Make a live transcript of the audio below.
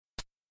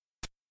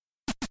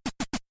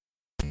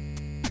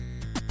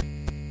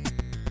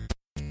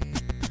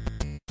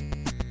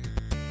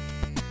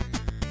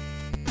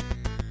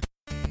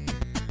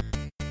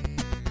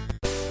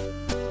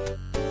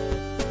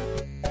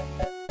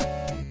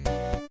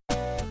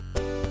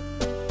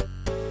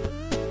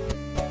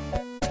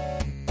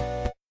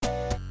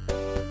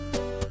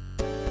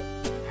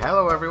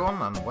Hello everyone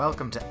and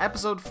welcome to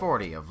episode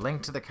 40 of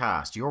Link to the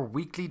Cast, your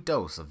weekly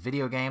dose of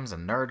video games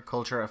and nerd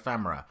culture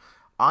ephemera.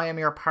 I am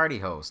your party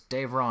host,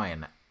 Dave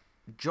Ryan,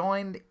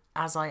 joined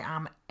as I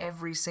am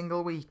every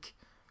single week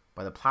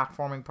by the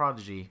platforming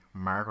prodigy,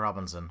 Mark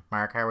Robinson.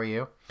 Mark, how are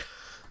you?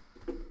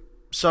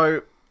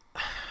 So, I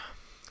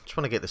just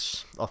want to get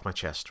this off my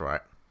chest,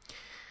 right?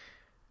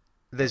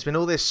 There's been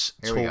all this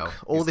talk,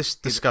 all this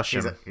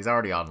discussion. He's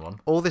already on one.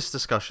 All this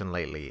discussion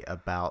lately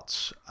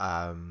about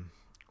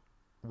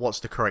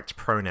what's the correct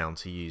pronoun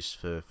to use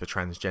for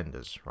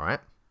transgenders, right?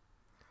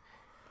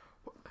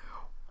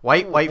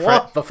 Wait for it.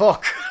 What the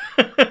fuck?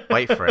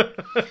 Wait for it.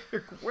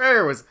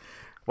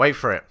 Wait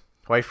for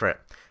it.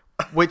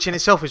 Which in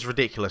itself is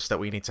ridiculous that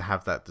we need to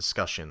have that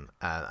discussion,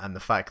 and the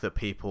fact that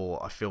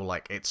people, I feel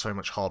like it's so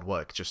much hard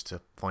work just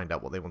to find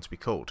out what they want to be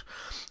called.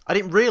 I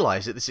didn't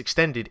realise that this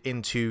extended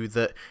into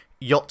the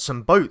yachts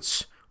and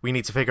boats. We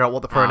need to figure out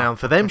what the pronoun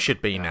for them should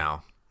be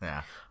now.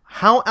 Yeah.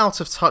 How out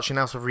of touch and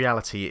out of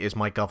reality is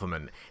my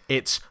government?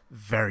 It's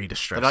very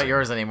distressing. They're not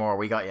yours anymore.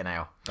 We got you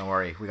now. Don't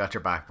worry. We got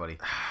your back, buddy.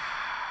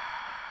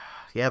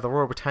 Yeah, the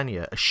Royal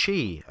Britannia. A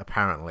she,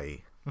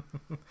 apparently.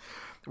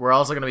 We're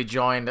also going to be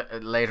joined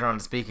later on,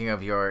 speaking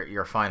of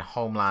your fine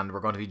homeland, we're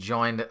going to be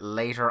joined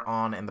later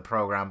on in the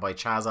program by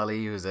Chaz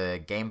Ali, who's a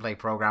gameplay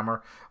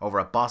programmer over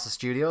at Bossa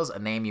Studios, a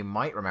name you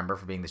might remember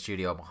for being the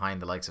studio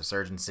behind the likes of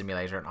Surgeon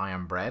Simulator and I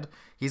Am Bread.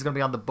 He's going to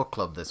be on the book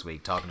club this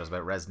week talking to us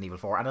about Resident Evil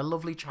 4, and a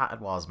lovely chat it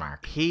was,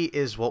 Mark. He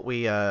is what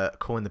we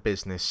call in the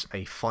business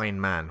a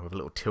fine man, with a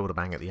little tilde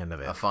bang at the end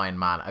of it. A fine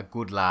man, a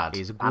good lad.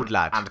 He's a good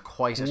lad. And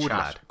quite a good chat.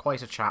 Lad.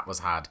 Quite a chat was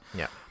had.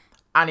 Yeah.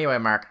 Anyway,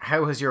 Mark,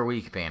 how has your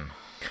week been?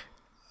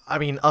 I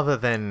mean, other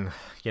than,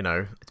 you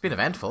know... It's been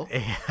eventful.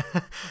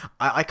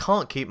 I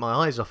can't keep my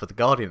eyes off of The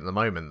Guardian at the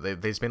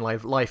moment. There's been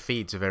live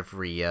feeds of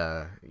every,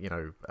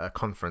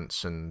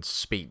 conference and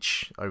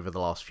speech over the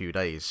last few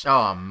days.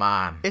 Oh,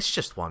 man. It's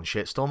just one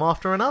shitstorm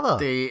after another.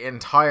 The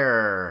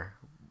entire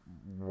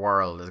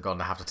world is going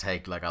to have to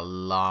take like a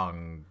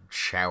long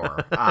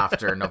shower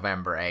after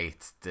November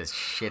 8th. This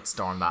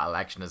shitstorm that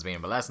election has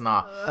been. But let's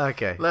not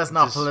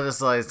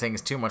politicize things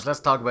too much. Let's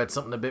talk about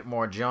something a bit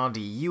more jaunty.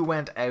 You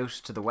went out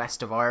to the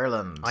west of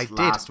Ireland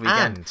last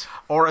weekend.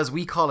 Or as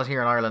we call it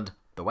here in Ireland,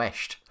 the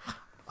West.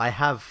 I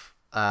have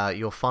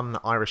your fun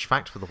Irish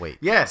fact for the week.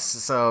 Yes,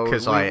 so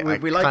because I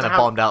kind of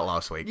bombed out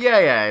last week.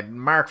 Yeah.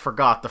 Mark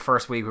forgot the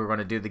first week we were going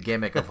to do the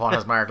gimmick of what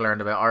has Mark learned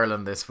about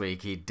Ireland this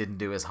week. He didn't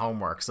do his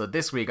homework. So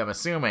this week, I'm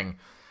assuming,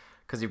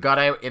 because you've got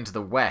out into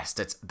the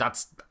west,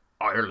 that's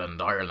Ireland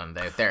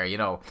out there, you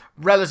know.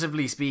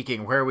 Relatively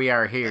speaking, where we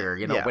are here,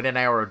 you know, within an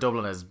hour of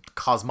Dublin is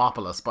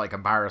Cosmopolis by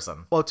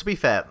comparison. Well, to be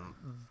fair,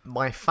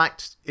 my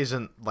fact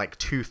isn't like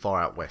too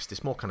far out west.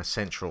 It's more kind of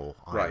central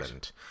Ireland.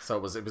 Right. So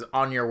it was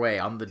on your way,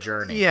 on the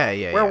journey.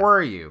 Yeah. Where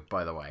were you,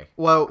 by the way?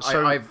 Well,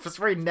 so I've just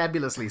very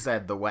nebulously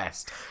said the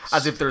west,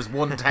 as if there's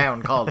one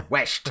town called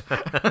West,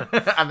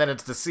 and then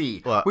it's the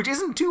sea, which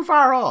isn't too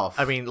far off.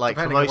 I mean, like,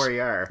 depending on where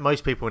you are.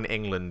 Most people in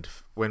England,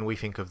 when we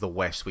think of the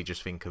west, we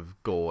just think of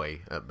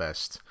Galway at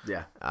best.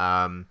 Yeah.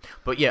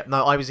 But yeah,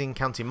 no, I was in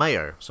County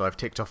Mayo, so I've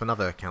ticked off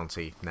another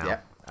county now. Yeah.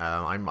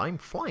 I'm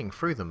flying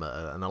through them at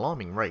an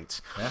alarming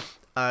rate.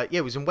 Yeah.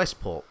 It was in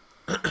Westport,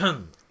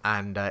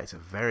 and it's a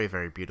very,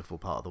 very beautiful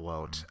part of the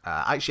world.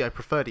 Actually, I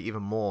preferred it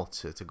even more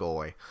to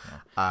Galway.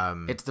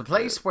 Yeah. It's the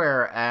place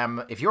where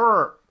if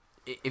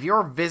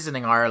you're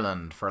visiting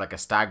Ireland for like a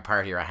stag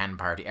party or a hen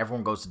party,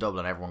 everyone goes to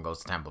Dublin, everyone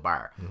goes to Temple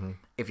Bar. Mm-hmm.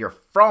 If you're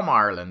from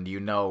Ireland, you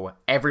know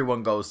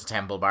everyone goes to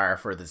Temple Bar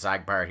for the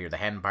stag party or the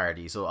hen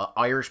party. So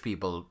Irish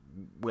people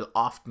will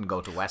often go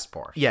to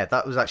Westport. Yeah,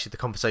 that was actually the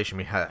conversation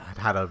we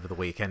had over the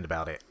weekend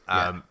about it.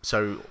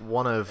 So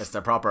it's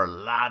the proper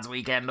lads'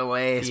 weekend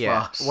away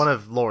spot. Yeah, one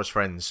of Laura's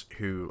friends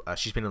who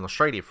she's been in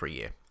Australia for a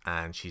year,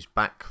 and she's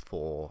back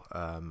for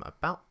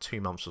about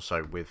 2 months or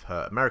so with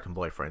her American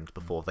boyfriend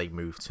before they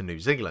move to New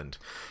Zealand,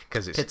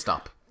 because it's pit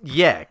stop.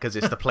 Yeah, because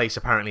it's the place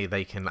apparently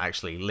they can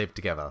actually live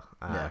together,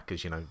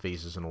 because you know,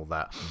 visas and all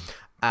that.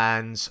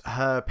 And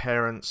her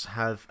parents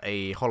have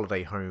a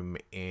holiday home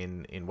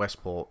in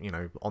Westport, you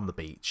know, on the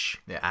beach,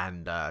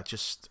 and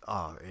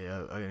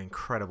an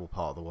incredible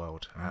part of the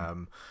world.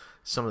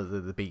 Some of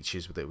the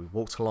beaches that we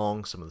walked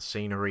along, some of the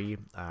scenery.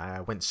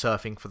 Went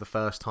surfing for the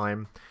first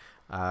time.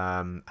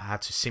 I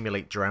had to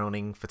simulate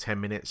drowning for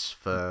 10 minutes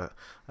for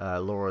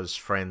Laura's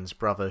friend's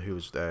brother, who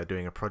was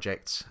doing a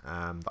project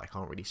that I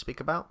can't really speak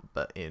about,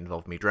 but it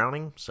involved me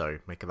drowning, so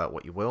make of that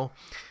what you will.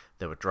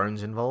 There were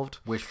drones involved.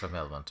 Wish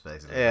fulfillment,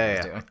 basically.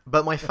 Yeah.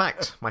 But my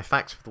fact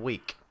for the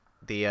week,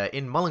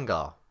 in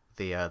Mullingar,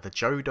 the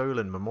Joe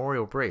Dolan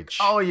Memorial Bridge.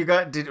 Oh,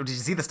 did you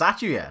see the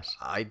statue yet?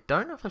 I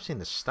don't know if I've seen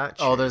the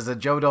statue. Oh, there's a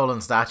Joe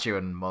Dolan statue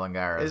in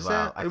Mullingar as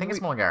well. I think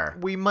it's Mullingar.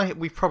 We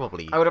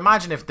probably. I would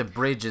imagine if the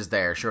bridge is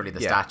there, surely the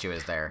statue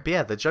is there. But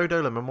yeah, the Joe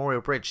Dolan Memorial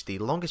Bridge, the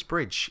longest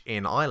bridge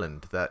in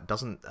Ireland that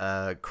doesn't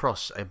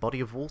cross a body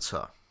of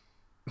water.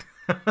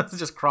 It's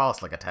just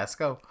crossed like a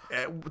Tesco.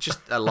 Just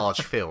a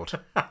large field.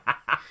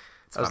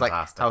 I was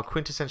fantastic. like, how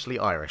quintessentially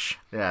Irish.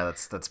 Yeah,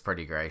 that's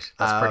pretty great.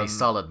 That's pretty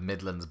solid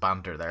Midlands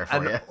banter there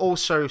for you. And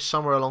also,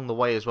 somewhere along the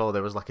way as well,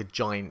 there was like a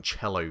giant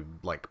cello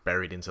like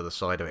buried into the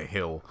side of a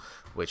hill,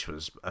 which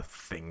was a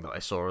thing that I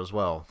saw as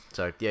well.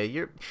 So yeah,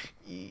 your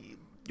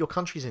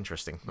country's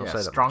interesting. I'll say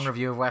that strong much.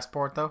 review of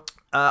Westport though.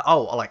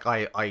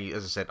 I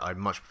as I said, I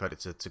much preferred it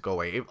to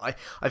Galway.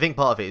 I think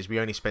part of it is we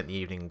only spent the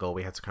evening in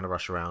Galway. We had to kind of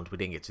rush around. We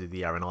didn't get to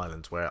the Aran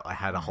Islands where I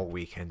had a whole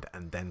weekend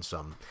and then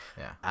some.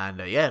 Yeah.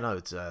 And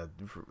it's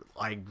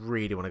I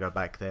really want to go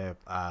back there.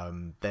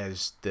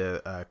 There's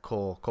the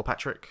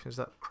Corpatrick, is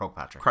that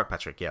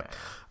Croagh-Patrick?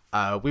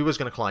 Yeah. We was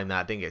going to climb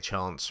that, didn't get a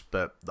chance,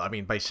 but I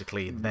mean,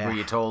 basically, were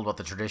you told what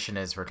the tradition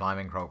is for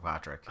climbing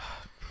Croagh-Patrick?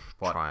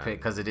 What?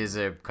 Because it is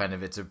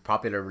it's a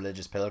popular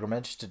religious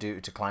pilgrimage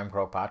to climb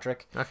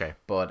Croagh-Patrick. Okay.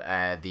 But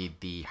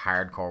the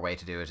hardcore way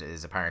to do it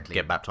is apparently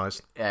get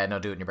baptized. No,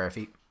 do it in your bare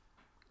feet.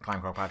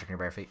 Climb Croagh-Patrick in your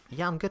bare feet.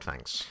 Yeah, I'm good,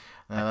 thanks.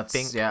 I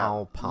think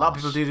I'll pass. A lot of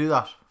people do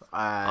that.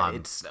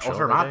 It's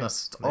utter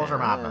madness. It's utter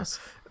madness.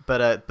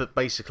 But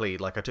basically,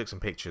 like, I took some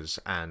pictures,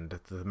 and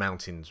the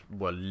mountains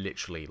were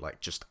literally like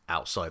just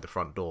outside the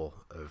front door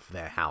of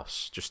their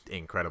house, just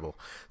incredible.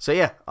 So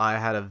yeah, I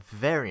had a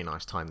very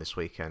nice time this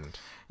weekend.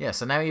 Yeah,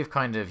 so now you've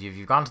gone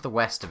to the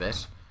west a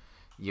bit,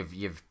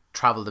 you've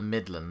travelled the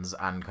Midlands,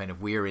 and kind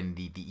of we're in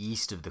the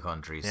east of the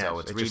country, so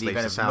it's really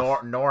kind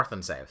of north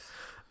and south.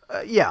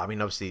 Yeah, I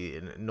mean, obviously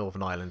in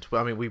Northern Ireland.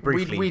 Well, I mean, we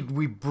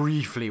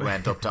briefly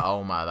went up to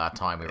Omagh that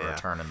time we were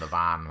returning the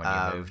van when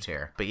you moved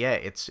here. But yeah,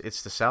 it's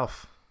the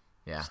south.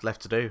 Yeah, it's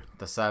left to do.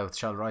 The south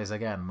shall rise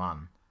again,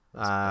 man.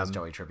 As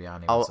Joey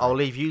Tribbiani. I'll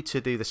leave you to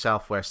do the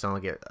southwest, and I'll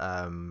get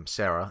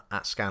Sarah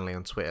at Scanley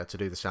on Twitter to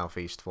do the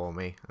southeast for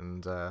me,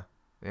 and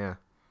yeah.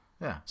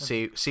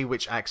 See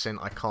which accent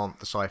I can't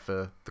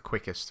decipher the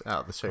quickest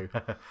out of the two.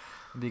 It'd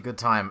be a good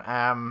time.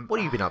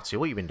 What have you been up to?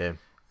 What have you been doing?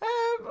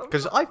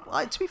 Because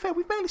I, to be fair,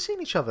 we've barely seen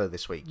each other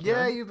this week.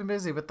 Yeah, you've been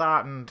busy with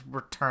that and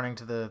returning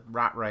to the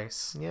rat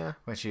race. Yeah,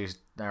 which you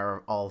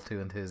are all too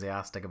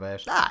enthusiastic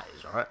about. That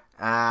is alright.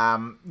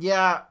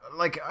 Yeah,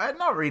 like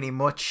not really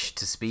much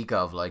to speak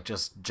of. Like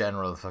just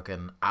general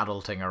fucking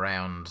adulting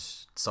around,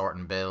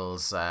 sorting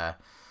bills. The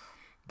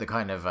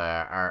kind of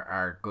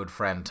our good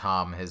friend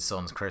Tom, his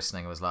son's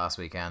christening was last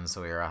weekend,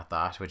 so we were at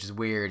that, which is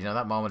weird. You know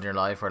that moment in your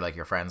life where like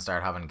your friends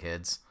start having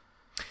kids.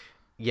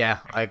 Yeah,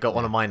 I got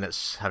one of mine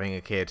that's having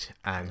a kid,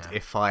 and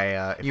if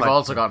you've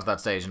also got to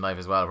that stage in life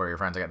as well where your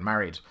friends are getting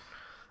married.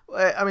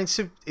 I mean,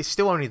 so it's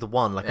still only the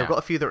one. Like I've got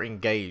a few that are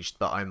engaged,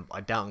 but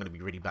I doubt I'm going to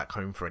be really back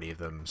home for any of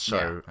them.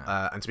 So,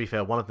 and to be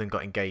fair, one of them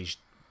got engaged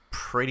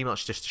pretty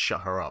much just to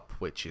shut her up,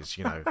 which is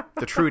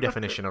the true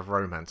definition of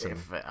romance.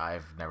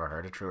 I've never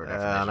heard a truer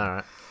definition. I know,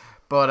 right?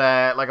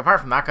 But like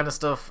apart from that kind of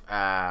stuff,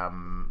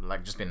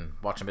 like just been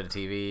watching a bit of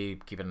TV,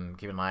 keeping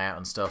an eye out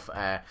and stuff.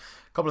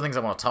 Couple of things I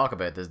want to talk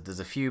about. There's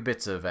a few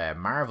bits of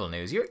Marvel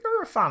news. You're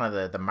a fan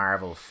of the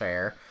Marvel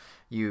fare.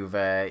 You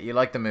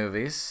like the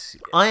movies.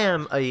 I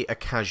am a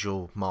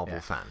casual Marvel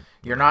fan.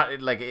 You're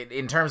not like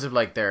in terms of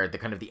like the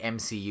kind of the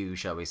MCU,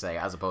 shall we say,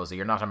 as opposed to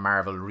you're not a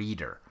Marvel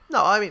reader.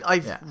 No, I mean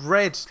I've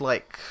read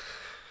like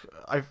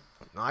I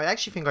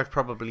actually think I've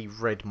probably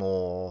read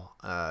more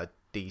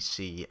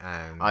DC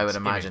and I would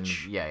imagine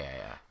Image.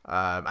 Yeah.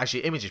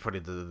 Actually, Image is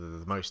probably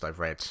the most I've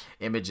read.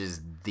 Image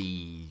is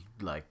the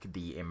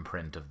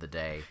imprint of the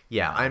day.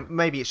 Yeah,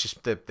 maybe it's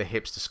just the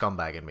hipster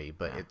scumbag in me,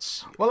 but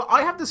it's... Well,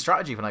 I have this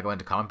strategy when I go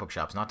into comic book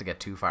shops, not to get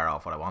too far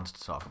off what I wanted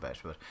to talk about,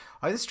 but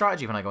I have this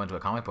strategy when I go into a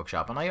comic book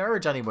shop, and I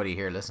urge anybody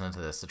here listening to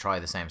this to try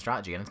the same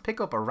strategy, and it's pick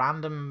up a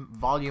random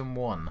volume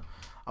 1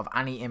 of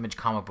any Image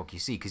comic book you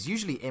see, because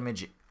usually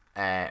Image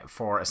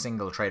for a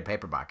single trade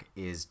paperback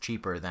is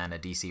cheaper than a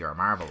DC or a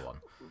Marvel one.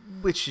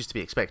 Which is to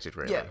be expected,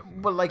 really. Yeah,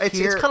 well, like it's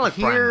kind of like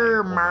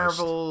here,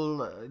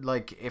 Marvel,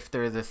 like if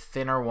they're the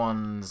thinner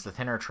ones, the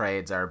thinner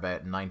trades are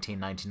about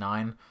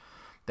 $19.99.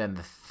 Then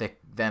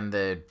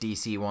the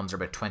DC ones are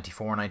about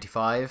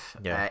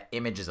 $24.95. Yeah.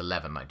 Image is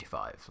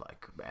 $11.95.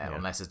 Like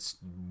unless it's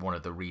one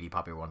of the really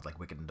popular ones, like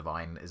Wicked and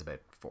Divine, is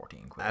about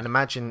 14 quid. And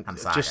imagine,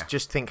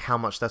 just think how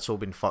much that's all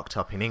been fucked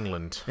up in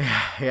England.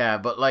 Yeah,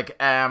 but like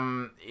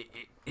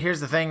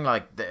here's the thing,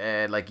 like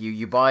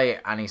you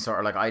buy any sort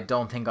of, like, I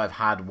don't think I've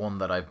had one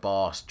that I've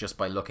bought just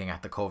by looking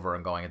at the cover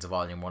and going it's a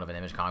volume 1 of an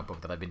Image comic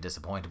book that I've been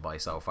disappointed by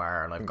so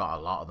far, and I've got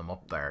a lot of them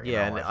up there.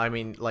 I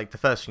mean, like the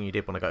first thing you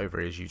did when I got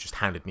over is you just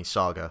handed me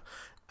Saga,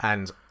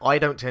 and I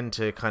don't tend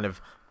to kind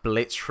of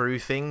blitz through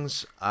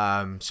things,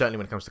 certainly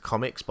when it comes to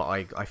comics, but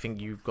I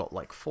think you've got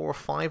like 4 or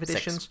 5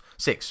 editions.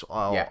 6.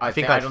 Yeah, I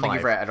don't think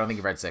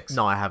you've read 6.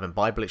 No, I haven't,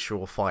 but I blitzed through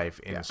all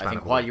 5 in I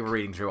think while you were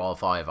reading through all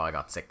 5 I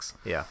got 6.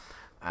 Yeah.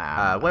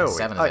 Where are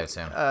 7 is out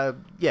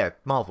soon. Yeah,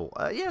 Marvel.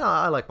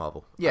 I like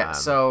Marvel. Yeah,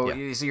 so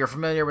you're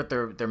familiar with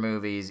their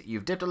movies.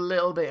 You've dipped a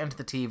little bit into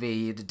the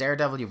TV.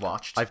 Daredevil you've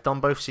watched. I've done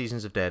both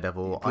seasons of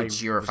Daredevil.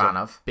 Which you're a fan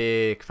of.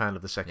 Big fan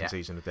of the second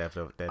season of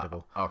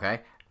Daredevil. Okay.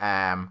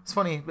 It's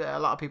funny, a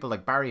lot of people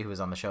like Barry, who was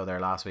on the show there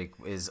last week,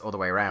 is other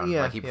way around.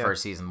 Yeah, like he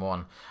prefers season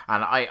 1.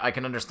 And I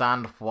can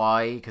understand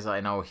why, because I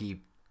know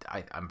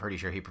I'm pretty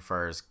sure he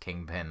prefers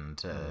Kingpin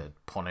to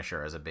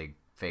Punisher as a big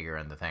figure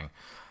in the thing.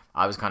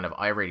 I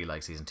really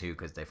like season 2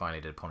 because they finally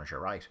did Punisher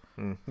right.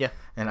 Yeah.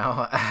 You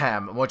know,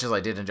 much as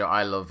I did enjoy,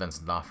 I love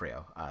Vincent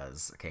D'Onofrio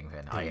as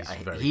Kingpin.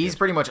 He's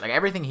pretty much, like,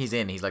 everything he's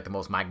in, he's like the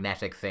most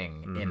magnetic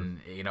thing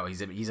in, you know,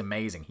 he's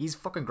amazing. He's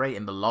fucking great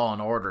in the Law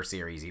and Order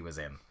series he was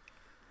in.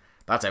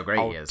 That's how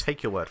great he is.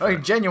 Take your word for it.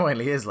 He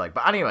genuinely is, like.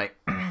 But anyway,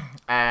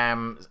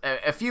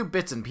 a few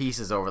bits and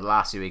pieces over the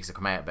last few weeks have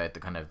come out about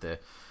the kind of the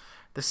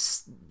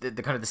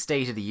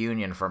state of the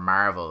union for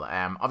Marvel.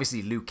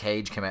 Obviously Luke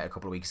Cage came out a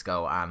couple of weeks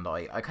ago, and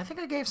I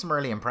think I gave some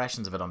early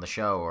impressions of it on the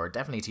show, or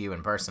definitely to you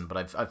in person.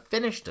 But I've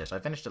finished it. I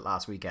finished it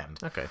last weekend.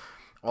 Okay.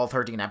 All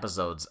 13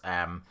 episodes.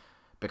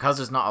 Because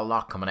there's not a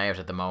lot coming out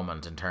at the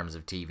moment in terms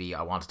of TV,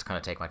 I wanted to kind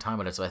of take my time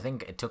with it. So I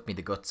think it took me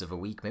the guts of a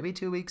week, maybe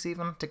 2 weeks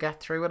even, to get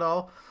through it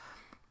all.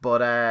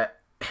 But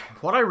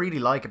what I really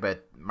like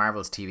about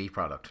Marvel's TV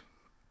product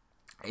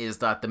is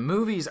that the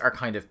movies are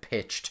kind of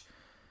pitched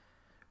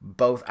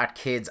both at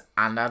kids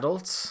and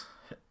adults,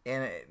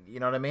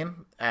 you know what I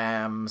mean?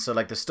 So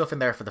like there's stuff in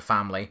there for the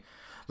family,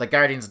 like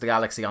Guardians of the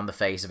Galaxy. On the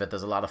face of it,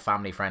 there's a lot of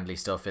family friendly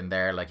stuff in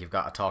there. Like you've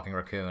got a talking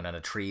raccoon and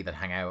a tree that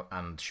hang out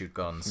and shoot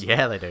guns.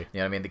 Yeah, they do. You know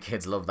what I mean? The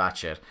kids love that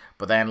shit.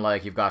 But then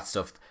like you've got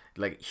stuff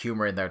like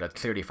humor in there that's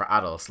clearly for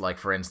adults. Like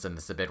for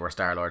instance, the bit where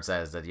Star-Lord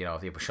says that, you know,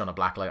 if you shone a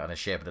black light on a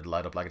ship, it'd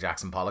light up like a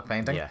Jackson Pollock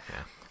painting. Yeah.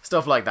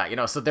 Stuff like that, you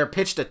know. So they're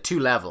pitched at 2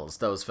 levels,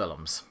 those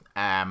films.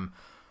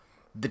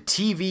 The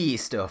TV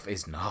stuff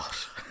is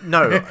not.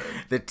 No.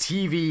 The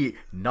TV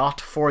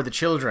not for the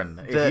children.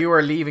 If you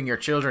are leaving your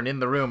children in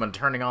the room and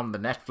turning on the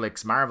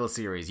Netflix Marvel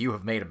series, you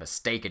have made a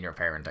mistake in your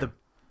parenting. The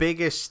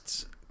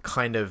biggest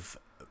kind of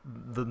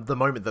the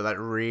moment that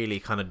really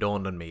kind of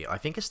dawned on me, I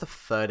think it's the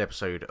 3rd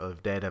episode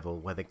of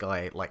Daredevil where the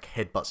guy like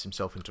headbutts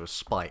himself into a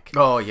spike.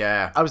 Oh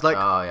yeah. I was like,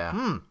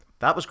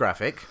 that was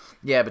graphic.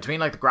 Yeah,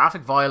 between like the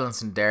graphic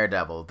violence in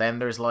Daredevil, then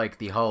there's like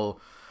the whole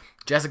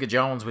Jessica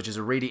Jones, which is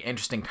a really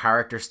interesting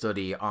character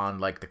study on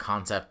like the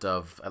concept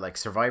of like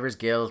survivor's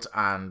guilt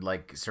and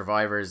like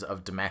survivors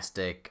of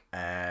domestic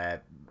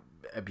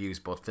abuse,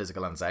 both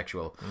physical and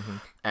sexual.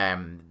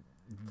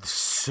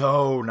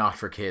 So not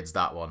for kids,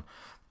 that one.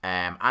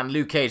 And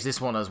Luke Cage,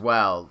 this one as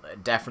well,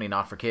 definitely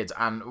not for kids.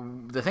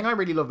 And the thing I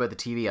really love about the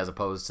TV as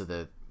opposed to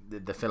the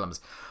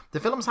films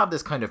have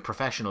this kind of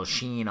professional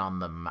sheen on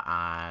them,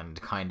 and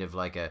kind of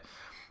like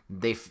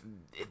they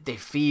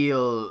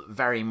feel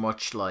very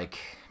much like,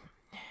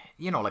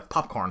 you know, like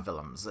popcorn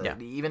films. Yeah.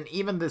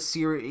 Even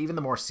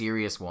the more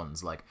serious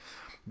ones, like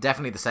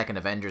definitely the second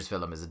Avengers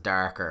film is a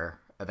darker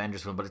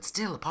Avengers film, but it's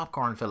still a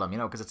popcorn film, you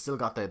know, because it's still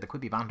got the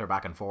quippy banter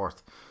back and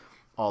forth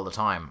all the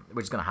time,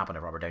 which is going to happen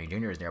if Robert Downey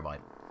Jr. is nearby.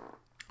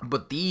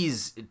 But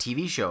these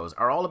TV shows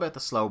are all about the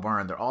slow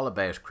burn. They're all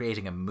about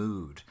creating a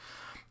mood,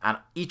 and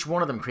each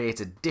one of them creates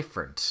a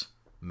different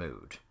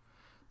mood.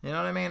 You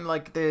know what I mean?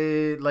 Like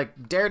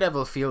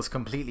Daredevil feels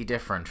completely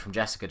different from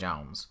Jessica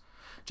Jones.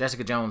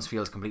 Jessica Jones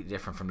feels completely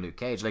different from Luke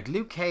Cage. Like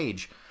Luke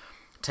Cage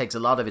takes a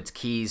lot of its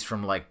keys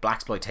from like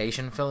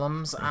blaxploitation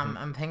films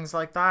and things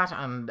like that,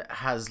 and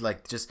has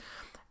like just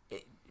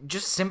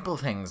simple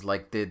things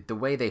like the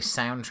way they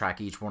soundtrack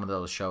each one of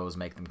those shows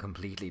make them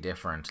completely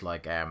different.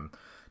 Like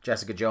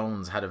Jessica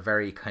Jones had a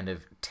very kind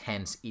of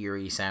tense,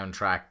 eerie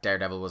soundtrack.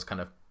 Daredevil was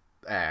kind of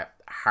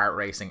heart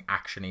racing,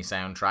 actiony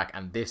soundtrack,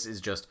 and this is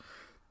just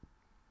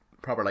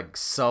proper like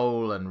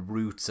soul and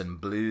roots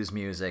and blues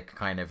music,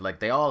 kind of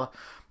like the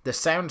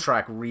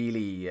soundtrack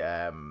really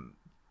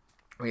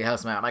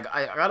helps me out. Like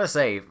I gotta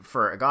say,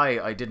 for a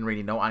guy I didn't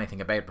really know anything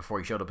about before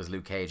he showed up as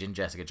Luke Cage in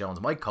Jessica Jones,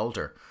 Mike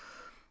Coulter,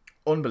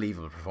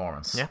 unbelievable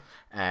performance. Yeah.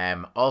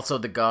 Also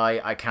the guy,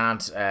 I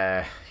can't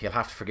you'll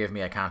have to forgive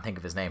me, I can't think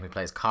of his name, who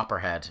plays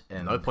Copperhead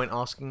in No point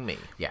asking me.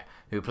 Yeah.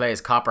 Who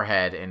plays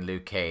Copperhead in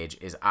Luke Cage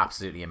is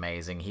absolutely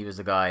amazing. He was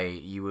the guy,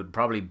 you would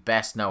probably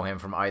best know him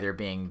from either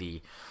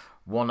being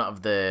one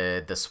of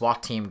the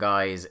SWAT team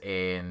guys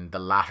in the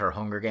latter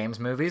Hunger Games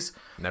movies.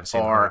 Never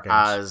seen Hunger Games.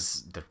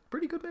 As they're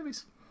pretty good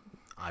movies.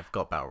 I've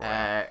got Battle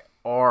Royale.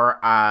 Or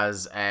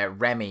as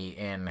Remy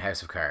in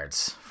House of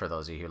Cards, for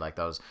those of you who like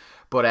those.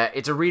 But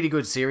it's a really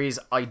good series.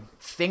 I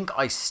think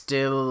I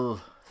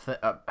think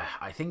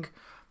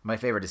my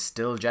favorite is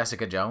still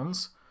Jessica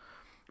Jones,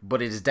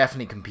 but it is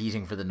definitely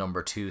competing for the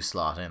number 2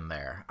 slot in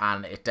there,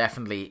 and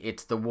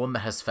it's the one that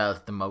has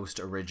felt the most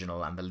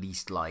original and the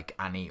least like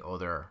any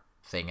other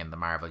thing in the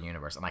Marvel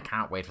universe, and I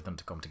can't wait for them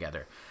to come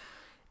together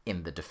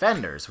in the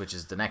Defenders, which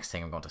is the next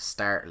thing I'm going to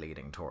start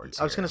leading towards.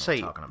 I was going to say,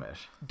 talking about.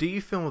 Do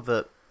you feel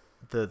that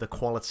the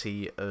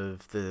quality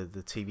of the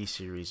TV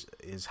series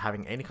is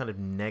having any kind of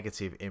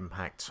negative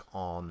impact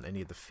on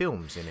any of the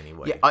films in any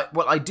way? Yeah,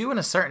 I do in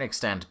a certain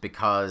extent,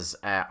 because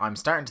I'm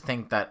starting to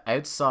think that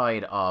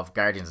outside of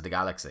Guardians of the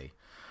Galaxy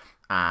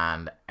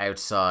and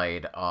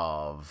outside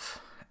of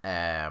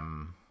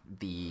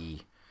the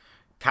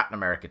Captain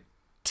America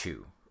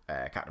 2,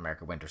 Captain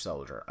America Winter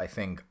Soldier, I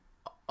think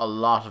a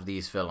lot of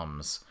these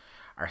films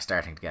are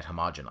starting to get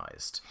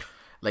homogenized.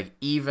 Like,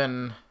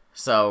 even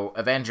so,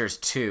 Avengers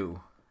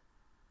 2,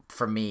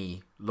 for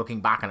me,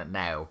 looking back on it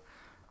now,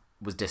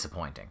 was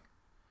disappointing.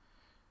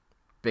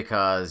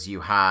 because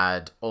you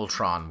had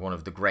Ultron, one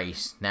of the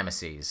great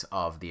nemeses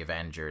of the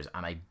Avengers,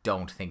 and I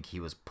don't think he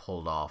was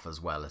pulled off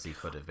as well as he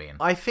could have been.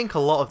 I think a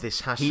lot of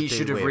this has to do with... He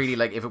should have really,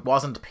 like, if it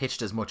wasn't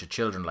pitched as much at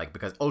children, like,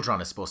 because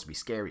Ultron is supposed to be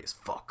scary as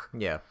fuck.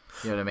 Yeah.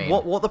 You know what I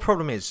mean? What the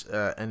problem is,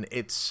 and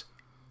it's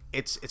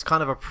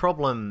kind of a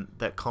problem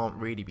that can't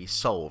really be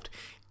solved,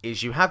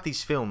 is you have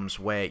these films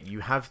where you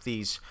have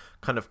these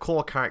kind of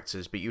core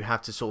characters, but you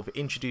have to sort of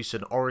introduce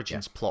an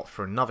origins plot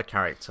for another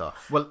character,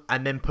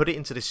 and then put it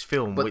into this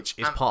film, which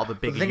is part of a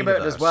bigger universe. The thing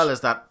about it as well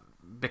is that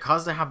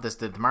because they have this,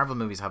 the Marvel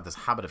movies have this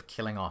habit of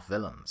killing off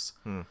villains.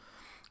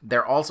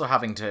 They're also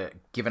having to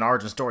give an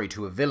origin story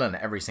to a villain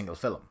every single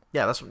film.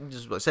 Yeah, that's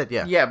just what I said.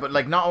 Yeah, yeah, but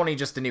like not only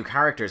just the new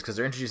characters, because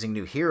they're introducing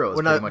new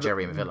heroes pretty much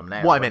every film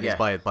now. What I meant is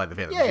by the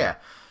villains. Yeah.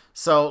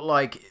 So,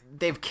 like,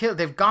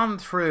 they've gone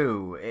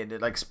through,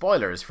 like,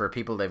 spoilers for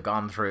people they've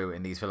gone through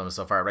in these films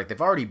so far. Like, they've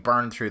already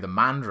burned through the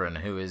Mandarin,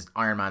 who is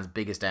Iron Man's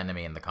biggest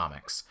enemy in the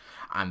comics.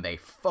 And they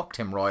fucked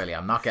him royally.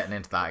 I'm not getting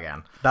into that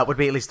again. That would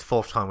be at least the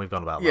fourth time we've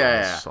gone about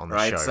that on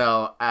the show.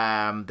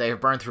 So, they have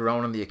burned through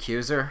Ronan the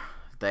Accuser.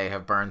 They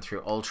have burned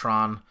through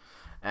Ultron.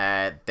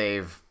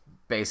 They've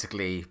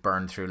basically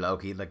burned through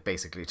Loki, like,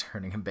 basically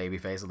turning him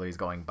babyface, although he's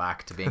going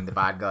back to being the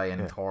bad guy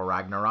in Thor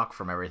Ragnarok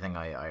from everything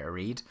I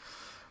read.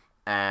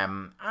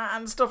 And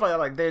stuff like that.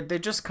 Like they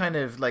just kind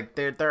of like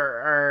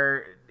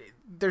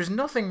there's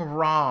nothing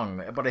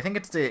wrong, but I think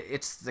it's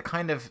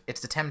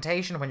the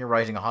temptation when you're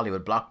writing a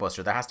Hollywood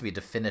blockbuster. There has to be a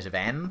definitive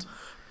end.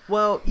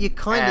 Well, you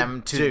kind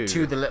of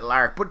to the little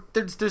arc, but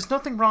there's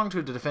nothing wrong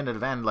to the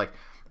definitive end. Like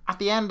at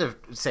the end of,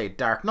 say,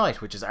 Dark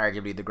Knight, which is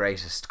arguably the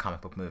greatest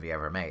comic book movie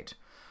ever made,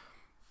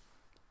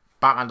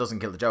 Batman doesn't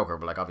kill the Joker,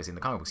 but like obviously in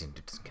the comic book scene,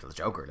 he doesn't kill the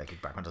Joker. Like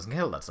Batman doesn't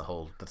kill. That's the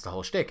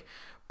whole shtick.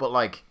 But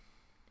like,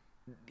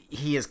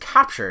 he is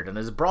captured and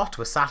is brought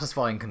to a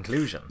satisfying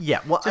conclusion.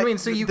 Yeah, well, so, I mean,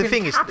 so you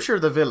can capture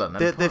the villain.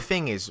 The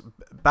thing is,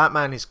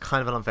 Batman is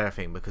kind of an unfair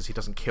thing because he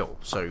doesn't kill.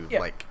 So,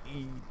 like,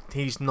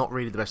 he's not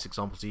really the best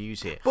example to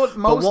use here. But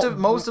most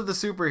of the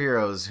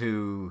superheroes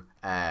who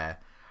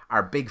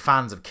are big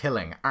fans of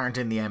killing aren't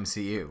in the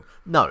MCU.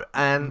 No,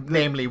 and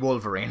namely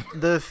Wolverine.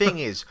 The thing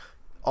is,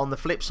 on the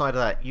flip side of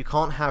that, you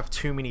can't have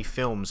too many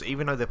films,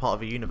 even though they're part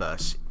of a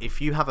universe.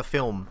 If you have a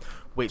film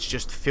which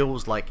just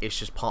feels like it's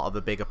just part of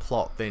a bigger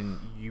plot, then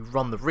you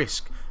run the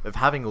risk of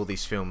having all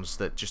these films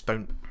that just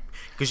don't...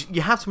 Because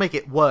you have to make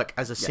it work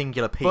as a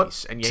singular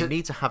piece, and you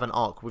need to have an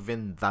arc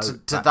within those.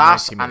 To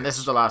that, and this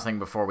is the last thing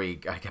before I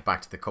get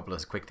back to the couple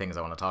of quick things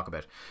I want to talk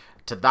about.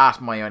 To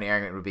that, my only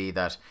argument would be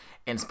that,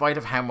 in spite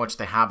of how much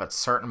they have at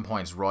certain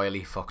points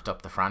royally fucked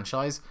up the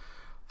franchise,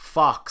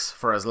 Fox,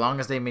 for as long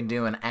as they've been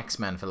doing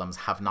X-Men films,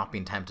 have not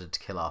been tempted to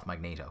kill off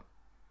Magneto.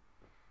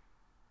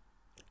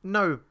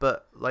 No,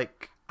 but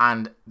like...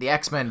 And the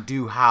X-Men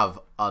do have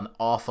an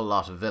awful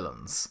lot of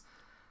villains.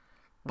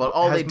 But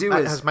all they do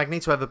is... Has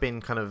Magneto ever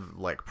been kind of,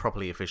 like,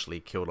 properly, officially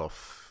killed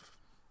off?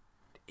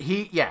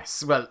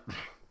 Yes, well...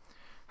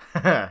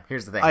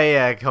 Here's the thing. Oh,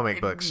 yeah,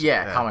 comic books.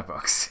 Yeah, comic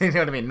books. You know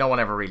what I mean? No one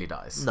ever really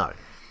dies. No.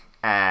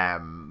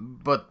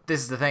 But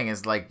this is the thing,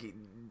 is, like...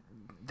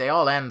 They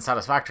all end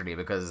satisfactorily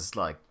because,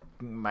 like,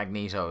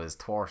 Magneto is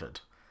thwarted.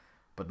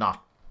 But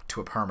not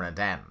to a permanent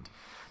end.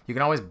 You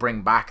can always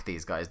bring back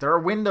these guys. There are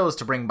windows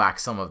to bring back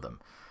some of them.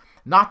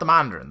 Not the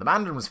Mandarin. The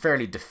Mandarin was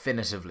fairly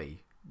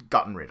definitively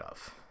gotten rid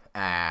of.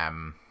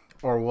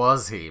 Or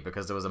was he?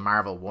 Because there was a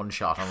Marvel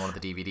one-shot on one of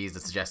the DVDs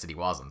that suggested he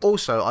wasn't.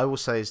 Also, I will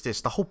say is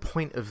this. The whole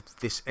point of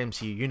this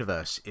MCU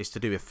universe is to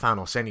do with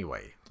Thanos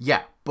anyway.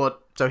 Yeah,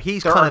 but so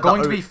he's there are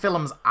going to be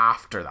films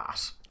after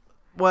that.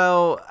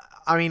 Well,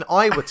 I mean,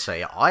 I would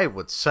say,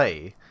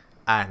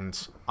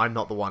 and I'm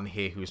not the one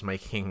here who's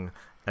making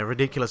a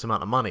ridiculous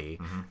amount of money,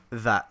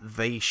 that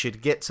they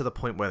should get to the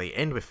point where they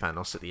end with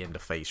Thanos at the end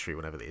of Phase 3,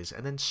 whenever it is,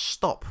 and then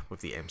stop with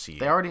the MCU.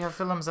 They already have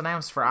films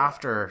announced for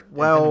after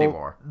Infinity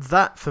War.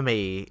 That, for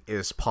me,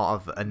 is part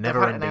of a never-ending... They've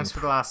had it announced for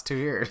the last 2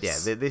 years.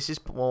 Yeah, this is...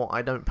 Well,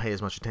 I don't pay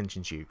as much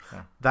attention to you.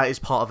 Yeah. That is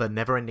part of a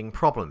never-ending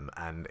problem,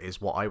 and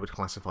is what I would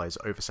classify as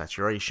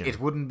oversaturation. It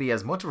wouldn't be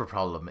as much of a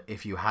problem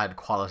if you had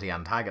quality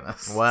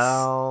antagonists.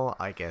 Well,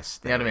 I guess...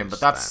 You know what I mean? But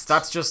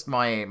that's just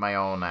my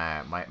own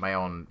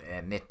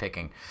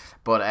nitpicking.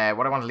 But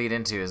what I want to lead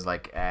into is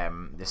like,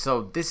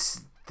 so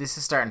this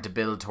is starting to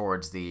build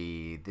towards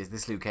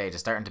this Luke Cage is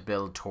starting to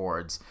build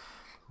towards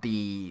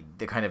the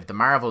kind of the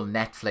Marvel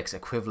Netflix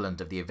equivalent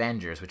of the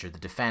Avengers, which are the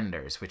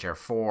Defenders, which are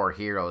 4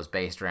 heroes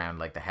based around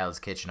like the Hell's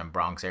Kitchen and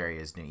Bronx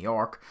areas in New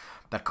York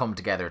that come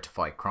together to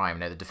fight crime.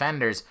 Now the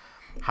Defenders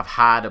have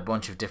had a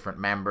bunch of different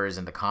members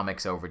in the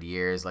comics over the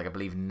years. Like I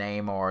believe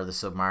Namor the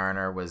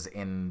Submariner was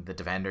in the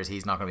Defenders.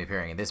 He's not going to be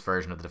appearing in this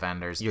version of the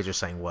Defenders. You're just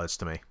saying words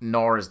to me.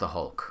 Nor is the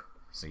Hulk.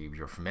 So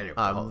you're familiar with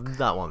the Hulk.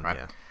 That one,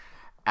 right?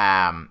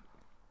 Yeah.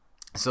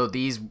 So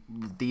these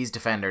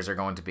Defenders are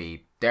going to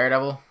be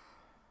Daredevil,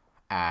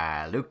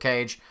 Luke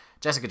Cage,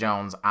 Jessica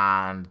Jones,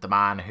 and the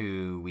man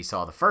who we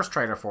saw the first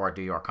trailer for at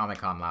New York Comic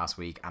Con last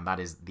week, and that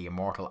is the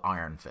Immortal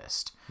Iron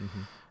Fist.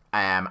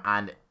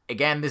 And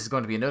again, this is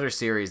going to be another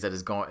series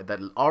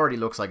that already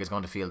looks like it's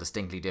going to feel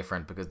distinctly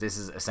different, because this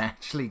is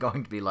essentially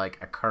going to be like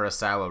a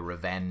Kurosawa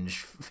revenge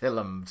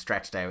film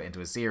stretched out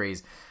into a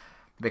series,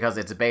 because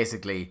it's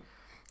basically,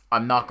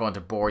 I'm not going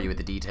to bore you with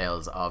the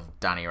details of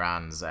Danny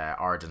Rand's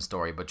origin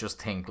story, but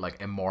just think like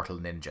Immortal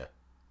Ninja.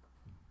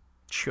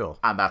 Sure.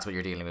 And that's what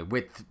you're dealing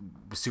with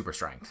super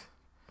strength.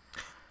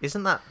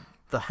 Isn't that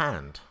the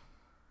hand?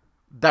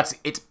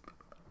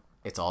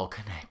 It's all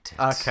connected.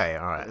 Okay,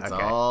 all right. It's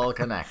all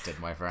connected,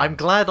 my friend. I'm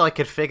glad I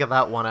could figure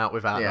that one out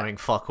without knowing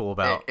fuck all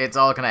about It's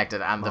all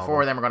connected, and the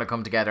four of them are going to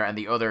come together, and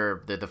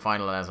the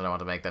final announcement I want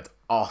to make that's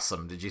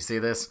awesome. Did you see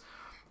this?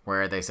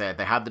 Where they said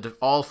they had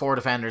all four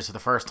defenders for the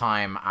first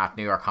time at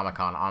New York Comic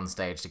Con on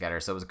stage together,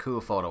 so it was a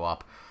cool photo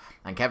op.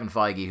 And Kevin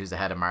Feige, who's the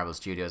head of Marvel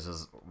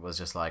Studios, was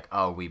just like,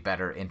 oh, we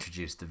better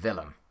introduce the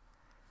villain.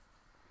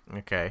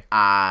 Okay.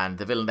 And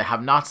the villain, they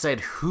have not said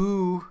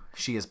who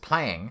she is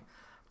playing,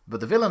 but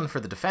the villain for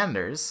the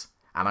Defenders,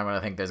 and I'm going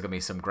to think there's going to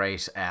be some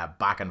great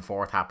back and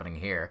forth happening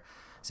here.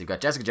 So you've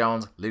got Jessica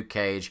Jones, Luke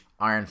Cage,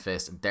 Iron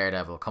Fist, and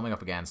Daredevil coming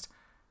up against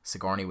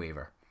Sigourney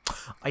Weaver.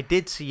 I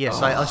did see,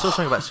 yes. I saw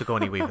something about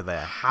Sigourney Weaver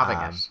there.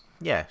 Having it.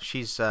 Yeah,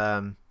 she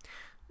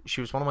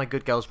was one of my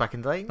good girls back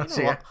in the day. You know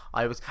what?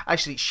 I was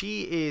actually.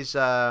 She is.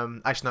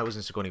 Actually, no, it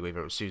wasn't Sigourney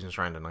Weaver. It was Susan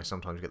Sarandon. I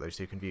sometimes get those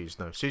two confused.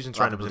 No, Susan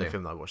Sarandon was in a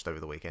film that I watched over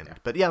the weekend. Yeah.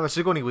 But yeah,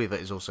 Sigourney Weaver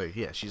is also.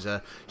 Yeah, she's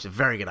a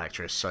very good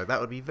actress. So that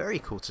would be very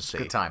cool to see.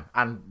 Good time,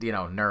 and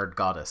nerd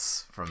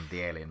goddess from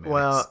the Alien movies.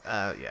 Well,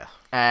 yeah.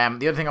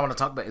 The other thing I want to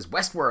talk about is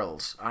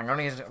Westworld. I'm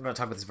going to talk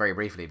about this very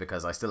briefly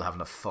because I still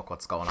haven't a fuck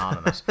what's going on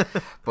in it.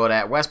 But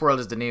Westworld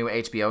is the new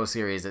HBO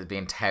series that's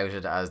being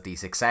touted as the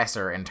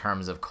successor in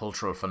terms of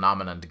cultural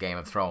phenomenon to Game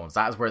of Thrones.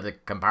 That is where the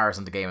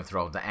comparison to Game of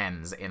Thrones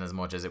ends, in as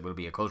much as it will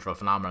be a cultural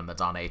phenomenon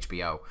that's on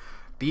HBO.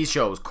 These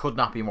shows could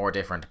not be more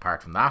different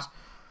apart from that.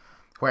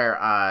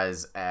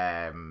 Whereas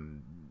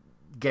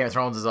Game of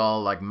Thrones is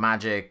all like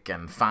magic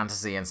and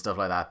fantasy and stuff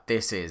like that.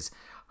 This is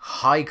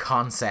high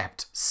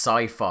concept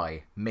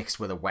sci-fi mixed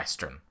with a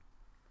western.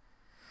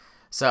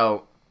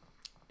 So,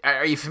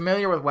 are you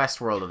familiar with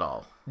Westworld at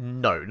all?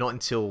 No, not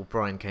until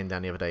Brian came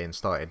down the other day and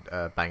started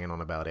banging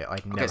on about it.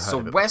 I'd never heard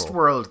of it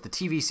Westworld, before. The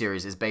TV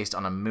series, is based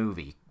on a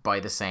movie by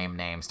the same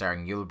name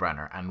starring Yul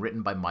Brynner and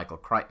written by Michael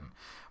Crichton.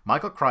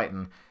 Michael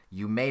Crichton,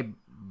 you may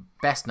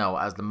best know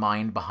as the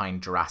mind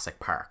behind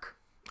Jurassic Park.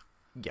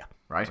 Yeah.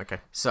 Right? Okay.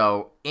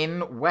 So,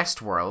 in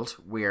Westworld,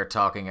 we are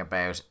talking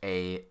about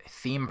a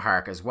theme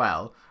park as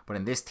well, but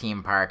in this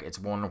theme park, it's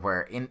one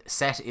where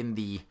set in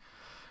the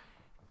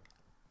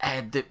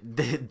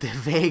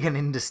vague and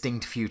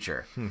indistinct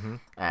future,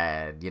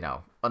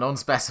 an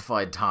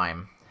unspecified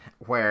time,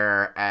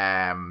 where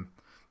kind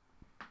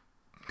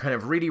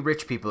of really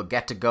rich people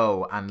get to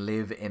go and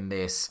live in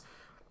this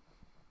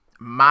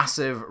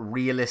massive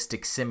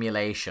realistic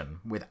simulation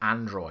with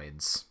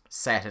androids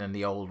set in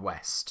the Old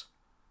West.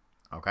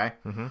 Okay?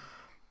 Mm-hmm.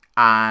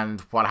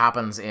 And what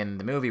happens in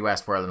the movie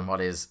Westworld, and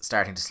what is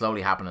starting to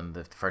slowly happen in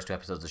the first two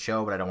episodes of the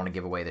show, but I don't want to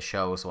give away the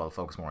show, so I'll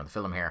focus more on the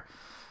film here,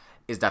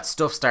 is that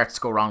stuff starts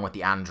to go wrong with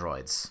the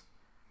androids.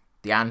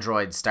 The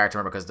androids start to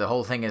remember, because the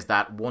whole thing is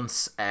that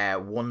once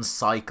one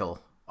cycle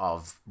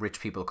of rich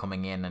people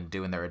coming in and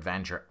doing their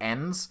adventure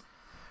ends,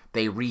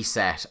 they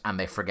reset and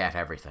they forget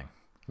everything.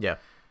 Yeah.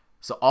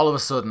 So all of a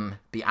sudden,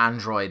 the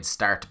androids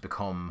start to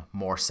become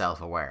more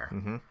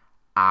self-aware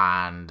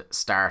and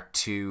start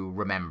to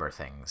remember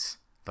things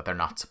that they're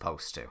not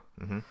supposed to.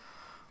 Mm-hmm.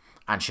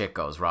 And shit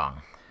goes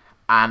wrong.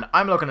 And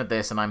I'm looking at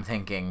this and I'm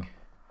thinking,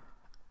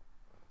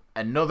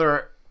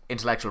 another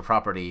intellectual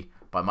property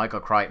by Michael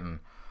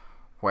Crichton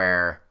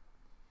where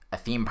a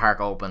theme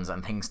park opens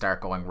and things start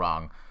going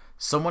wrong.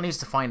 Someone needs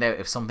to find out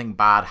if something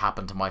bad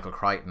happened to Michael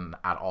Crichton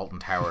at Alton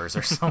Towers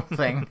or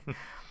something.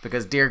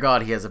 Because, dear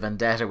God, he has a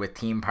vendetta with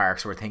theme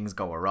parks where things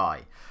go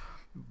awry.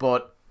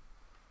 But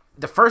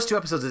the first two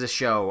episodes of this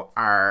show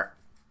are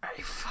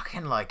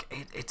fucking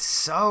it's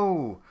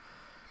so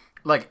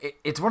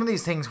it's one of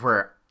these things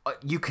where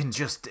you can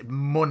just,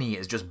 money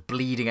is just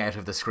bleeding out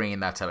of the screen.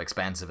 That's how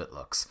expensive it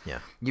looks. Yeah,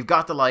 you've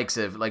got the likes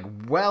of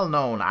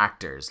well-known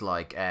actors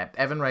like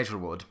Evan Rachel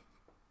Wood,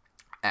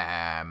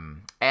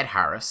 Ed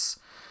Harris,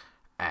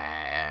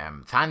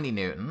 Thandie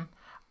Newton,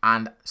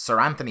 and Sir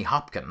Anthony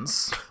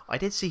Hopkins. I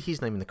did see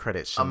his name in the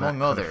credits, and among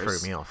that others. Kind of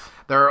threw me off.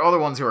 There are other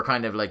ones who are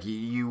kind of like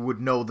you would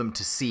know them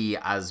to see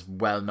as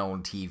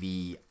well-known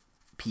TV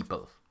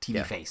people,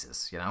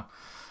 faces,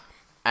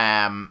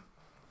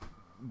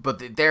 but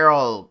they're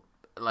all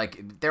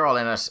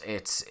in it.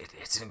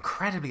 It's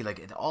incredibly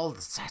all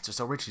the sets are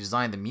so richly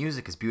designed. The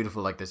music is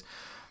beautiful.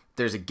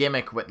 There's a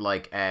gimmick with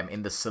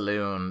in the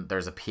saloon.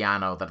 There's a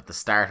piano that at the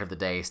start of the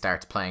day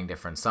starts playing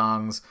different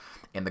songs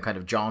in the kind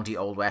of jaunty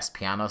Old West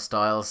piano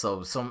style.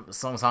 So some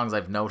songs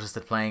I've noticed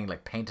it playing,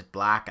 like Painted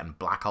Black and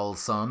Black Hole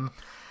Sun,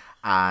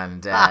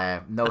 and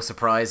No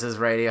Surprises,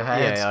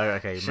 Radiohead. Yeah,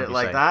 okay. Shit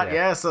like that.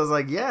 Yeah, so I was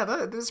like,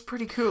 this is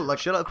pretty cool.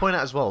 Should I point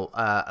out as well,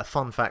 a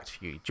fun fact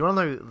for you? Do you want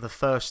to know the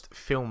first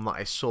film that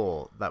I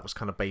saw that was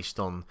kind of based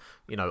on,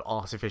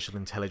 artificial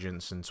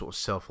intelligence and sort of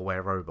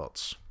self-aware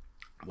robots?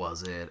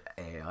 Was it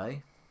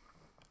AI?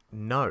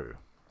 No.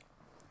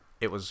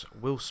 It was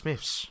Will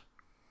Smith's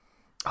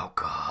Oh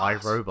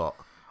God, iRobot.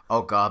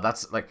 Oh God,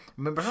 that's like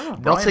remember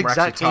not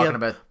exactly talking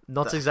about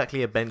not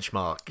exactly a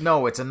benchmark.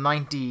 No, it's a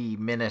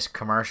 90-minute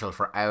commercial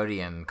for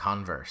Audi and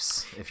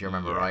Converse, if you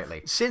remember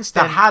rightly. Since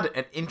then, that had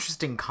an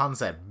interesting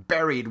concept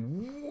buried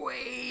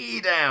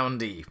way down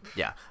deep.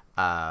 Yeah.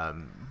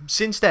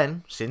 Since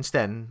then,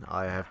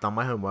 I have done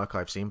my homework.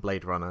 I've seen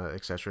Blade Runner,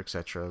 etc.,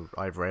 etc.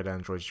 I've read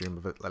Android's Dream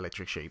of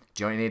Electric Sheep.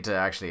 Do you only need to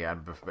actually?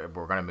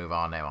 We're going to move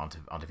on now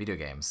onto video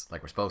games,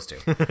 like we're supposed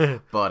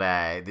to.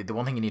 But the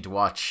one thing you need to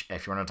watch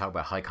if you want to talk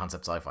about high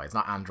concept sci-fi, it's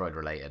not Android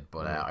related,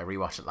 but I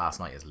rewatched it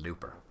last night. Is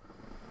Looper,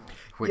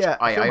 which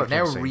I've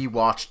now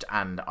rewatched,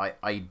 and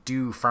I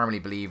do firmly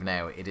believe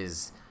now it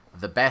is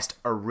the best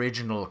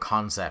original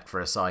concept for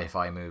a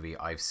sci-fi movie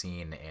I've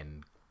seen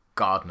in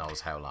God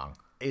knows how long.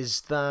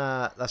 Is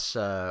that's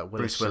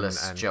Bruce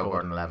Willis, and Joe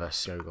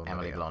Gordon-Levitt,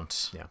 Emily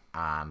Blunt,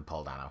 and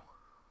Paul Dano,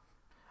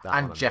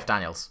 and Jeff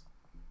Daniels.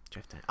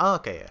 Oh,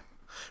 okay,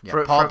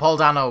 yeah. Paul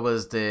Dano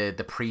was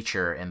the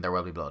preacher in There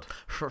Will Be Blood.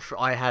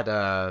 I had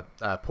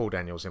Paul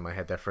Daniels in my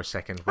head there for a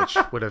second, which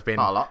would have been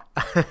a lot.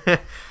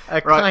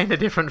 a kind of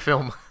different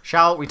film.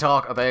 Shall we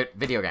talk about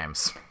video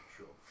games?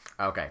 Sure.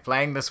 Okay,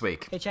 playing this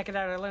week. Hey, check it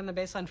out! I learned the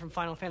baseline from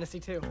Final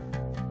Fantasy II.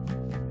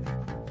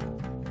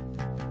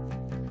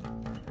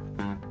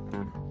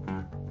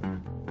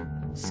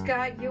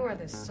 Scott, you are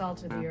the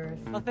salt of the earth.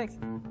 Oh, thanks.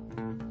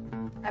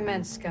 I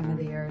meant scum of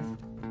the earth.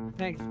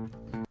 Thanks.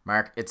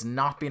 Mark, it's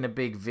not been a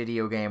big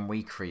video game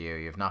week for you.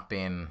 You've not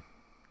been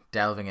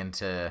delving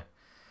into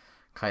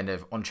kind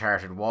of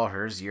uncharted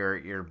waters.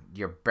 You're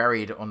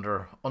buried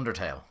under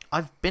Undertale.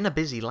 I've been a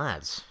busy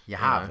lad. You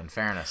have, in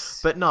fairness.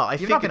 But no,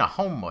 you've not been at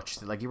home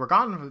much. Like you were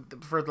gone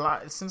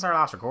for since our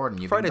last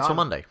recording. Friday till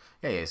Monday.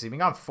 Yeah. So you've been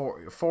gone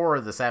four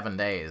of the 7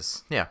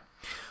 days. Yeah.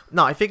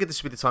 No, I figured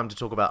this would be the time to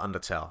talk about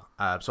Undertale.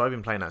 So I've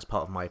been playing that as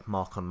part of my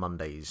Mark on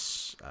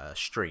Mondays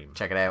stream.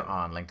 Check it out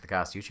on Link to the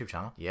Cast YouTube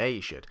channel. Yeah,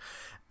 you should.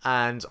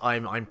 And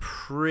I'm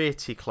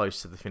pretty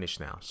close to the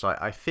finish now. So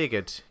I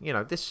figured,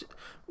 this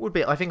would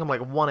be... I think I'm like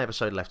one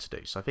episode left to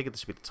do. So I figured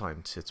this would be the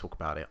time to talk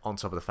about it, on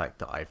top of the fact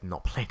that I've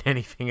not played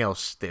anything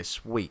else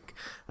this week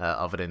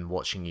other than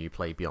watching you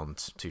play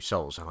Beyond Two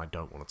Souls, and I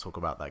don't want to talk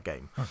about that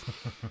game.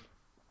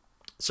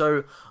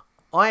 So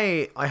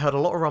I heard a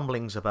lot of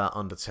rumblings about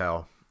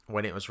Undertale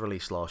when it was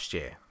released last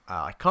year.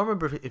 I can't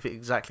remember if it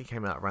exactly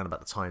came out around about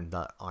the time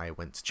that I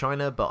went to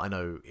China, but I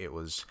know it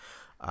was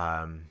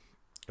a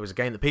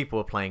game that people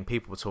were playing,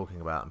 people were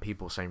talking about, and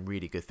people were saying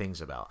really good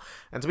things about.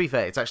 And to be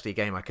fair, it's actually a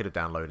game I could have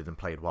downloaded and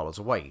played while I was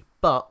away,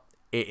 but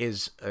it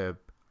is an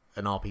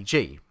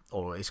RPG,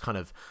 or it's kind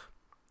of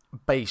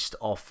based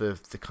off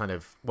of the kind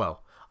of,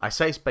 well, I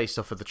say it's based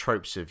off of the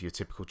tropes of your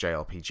typical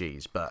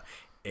JRPGs, but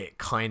it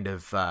kind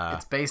of...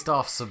 it's based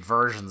off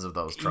subversions of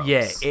those tropes.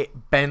 Yeah,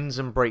 it bends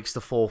and breaks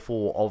the fourth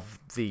wall of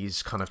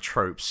these kind of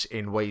tropes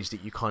in ways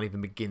that you can't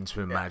even begin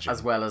to imagine. Yeah,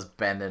 as well as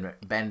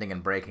bending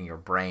and breaking your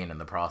brain in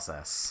the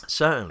process.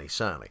 Certainly.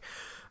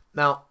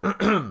 Now,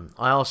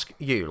 I ask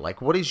you,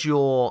 what is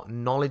your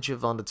knowledge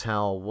of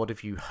Undertale? What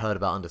have you heard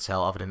about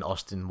Undertale other than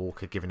Austin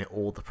Walker giving it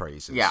all the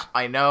praises? Yeah,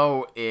 I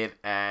know it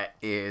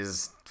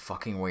is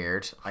fucking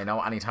weird. I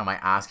know anytime I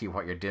ask you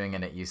what you're doing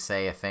in it, you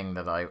say a thing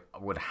that I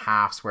would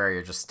half swear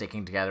you're just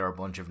sticking together a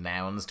bunch of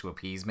nouns to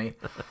appease me.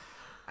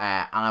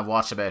 And I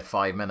watched about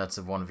 5 minutes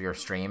of one of your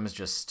streams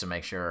just to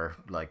make sure,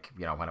 when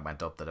it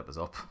went up, that it was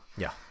up.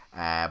 Yeah.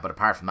 But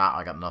apart from that,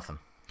 I got nothing.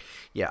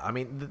 Yeah, I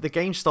mean, the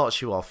game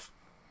starts you off...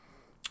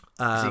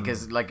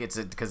 because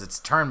it's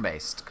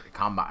turn-based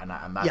combat,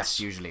 and that's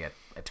usually a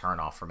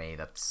turn-off for me.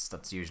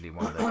 That's usually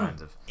one of the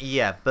kinds of...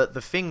 Yeah, but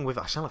the thing with...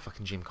 I sound like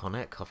fucking Jim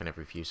Cornette coughing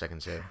every few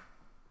seconds here.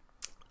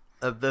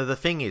 The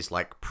thing is,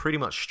 pretty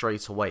much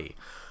straight away,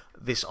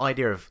 this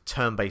idea of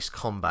turn-based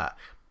combat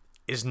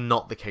is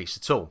not the case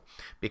at all.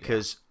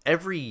 Because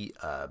every,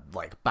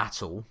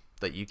 battle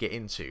that you get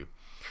into,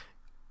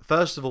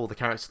 first of all, the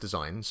character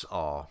designs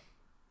are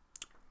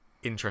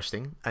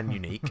interesting and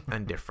unique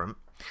and different.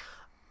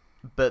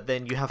 But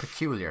then you have...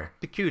 Peculiar.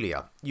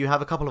 You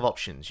have a couple of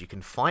options. You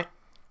can fight,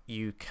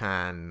 you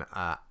can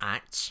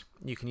act,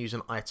 you can use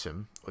an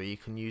item, or you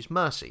can use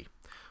mercy.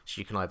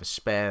 So you can either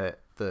spare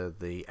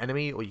the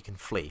enemy, or you can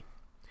flee.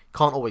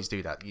 Can't always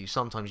do that.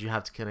 Sometimes you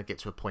have to kind of get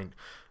to a point...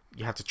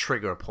 You have to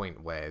trigger a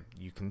point where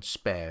you can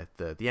spare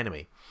the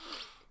enemy.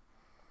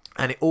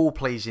 And it all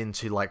plays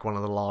into, one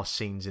of the last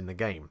scenes in the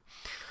game.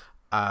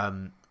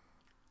 The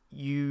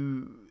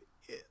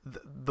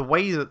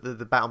way that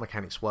the battle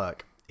mechanics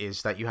work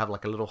is that you have a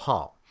little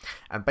heart,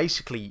 and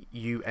basically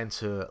you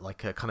enter a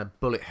kind of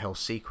bullet hell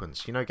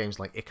sequence. Games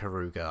like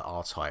Ikaruga,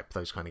 R-Type,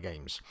 those kind of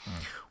games,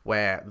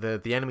 where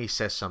the enemy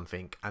says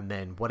something, and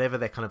then whatever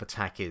their kind of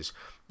attack is,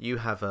 you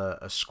have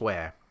a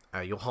square.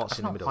 Your heart's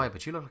in the middle. Why,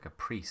 but you look like a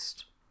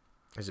priest.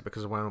 Is it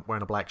because I'm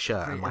wearing a black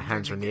shirt and my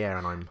hands are in the air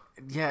and I'm...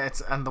 Yeah,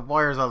 and the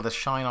wire as well, the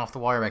shine off the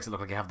wire makes it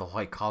look like you have the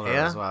white collar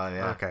as well.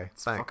 Yeah, okay,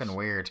 it's fucking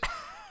weird.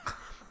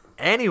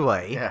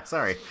 Anyway... Yeah,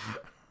 sorry.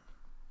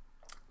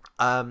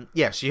 So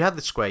you have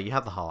the square, you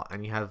have the heart,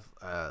 and you have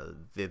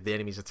the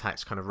enemy's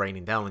attacks kind of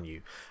raining down on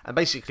you. And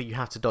basically you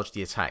have to dodge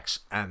the attacks.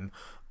 And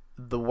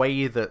the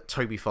way that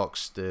Toby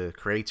Fox, the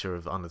creator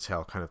of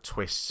Undertale, kind of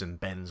twists and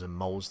bends and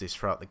molds this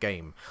throughout the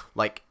game,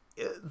 like,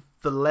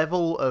 the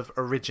level of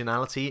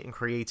originality and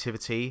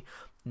creativity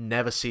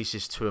never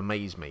ceases to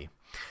amaze me.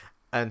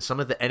 And some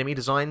of the enemy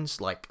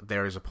designs, like,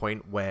 there is a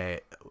point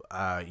where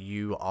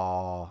you're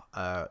on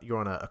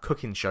a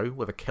cooking show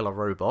with a killer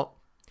robot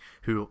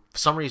who, for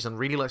some reason,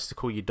 really likes to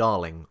call you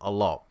darling a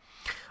lot.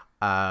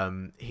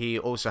 He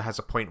also has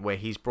a point where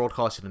he's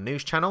broadcasting a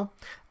news channel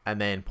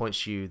and then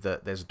points to you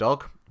that there's a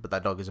dog, but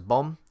that dog is a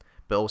bomb,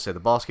 but also the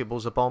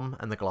basketball's a bomb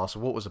and the glass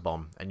of water's a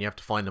bomb, and you have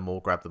to find them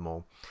all, grab them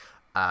all.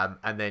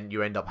 And then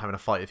you end up having a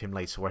fight with him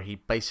later where he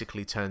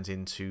basically turns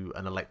into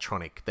an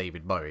electronic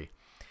David Bowie.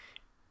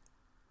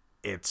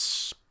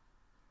 It's...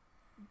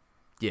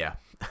 yeah.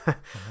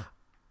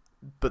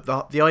 But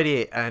the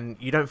idea, and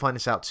you don't find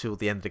this out till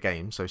the end of the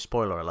game, so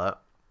spoiler alert,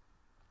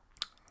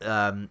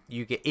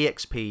 you get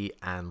EXP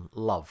and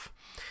love.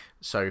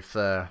 So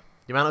for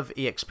the amount of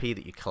EXP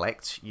that you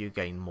collect, you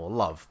gain more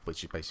love,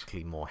 which is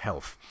basically more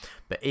health.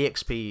 But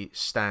EXP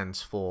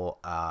stands for,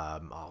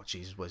 what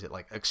is it,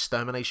 like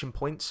extermination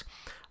points?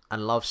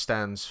 And love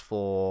stands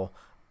for,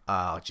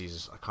 I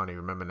can't even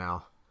remember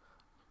now.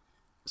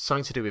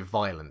 Something to do with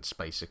violence,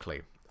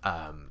 basically.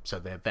 So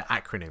they're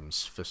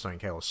acronyms for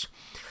something else.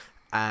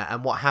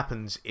 And what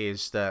happens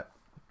is that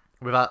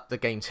without the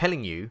game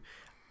telling you,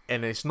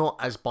 and it's not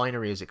as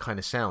binary as it kind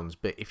of sounds,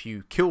 but if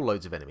you kill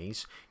loads of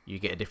enemies, you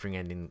get a different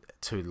ending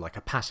to like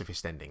a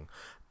pacifist ending.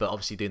 But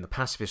obviously doing the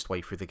pacifist way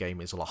through the game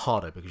is a lot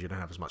harder because you don't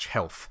have as much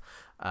health.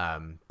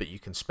 But you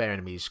can spare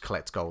enemies,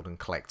 collect gold, and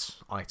collect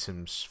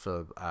items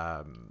for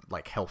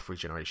like health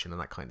regeneration and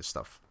that kind of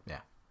stuff. Yeah.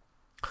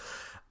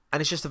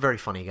 And it's just a very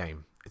funny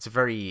game. It's a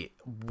very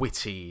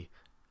witty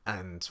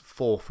and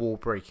fourth wall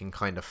breaking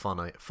kind of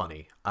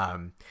funny.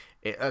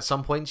 At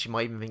some points you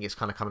might even think it's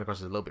kind of coming across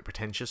as a little bit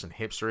pretentious and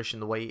hipsterish in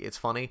the way it's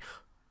funny,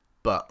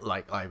 but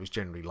like I was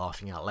generally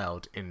laughing out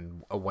loud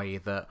in a way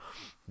that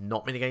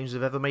not many games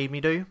have ever made me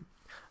do.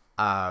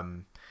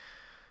 And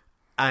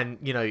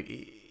you know,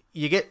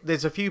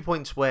 there's a few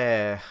points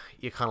where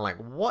you're kind of like,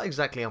 what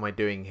exactly am I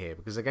doing here?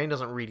 Because the game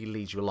doesn't really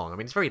lead you along. I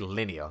mean, it's very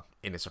linear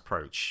in its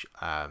approach.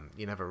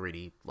 You're never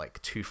really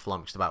like too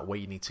flummoxed about where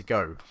you need to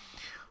go.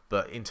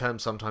 But in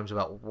terms sometimes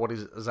about what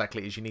is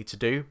exactly is you need to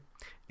do,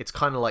 it's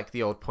kind of like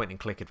the old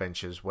point-and-click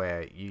adventures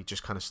where you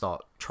just kind of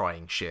start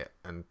trying shit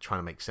and trying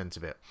to make sense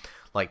of it.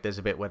 Like there's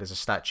a bit where there's a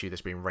statue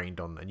that's being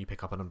rained on and you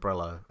pick up an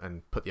umbrella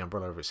and put the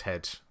umbrella over its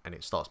head and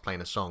it starts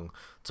playing a song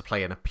to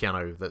play in a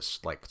piano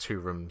that's like 2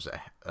 rooms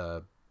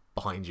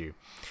behind you.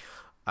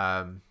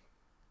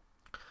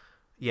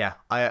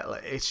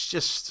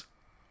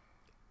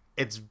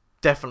 It's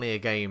definitely a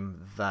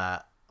game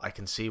that I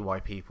can see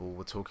why people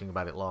were talking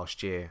about it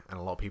last year, and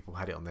a lot of people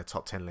had it on their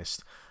top 10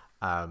 list.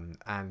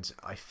 And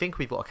I think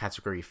we've got a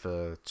category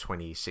for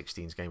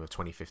 2016's game of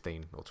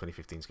 2015, or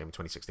 2015's game of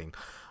 2016.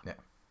 Yeah.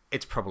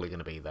 It's probably going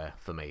to be there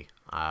for me.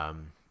 I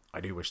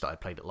do wish that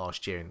I'd played it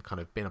last year and kind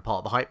of been a part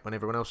of the hype when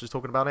everyone else was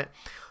talking about it.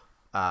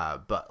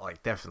 But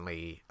like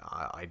definitely,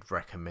 I'd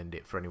recommend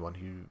it for anyone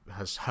who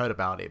has heard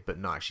about it but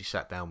not actually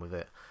sat down with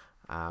it.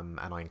 And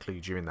I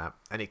include you in that.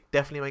 And it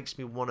definitely makes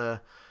me want to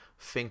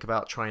think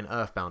about trying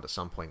Earthbound at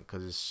some point,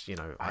 because you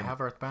know I have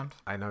Earthbound.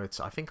 I know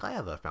I think I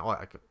have Earthbound.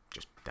 I could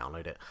just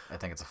download it. I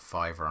think it's a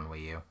 $5 on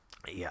Wii U.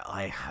 Yeah,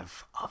 I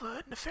have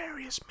other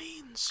nefarious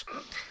means.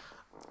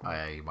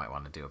 I might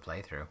want to do a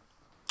playthrough.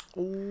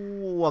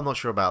 Oh, I'm not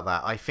sure about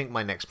that. I think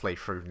my next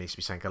playthrough needs to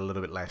be something a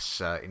little bit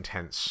less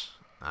intense.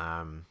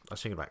 I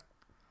was thinking about.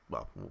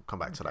 Well, we'll come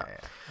back to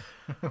that.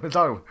 Yeah. We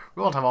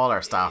won't have all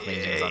our staff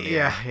meetings on the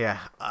air. Yeah.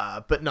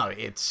 But no,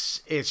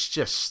 it's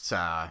just.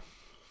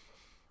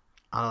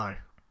 I don't know.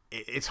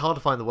 It's hard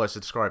to find the words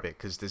to describe it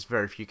because there's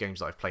very few games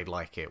that I've played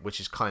like it, which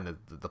is kind of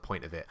the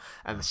point of it.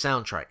 And the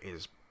soundtrack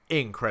is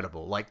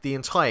incredible. Like the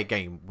entire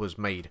game was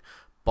made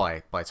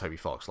by Toby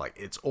Fox. Like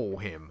it's all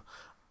him.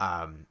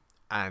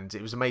 And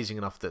it was amazing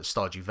enough that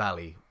Stardew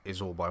Valley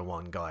is all by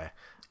one guy.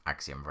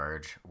 Axiom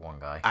Verge, one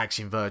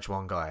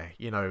guy.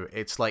 You know,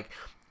 it's like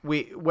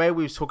we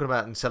was talking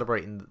about and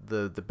celebrating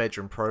the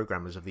bedroom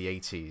programmers of the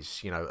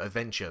 80s, you know,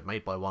 Adventure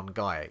made by one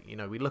guy. You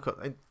know, we look at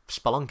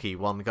Spelunky,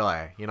 one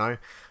guy, you know.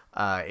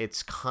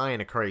 It's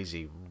kind of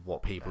crazy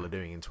what people are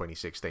doing in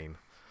 2016.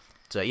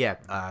 So yeah,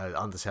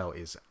 Undertale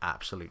is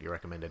absolutely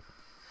recommended.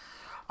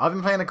 I've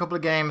been playing a couple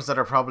of games that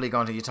are probably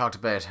going to, you talked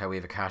about how we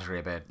have a category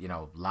about, you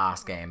know,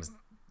 last game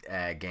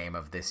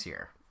of this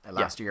year.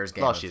 Last year's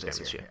game of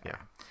this year.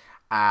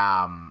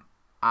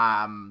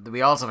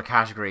 We also have a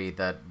category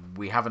that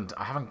I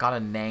haven't got a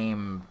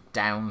name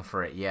down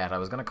for it yet. I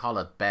was going to call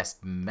it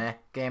Best Meh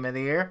Game of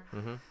the Year.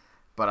 Mm-hmm.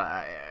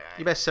 But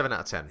your best 7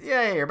 out of 10.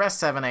 Yeah, your best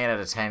 7, 8 out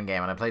of 10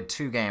 game. And I played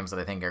 2 games that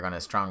I think are going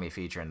to strongly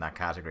feature in that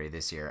category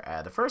this year.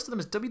 The first of them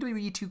is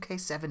WWE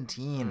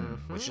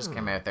 2K17, which just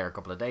came out there a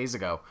couple of days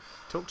ago.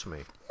 Talk to me.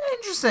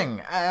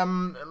 Interesting.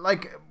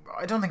 Like,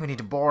 I don't think we need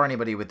to bore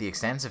anybody with the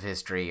extensive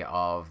history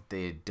of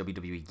the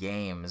WWE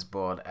games,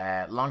 but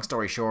long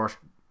story short,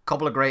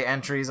 couple of great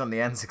entries on the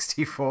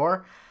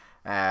N64.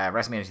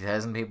 WrestleMania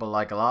 2000 people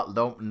like a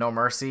lot. No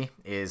Mercy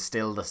is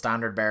still the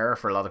standard bearer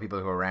for a lot of people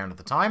who were around at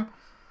the time.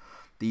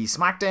 The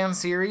SmackDown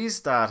series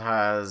that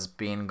has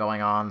been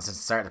going on since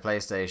the start of the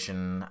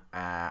PlayStation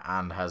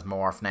and has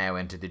morphed now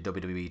into the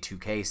WWE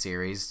 2K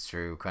series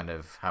through kind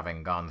of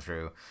having gone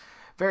through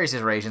various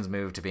iterations,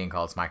 moved to being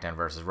called SmackDown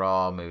vs.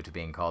 Raw, moved to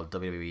being called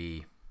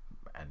WWE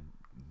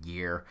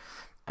Year,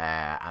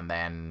 and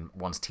then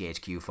once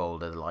THQ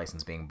folded, the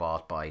license being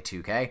bought by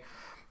 2K,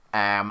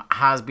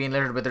 has been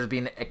littered with, there's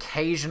been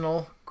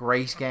occasional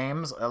great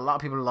games. A lot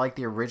of people like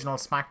the original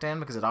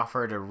SmackDown because it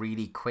offered a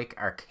really quick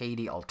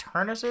arcadey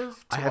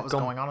alternative to what was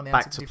going on in the N64. I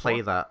have gone back to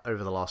play that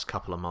over the last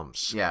couple of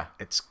months. Yeah.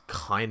 It's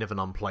kind of an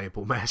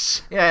unplayable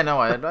mess. Yeah, no,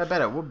 I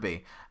bet it would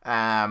be.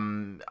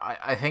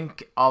 I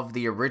think of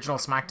the original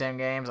SmackDown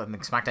games, I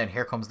think SmackDown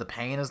Here Comes the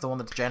Pain is the one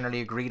that's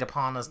generally agreed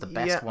upon as the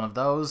best one of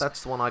those.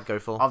 That's the one I'd go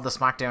for. Of the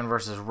SmackDown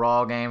versus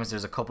Raw games,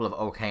 there's a couple of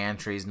okay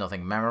entries,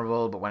 nothing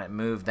memorable, but when it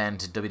moved then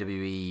to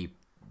WWE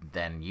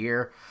then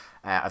Year,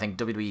 I think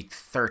WWE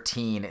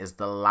 13 is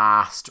the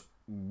last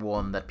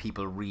one that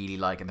people really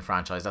like in the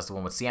franchise. That's the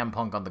one with CM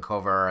Punk on the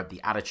cover, the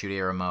Attitude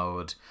Era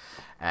mode,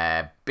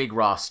 big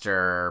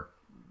roster,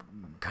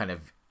 kind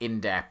of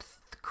in-depth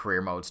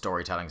career mode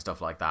storytelling, stuff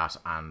like that,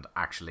 and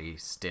actually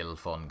still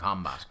fun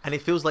combat. And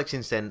it feels like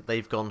since then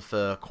they've gone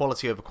for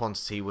quality over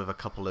quantity with a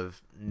couple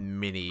of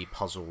mini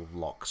puzzle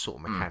lock sort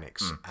of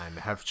mechanics and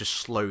have just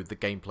slowed the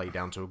gameplay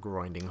down to a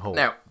grinding halt.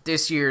 Now,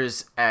 this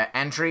year's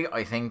entry,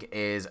 I think,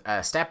 is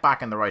a step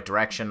back in the right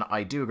direction.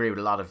 I do agree with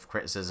a lot of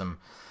criticism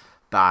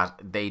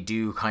that they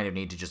do kind of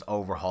need to just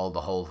overhaul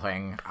the whole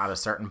thing at a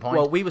certain point.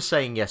 Well, we were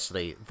saying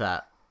yesterday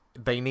that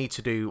they need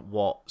to do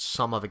what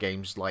some other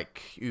games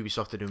like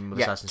Ubisoft are doing with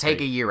Assassin's Creed.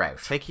 Take a year out.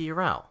 Take a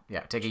year out. Yeah,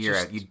 take a year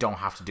out. You don't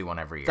have to do one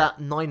every year. That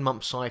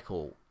 9-month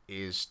cycle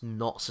is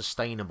not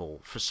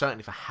sustainable,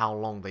 certainly for how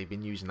long they've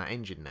been using that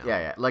engine now.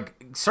 Yeah.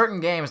 Like, certain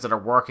games that are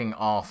working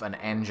off an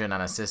engine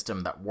and a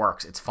system that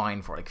works, it's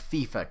fine for. Like,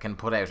 FIFA can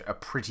put out a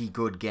pretty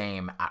good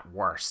game at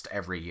worst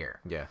every year.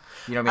 Yeah.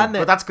 You know what I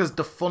mean? But that's because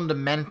the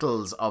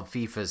fundamentals of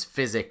FIFA's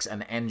physics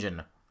and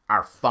engine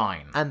are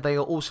fine. And they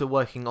are also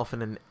working off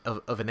an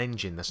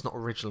engine that's not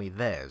originally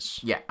theirs.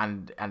 Yeah,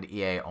 and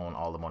EA own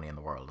all the money in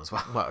the world as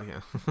well. Well,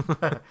 yeah.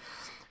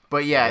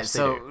 But yeah,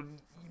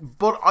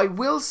 but I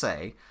will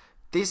say,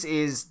 this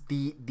is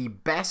the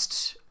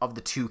best of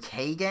the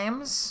 2K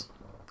games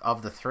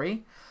of the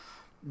three.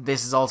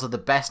 This is also the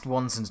best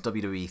one since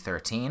WWE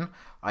 13.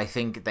 I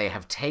think they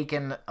have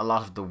taken a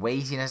lot of the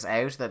weightiness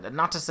out. That,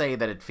 not to say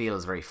that it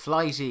feels very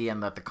flighty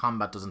and that the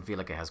combat doesn't feel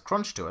like it has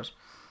crunch to it,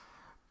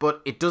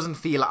 but it doesn't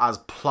feel as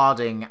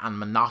plodding and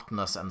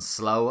monotonous and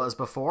slow as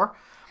before.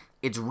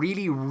 It's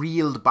really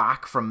reeled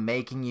back from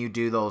making you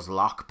do those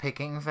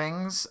lock-picking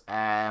things,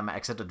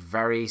 except at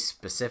very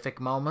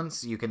specific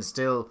moments. You can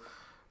still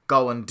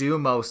go and do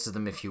most of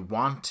them if you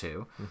want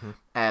to.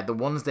 The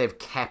ones they've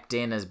kept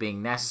in as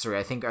being necessary,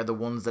 I think, are the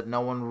ones that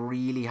no one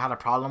really had a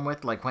problem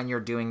with. Like when you're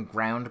doing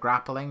ground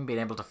grappling, being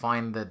able to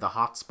find the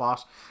hot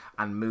spot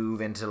and move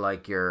into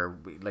like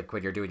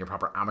when you're doing your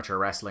proper amateur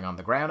wrestling on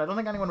the ground. I don't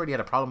think anyone really had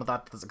a problem with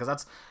that because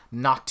that's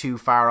not too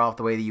far off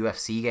the way the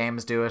UFC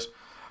games do it.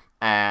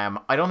 I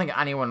don't think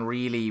anyone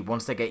really,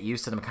 once they get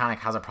used to the mechanic,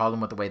 has a problem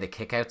with the way the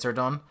kickouts are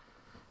done.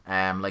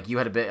 Like you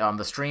had a bit on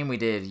the stream we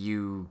did,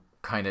 you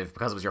kind of,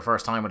 because it was your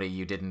first time with it,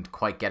 you didn't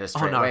quite get it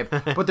straight away.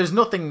 But there's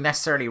nothing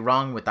necessarily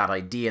wrong with that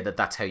idea that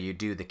that's how you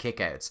do the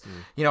kickouts.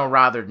 You know,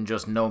 rather than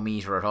just no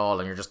meter at all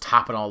and you're just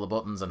tapping all the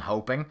buttons and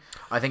hoping.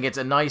 I think it's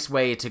a nice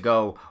way to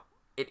go.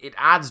 It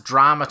adds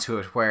drama to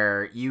it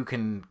where you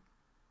can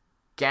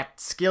get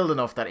skilled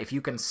enough that if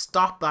you can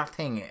stop that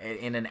thing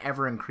in an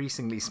ever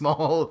increasingly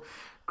small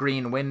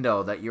green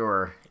window, that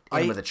you're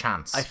in with a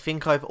chance. I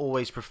think I've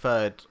always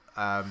preferred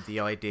the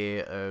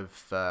idea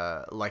of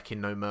like in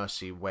No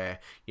Mercy, where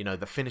you know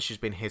the finish has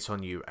been hit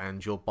on you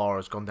and your bar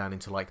has gone down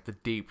into like the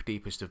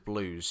deepest of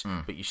blues,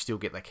 but you still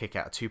get that kick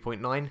out at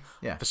 2.9.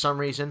 Yeah. For some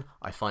reason,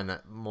 I find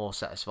that more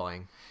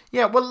satisfying.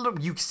 Yeah, well,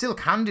 look, you still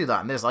can do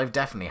that in this. I've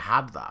definitely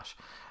had that.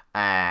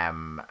 I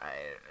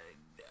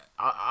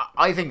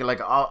think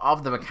like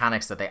of the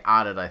mechanics that they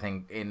added, I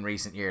think in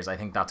recent years, I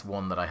think that's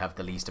one that I have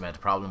the least amount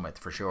of problem with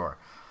for sure.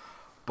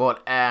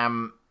 But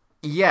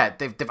yeah,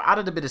 they've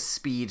added a bit of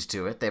speed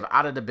to it. They've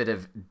added a bit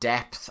of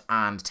depth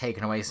and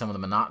taken away some of the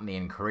monotony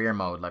in career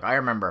mode. Like I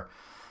remember,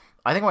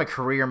 I think my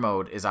career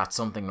mode is at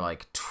something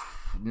like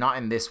not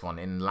in this one,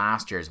 in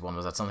last year's one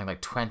was at something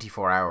like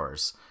 24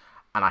 hours.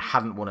 And I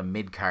hadn't won a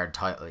mid-card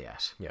title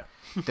yet. Yeah.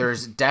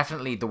 There's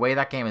definitely, the way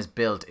that game is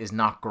built is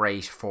not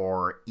great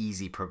for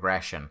easy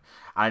progression.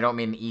 And I don't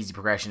mean easy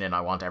progression in I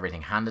want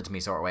everything handed to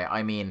me sort of way.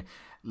 I mean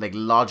like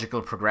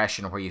logical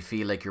progression where you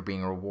feel like you're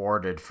being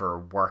rewarded for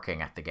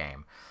working at the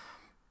game.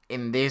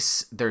 In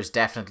this, there's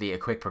definitely a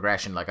quick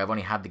progression. Like I've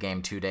only had the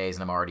game 2 days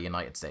and I'm already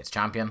United States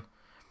champion.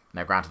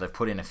 Now granted, I've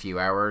put in a few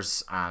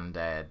hours and,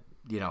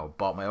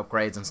 bought my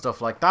upgrades and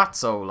stuff like that.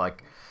 So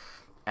like,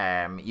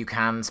 You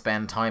can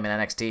spend time in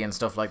NXT and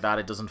stuff like that.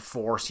 It doesn't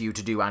force you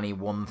to do any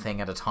one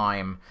thing at a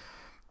time.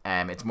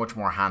 It's much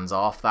more hands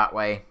off that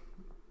way.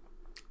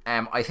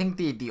 I think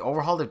the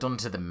overhaul they've done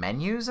to the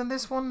menus in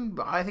this one,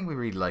 I think we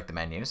really like the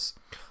menus.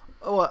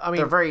 Oh, I mean,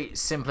 they're very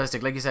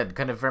simplistic, like you said,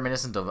 kind of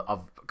reminiscent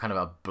of kind of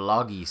a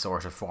bloggy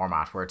sort of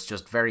format where it's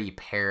just very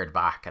pared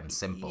back and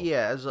simple.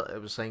 Yeah, as I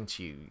was saying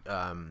to you,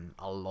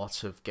 a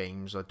lot of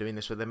games are doing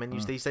this with their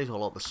menus these days. A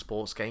lot of the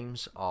sports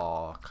games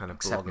are kind of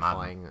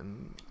blogifying,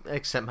 and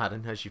except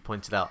Madden, as you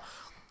pointed out,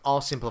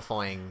 are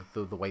simplifying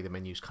the way the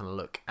menus kind of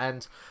look.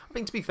 And I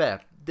mean, to be fair,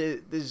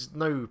 there's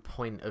no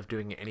point of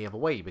doing it any other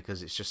way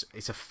because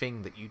it's a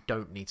thing that you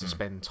don't need to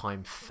spend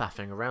time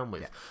faffing around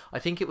with. Yeah. I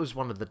think it was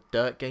one of the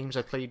Dirt games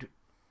I played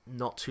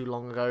not too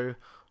long ago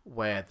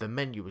where the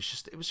menu was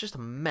just a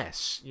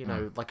mess, you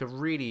know, like a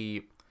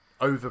really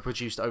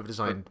overproduced,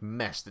 overdesigned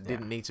mess that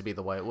didn't need to be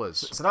the way it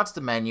was. So that's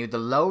the menu. The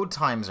load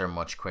times are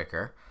much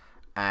quicker.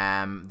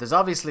 There's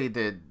obviously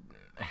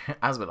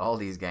as with all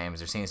these games,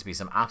 there seems to be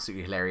some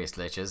absolutely hilarious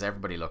glitches.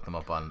 Everybody look them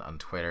up on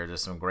Twitter.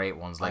 There's some great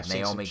ones, like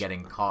Naomi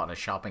getting caught in a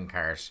shopping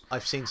cart.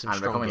 I've seen some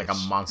and becoming like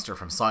a monster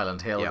from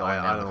Silent Hill going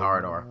down the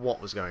corridor.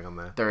 What was going on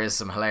there? There is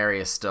some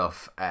hilarious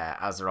stuff,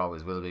 as there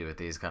always will be with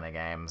these kind of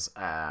games.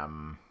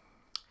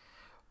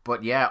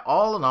 But yeah,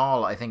 all in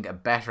all, I think a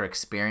better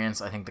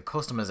experience. I think the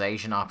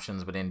customization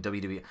options within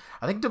WWE...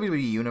 I think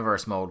WWE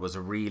Universe mode was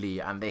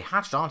and they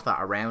hatched onto that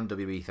around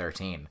WWE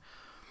 13.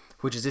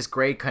 Which is this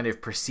great kind of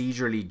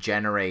procedurally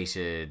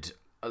generated,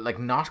 like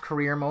not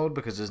career mode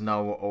because there's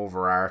no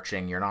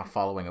overarching, you're not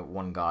following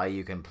one guy,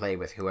 you can play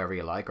with whoever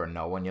you like or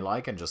no one you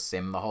like and just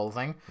sim the whole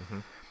thing.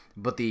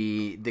 But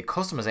the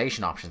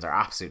customization options are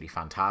absolutely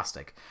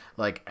fantastic.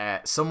 Like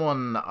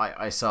someone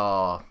I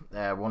saw,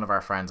 one of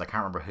our friends, I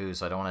can't remember who,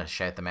 so I don't want to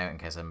shout them out in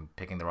case I'm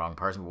picking the wrong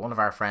person, but one of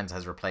our friends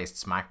has replaced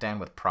SmackDown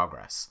with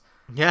Progress.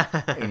 Yeah.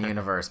 In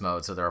Universe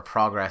mode, so there are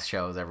Progress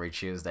shows every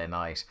Tuesday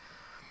night.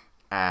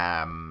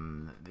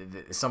 Some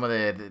of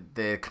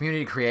the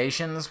community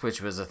creations,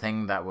 which was a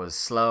thing that was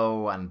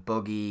slow and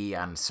buggy,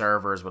 and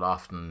servers would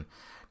often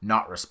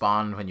not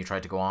respond when you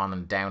tried to go on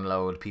and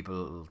download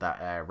people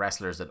that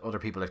wrestlers that other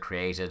people had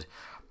created.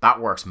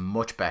 That works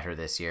much better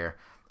this year.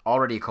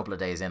 Already a couple of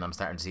days in, I'm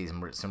starting to see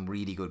some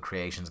really good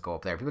creations go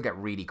up there. People get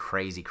really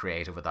crazy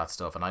creative with that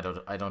stuff, and I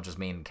don't just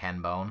mean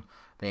Ken Bone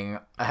being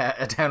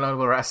a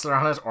downloadable wrestler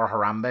on it, or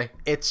Harambe.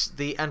 It's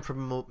the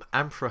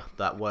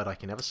that word I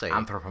can never say.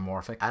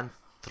 Anthropomorphic.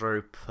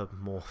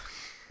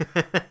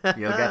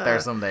 You'll get there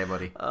someday,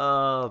 buddy.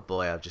 Oh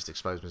boy, I've just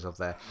exposed myself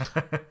there.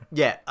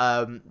 Yeah,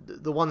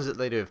 the ones that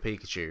they do of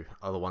Pikachu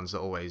are the ones that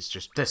always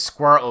just... The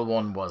Squirtle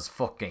one was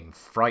fucking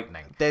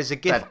frightening. There's a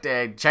GIF...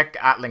 check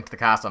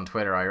 @LinkToTheCast on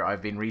Twitter.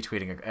 I've been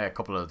retweeting a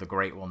couple of the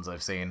great ones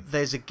I've seen.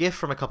 There's a GIF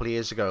from a couple of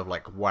years ago of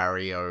like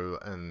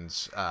Wario and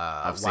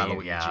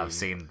Waluigi. I've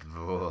seen...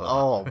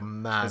 Oh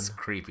man. It's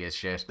creepy as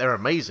shit. They're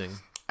amazing.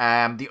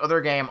 The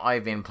other game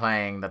I've been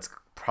playing that's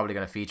probably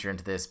going to feature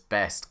into this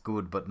best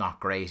good but not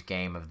great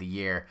game of the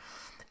year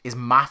is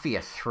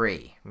Mafia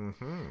 3.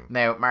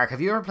 Now, Mark,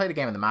 have you ever played a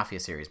game in the Mafia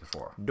series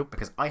before? Nope.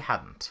 Because I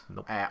hadn't.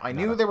 Nope. I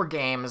knew there were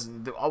games.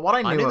 What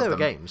I knew of them, were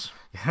games.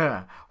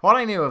 What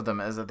I knew of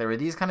them is that there were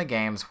these kind of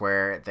games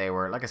where they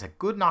were, like I said,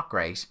 good, not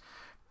great.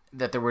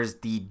 That there was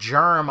the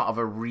germ of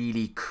a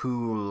really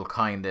cool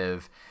kind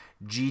of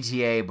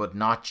GTA but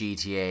not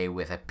GTA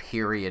with a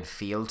period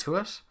feel to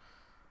it.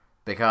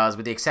 Because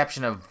with the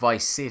exception of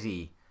Vice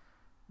City,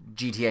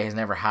 GTA has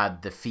never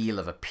had the feel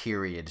of a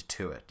period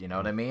to it. You know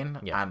what I mean?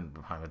 Yeah. And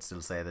I would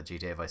still say that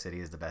GTA Vice City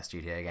is the best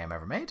GTA game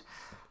ever made.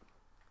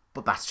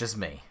 But that's just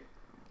me.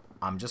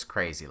 I'm just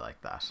crazy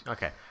like that.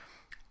 Okay.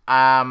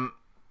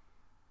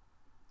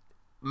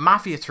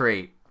 Mafia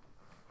 3,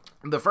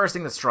 the first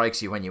thing that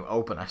strikes you when you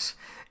open it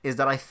is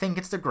that I think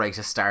it's the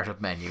greatest startup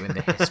menu in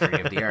the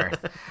history of the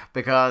earth.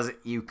 Because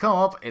you come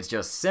up, it's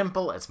just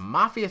simple. It's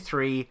Mafia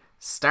 3,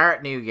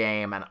 start new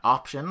game, and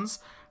options.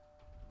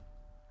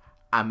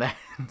 And then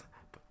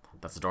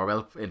that's the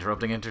doorbell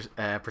interrupting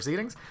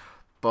proceedings.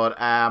 But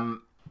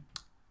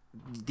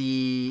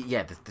the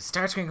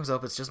start screen comes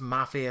up. It's just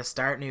Mafia,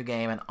 start new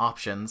game, and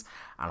options.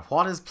 And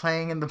what is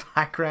playing in the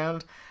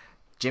background?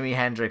 Jimi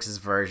Hendrix's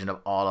version of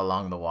All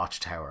Along the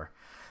Watchtower,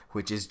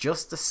 which is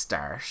just the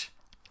start.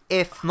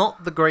 If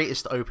not the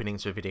greatest opening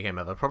to a video game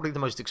ever, probably the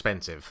most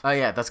expensive. Oh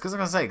yeah, that's because I'm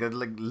gonna say,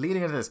 like,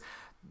 leading into this,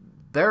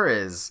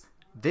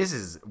 this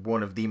is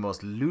one of the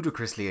most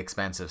ludicrously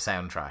expensive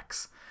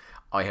soundtracks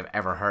I have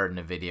ever heard in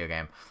a video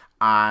game,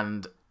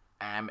 and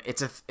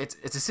it's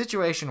a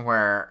situation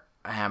where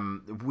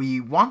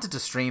we wanted to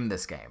stream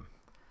this game,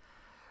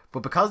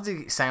 but because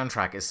the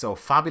soundtrack is so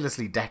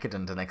fabulously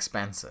decadent and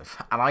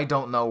expensive, and I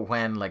don't know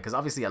when, like, because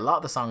obviously a lot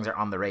of the songs are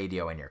on the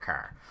radio in your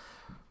car,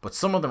 but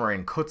some of them are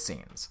in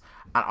cutscenes,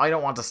 and I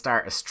don't want to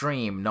start a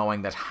stream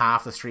knowing that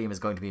half the stream is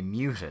going to be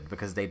muted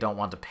because they don't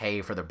want to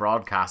pay for the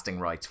broadcasting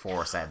rights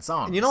for said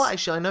songs. And you know what?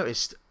 Actually, I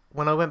noticed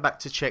when I went back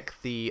to check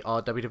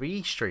our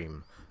WWE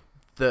stream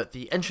that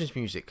the entrance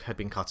music had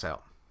been cut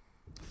out.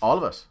 All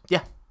of it?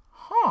 Yeah.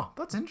 Huh,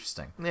 that's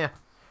interesting. Yeah.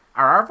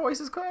 Are our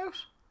voices cut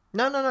out?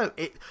 No.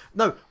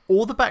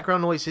 All the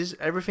background noises,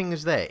 everything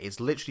is there. It's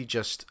literally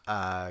just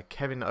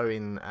Kevin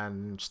Owen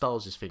and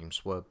Styles'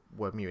 themes were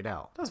muted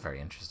out. That's very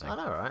interesting. I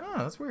know, right? Oh,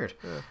 that's weird.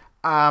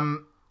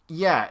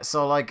 Yeah.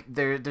 So like,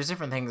 there's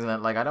different things in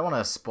it. Like, I don't want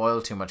to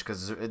spoil too much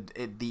because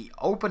the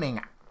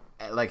opening,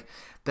 like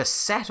the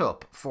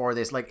setup for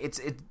this, like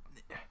it's.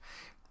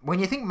 When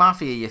you think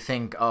mafia, you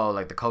think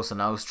like the Cosa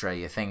Nostra.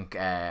 You think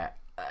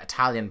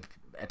Italian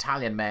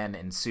men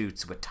in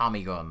suits with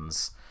Tommy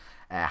guns.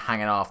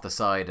 Hanging off the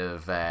side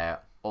of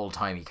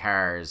old-timey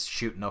cars,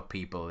 shooting up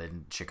people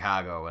in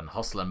Chicago and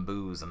hustling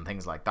booze and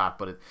things like that.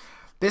 But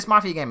this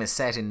Mafia game is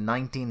set in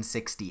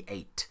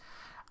 1968,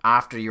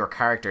 after your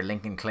character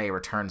Lincoln Clay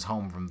returns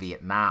home from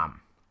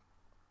Vietnam.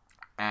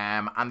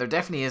 And there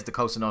definitely is the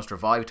Cosa Nostra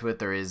vibe to it.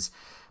 There is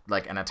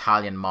like an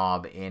Italian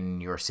mob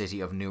in your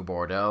city of New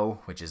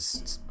Bordeaux, which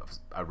is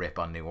a rip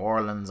on New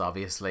Orleans,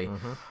 obviously.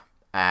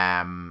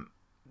 Mm-hmm.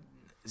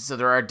 So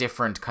there are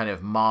different kind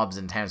of mobs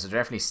in town, so there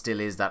definitely still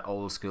is that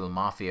old school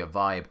mafia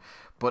vibe.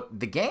 But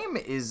the game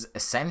is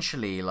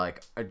essentially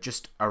like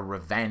just a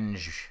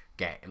revenge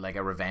game, like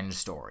a revenge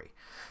story.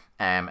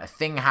 A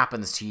thing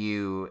happens to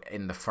you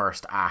in the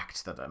first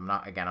act that I'm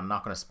not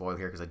going to spoil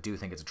here because I do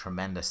think it's a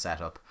tremendous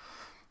setup.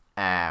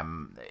 A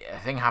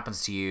thing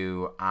happens to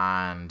you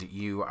and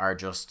you are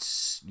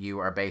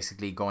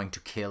basically going to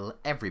kill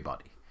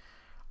everybody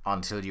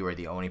until you are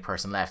the only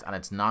person left, and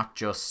it's not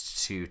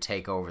just to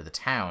take over the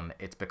town,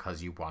 it's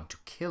because you want to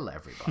kill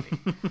everybody.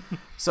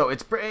 So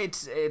it's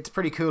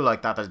pretty cool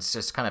like that it's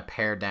just kind of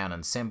pared down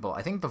and simple.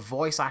 I think the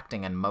voice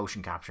acting and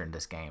motion capture in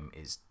this game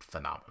is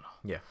phenomenal.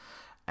 Yeah.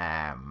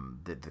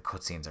 The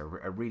cutscenes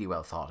are really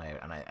well thought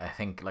out, and I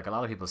think, like a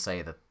lot of people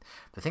say, that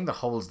the thing that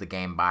holds the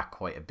game back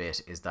quite a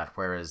bit is that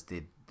whereas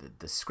the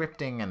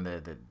scripting and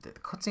the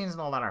cutscenes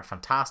and all that are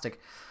fantastic,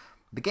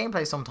 the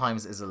gameplay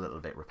sometimes is a little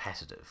bit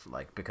repetitive,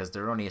 like, because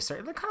they're only they're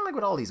kind of like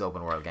with all these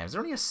open world games,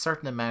 there's only a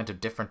certain amount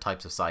of different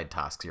types of side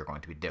tasks you're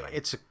going to be doing.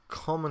 It's a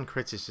common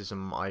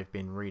criticism I've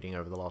been reading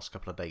over the last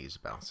couple of days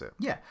about it.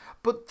 Yeah,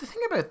 but the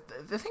thing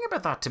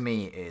about that to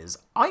me is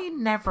I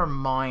never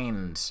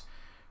mind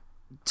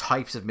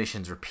types of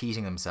missions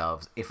repeating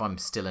themselves if I'm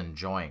still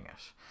enjoying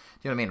it.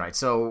 You know what I mean, right?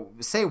 So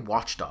say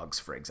Watch Dogs,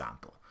 for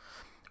example.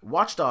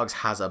 Watch Dogs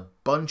has a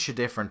bunch of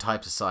different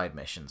types of side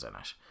missions in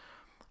it.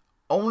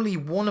 Only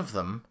one of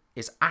them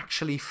is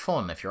actually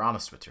fun if you're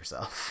honest with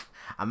yourself,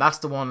 and that's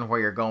the one where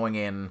you're going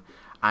in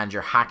and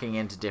you're hacking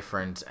into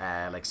different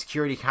like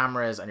security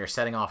cameras, and you're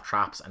setting off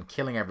traps and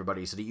killing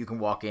everybody so that you can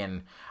walk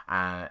in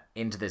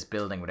into this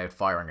building without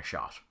firing a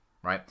shot,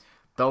 right?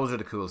 Those are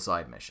the cool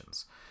side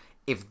missions.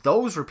 If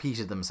those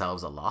repeated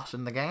themselves a lot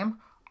in the game,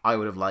 I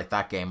would have liked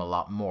that game a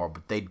lot more,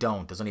 but they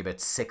don't. There's only about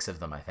 6 of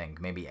them, I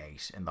think, maybe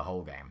 8 in the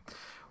whole game.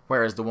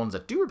 Whereas the ones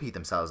that do repeat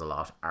themselves a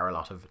lot are a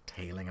lot of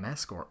tailing and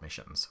escort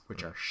missions,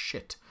 which are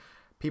shit.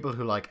 People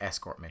who like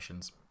escort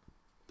missions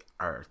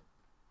are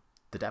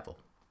the devil.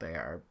 They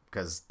are,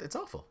 because it's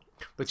awful.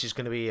 Which is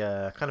going to be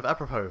kind of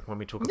apropos when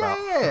we talk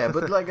about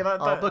but like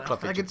our book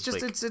club. Like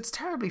it's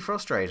terribly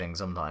frustrating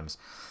sometimes.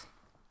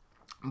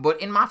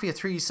 But in Mafia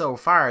 3 so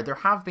far, there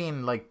have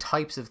been like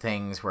types of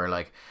things where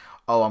like,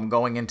 oh, I'm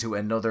going into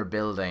another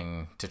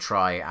building to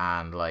try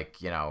and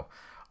like, you know,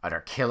 either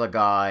kill a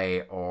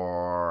guy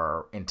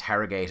or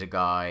interrogate a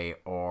guy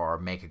or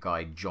make a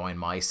guy join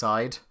my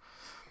side.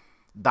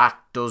 That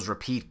does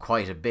repeat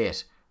quite a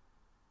bit,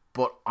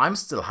 but I'm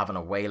still having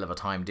a whale of a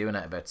time doing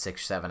it about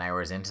 6-7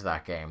 hours into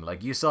that game.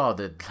 Like, you saw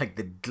the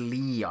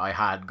glee I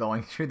had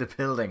going through the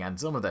building, and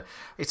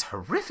it's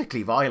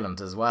horrifically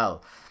violent as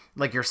well.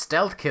 Like, your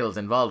stealth kills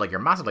involve like your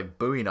massive like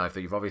Bowie knife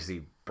that you've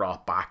obviously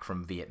brought back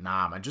from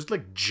Vietnam and just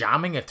like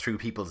jamming it through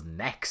people's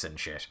necks and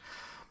shit.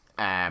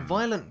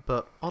 Violent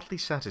but oddly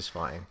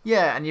satisfying.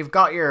 Yeah, and you've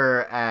got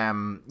your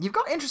you've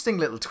got interesting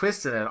little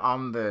twists in it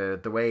on the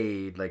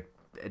way like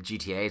a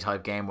GTA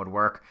type game would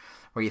work,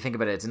 where you think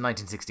about it, it's in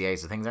 1968,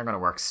 so things aren't going to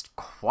work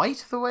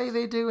quite the way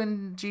they do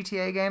in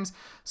GTA games.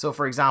 So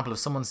for example, if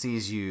someone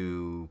sees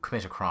you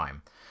commit a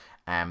crime,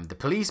 the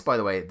police, by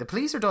the way, the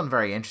police are done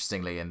very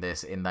interestingly in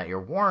this, in that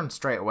you're warned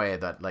straight away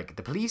that like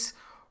the police,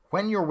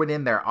 when you're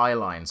within their eye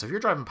line, so if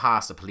you're driving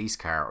past a police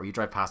car or you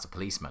drive past a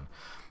policeman,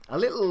 a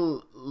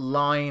little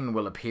line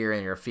will appear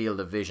in your field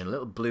of vision, a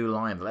little blue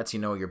line that lets you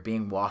know you're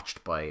being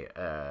watched by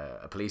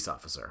a police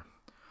officer.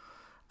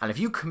 And if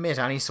you commit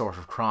any sort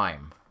of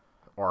crime,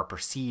 or are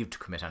perceived to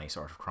commit any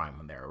sort of crime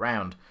when they're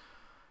around,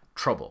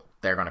 trouble.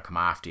 They're going to come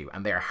after you,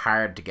 and they're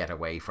hard to get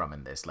away from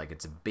in this. Like,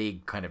 it's a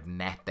big kind of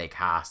net they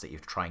cast that you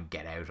have to try and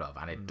get out of,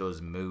 and it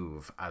does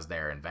move as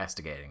they're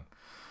investigating.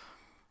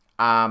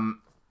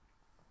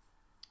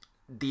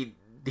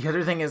 The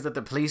other thing is that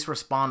the police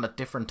respond at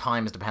different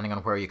times depending on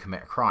where you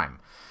commit a crime.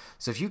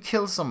 So if you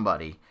kill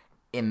somebody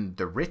in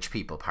the rich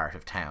people part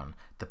of town,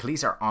 the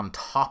police are on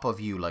top of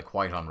you like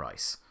white on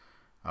rice.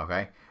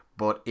 Okay?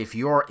 But if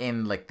you're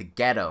in like the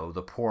ghetto,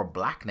 the poor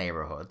black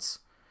neighborhoods,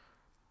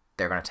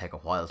 they're going to take a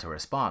while to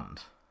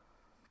respond.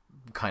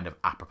 kind of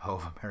apropos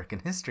of American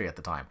history at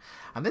the time.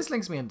 And this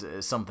links me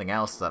into something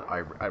else that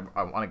I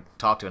want to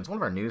talk to. And it's one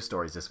of our news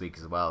stories this week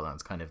as well, and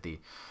it's kind of the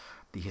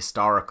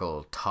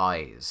historical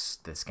ties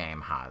this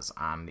game has.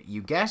 And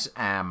you get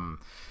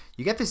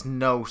this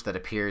note that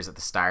appears at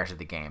the start of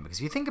the game, because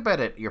if you think about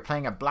it, you're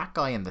playing a black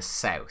guy in the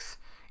South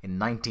in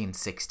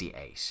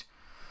 1968.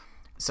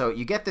 So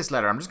you get this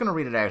letter. I'm just going to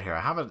read it out here.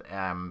 I have it.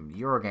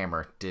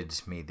 Eurogamer did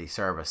me the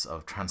service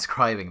of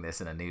transcribing this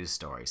in a news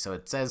story. So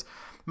it says,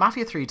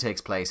 Mafia 3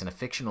 takes place in a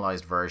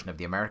fictionalized version of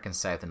the American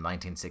South in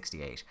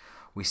 1968.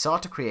 We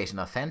sought to create an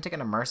authentic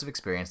and immersive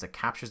experience that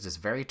captures this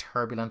very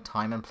turbulent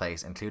time and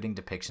place, including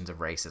depictions of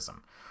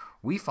racism.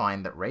 We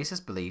find that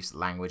racist beliefs,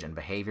 language, and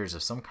behaviors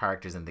of some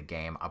characters in the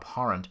game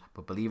abhorrent,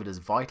 but believe it is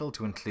vital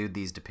to include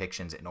these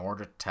depictions in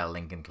order to tell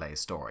Lincoln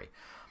Clay's story.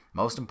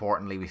 Most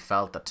importantly, we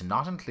felt that to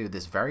not include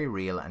this very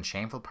real and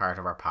shameful part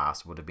of our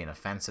past would have been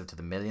offensive to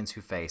the millions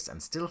who faced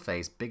and still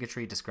face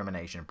bigotry,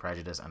 discrimination,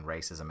 prejudice, and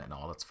racism in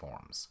all its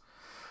forms.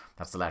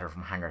 That's the letter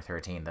from Hangar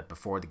 13 that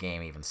before the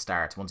game even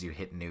starts, once you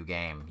hit new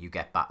game, you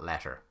get that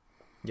letter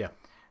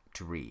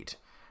to read.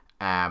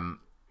 And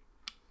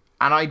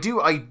I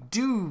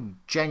do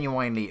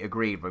genuinely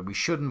agree, but we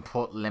shouldn't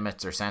put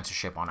limits or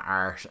censorship on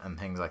art and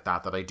things like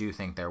that I do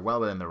think they're well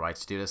within their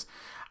rights to do this.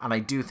 And I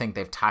do think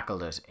they've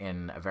tackled it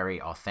in a very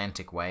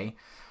authentic way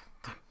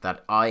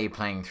that I,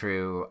 playing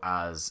through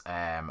as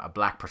a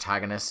black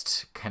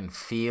protagonist, can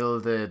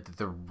feel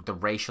the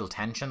racial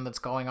tension that's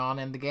going on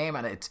in the game.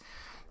 And it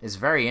is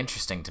very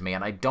interesting to me.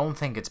 And I don't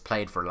think it's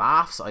played for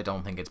laughs. I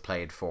don't think it's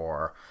played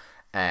for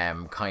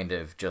kind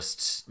of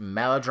just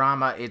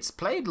melodrama. It's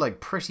played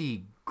like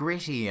pretty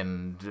gritty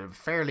and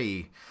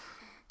fairly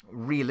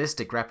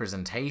realistic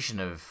representation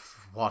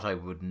of what I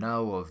would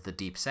know of the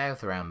Deep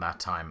South around that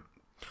time.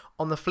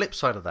 On the flip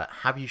side of that,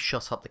 have you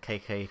shut up the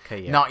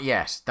KKK yet? Not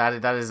yet.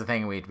 That is the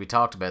thing. We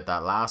talked about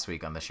that last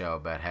week on the show,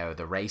 about how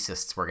the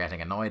racists were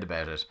getting annoyed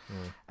about it.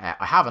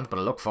 I haven't, but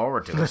I look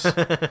forward to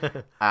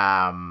it.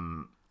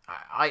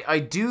 I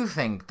do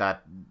think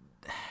that,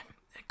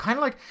 kind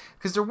of like,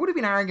 because there would have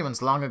been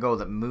arguments long ago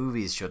that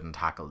movies shouldn't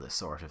tackle this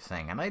sort of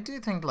thing, and I do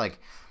think like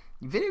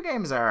video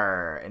games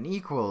are an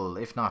equal,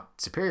 if not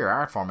superior,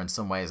 art form in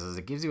some ways, as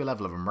it gives you a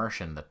level of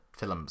immersion that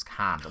films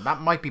can't, and that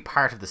might be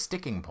part of the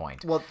sticking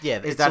point. Well,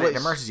 yeah, is that it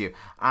immerses you,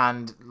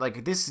 and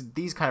like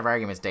these kind of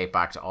arguments date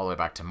back to all the way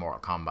back to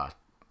Mortal Kombat,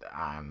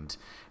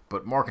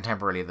 but more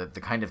contemporarily,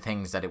 the kind of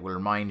things that it will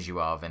remind you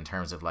of in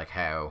terms of like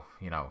how,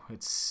 you know,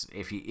 it's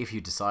if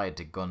you decide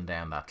to gun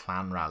down that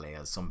Klan rally,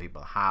 as some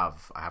people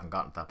have. I haven't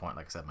gotten to that point,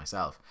 like I said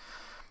myself.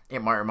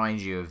 It might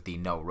remind you of the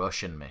No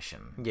Russian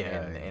mission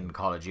in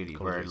Call of Duty,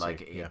 where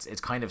like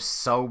it's kind of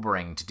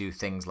sobering to do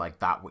things like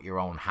that with your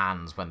own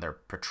hands when they're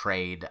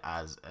portrayed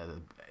as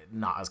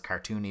not as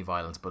cartoony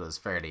violence, but as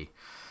fairly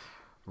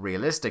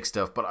realistic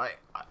stuff. But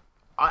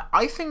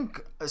I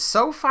think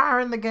so far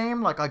in the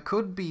game, like, I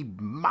could be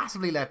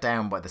massively let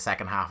down by the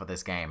second half of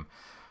this game,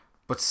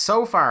 but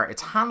so far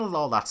it's handled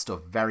all that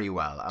stuff very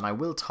well. And I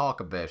will talk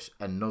about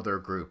another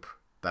group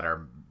that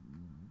are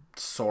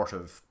sort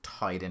of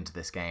tied into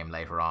this game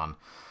later on,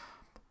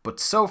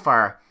 but so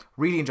far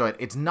really enjoyed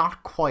it. It's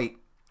not quite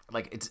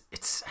like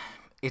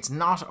it's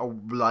not a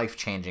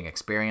life-changing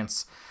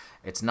experience.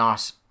 It's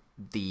not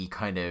the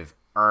kind of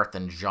earth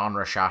and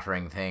genre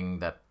shattering thing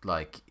that,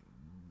 like,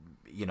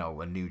 you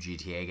know, a new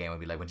GTA game would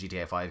be like when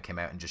GTA 5 came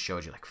out and just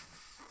showed you like,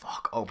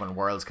 fuck, open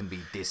worlds can be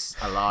this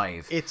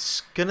alive.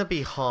 It's gonna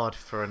be hard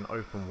for an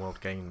open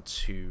world game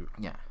to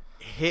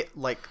hit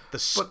like the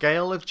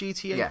scale of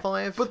GTA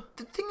 5. But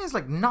the thing is,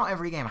 like, not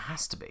every game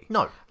has to be.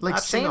 No, like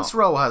Saints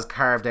Row has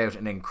carved out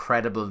an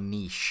incredible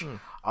niche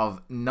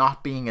of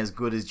not being as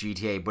good as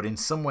GTA, but in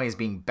some ways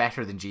being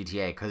better than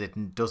GTA, because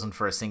it doesn't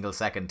for a single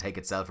second take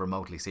itself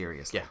remotely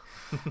seriously.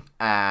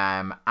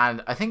 And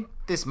I think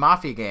this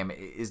Mafia game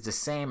is the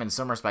same in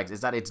some respects,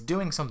 is that it's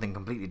doing something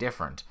completely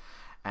different.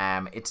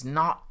 It's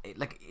not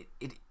like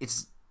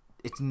it's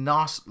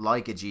not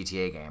like a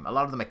GTA game. A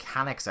lot of the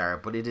mechanics are,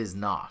 but it is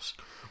not.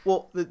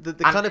 Well,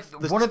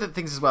 one of the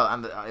things as well,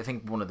 and I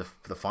think one of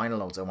the final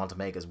notes I want to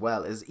make as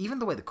well, is even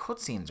the way the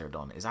cutscenes are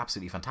done is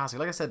absolutely fantastic.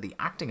 Like I said, the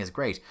acting is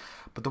great,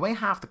 but the way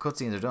half the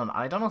cutscenes are done, and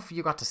I don't know if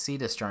you got to see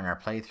this during our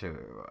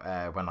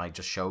playthrough when I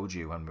just showed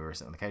you when we were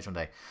sitting on the couch one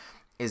day,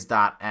 is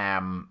that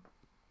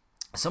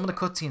some of the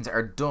cutscenes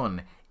are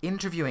done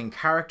interviewing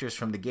characters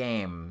from the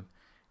game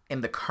in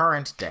the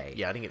current day.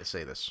 Yeah, I didn't get to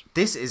see this.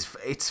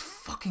 It's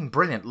fucking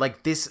brilliant.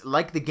 Like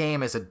the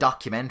game is a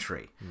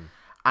documentary.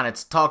 And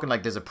it's talking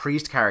like there's a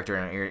priest character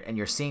and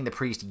you're seeing the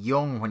priest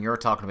young when you're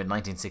talking about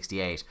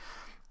 1968.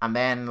 And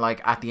then,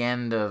 like, at the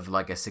end of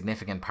like a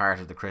significant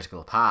part of the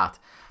critical path,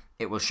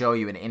 it will show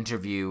you an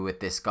interview with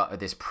this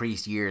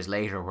priest years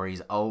later where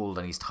he's old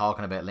and he's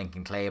talking about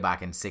Lincoln Clay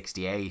back in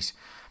 68.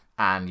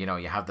 And, you know,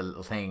 you have the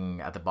little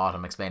thing at the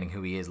bottom explaining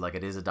who he is, like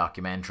it is a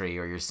documentary.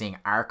 Or you're seeing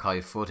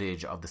archive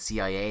footage of the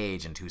CIA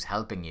agent who's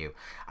helping you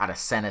at a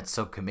Senate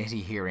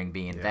subcommittee hearing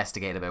being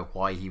investigated about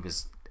why he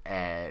was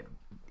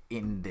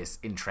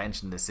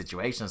entrenched in this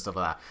situation and stuff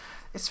like that.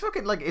 It's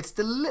fucking like, it's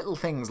the little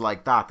things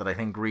like that I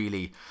think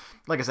really,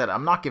 like I said,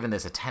 I'm not giving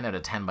this a 10 out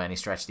of 10 by any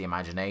stretch of the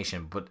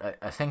imagination, but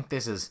I think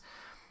this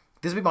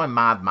will be my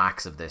Mad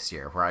Max of this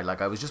year, where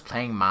I was just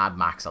playing Mad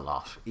Max a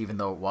lot, even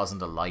though it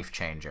wasn't a life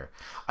changer.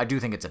 I do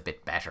think it's a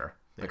bit better,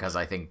 because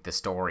I think the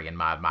story in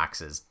Mad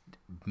Max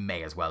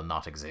may as well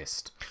not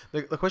exist.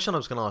 The question I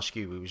was going to ask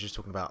you, we were just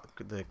talking about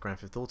the Grand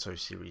Theft Auto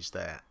series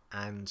there,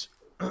 and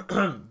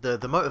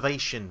the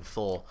motivation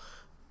for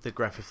the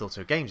Grand Theft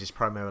Auto games is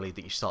primarily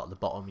that you start at the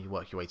bottom, you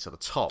work your way to the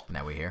top.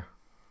 Now we're here.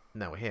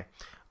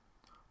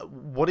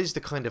 What is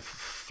the kind of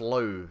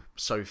flow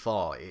so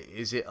far?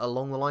 Is it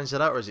along the lines of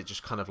that, or is it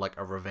just kind of like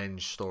a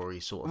revenge story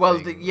sort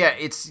of thing? Well,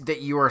 it's that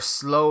you are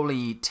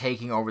slowly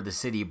taking over the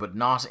city, but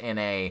not in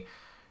a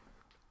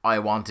I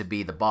want to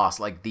be the boss,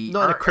 like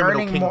not in a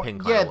criminal kingpin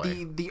kind of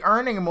way. The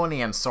earning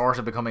money and sort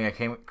of becoming a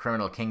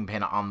criminal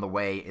kingpin on the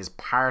way is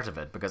part of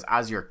it, because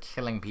as you're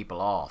killing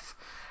people off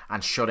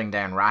and shutting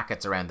down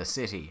rackets around the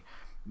city,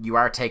 you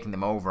are taking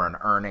them over and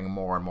earning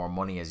more and more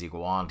money as you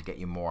go on to get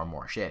you more and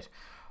more shit.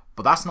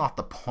 But that's not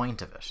the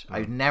point of it.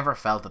 I've never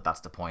felt that that's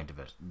the point of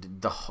it.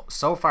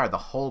 So far, the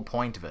whole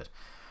point of it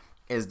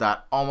is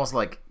that, almost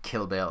like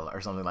Kill Bill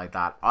or something like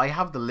that, I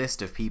have the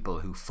list of people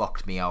who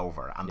fucked me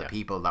over and the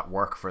people that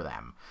work for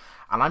them.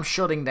 And I'm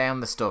shutting down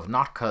the stuff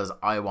not because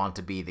I want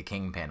to be the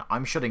kingpin.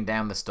 I'm shutting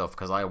down the stuff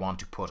because I want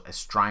to put a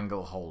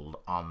stranglehold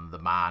on the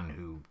man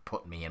who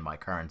put me in my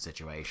current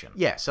situation.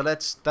 Yeah, so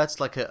that's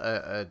like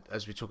a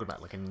as we're talking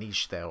about, like a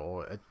niche there,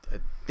 or a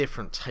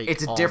different take.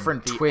 It's a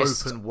different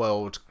twist. Open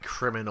world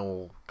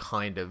criminal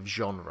kind of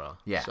genre.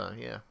 Yeah. So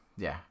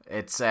yeah.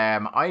 It's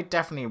I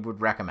definitely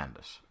would recommend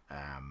it.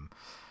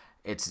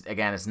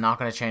 It's not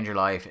going to change your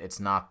life. It's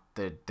not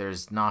that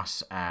there's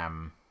not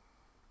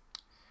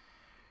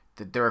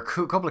there are a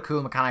couple of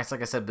cool mechanics,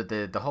 like I said, but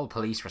the whole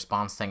police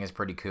response thing is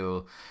pretty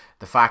cool.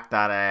 The fact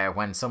that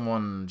when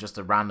someone, just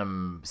a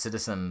random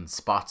citizen,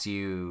 spots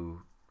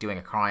you doing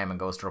a crime and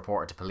goes to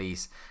report it to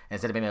police,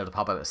 instead of being able to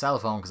pop out a cell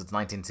phone because it's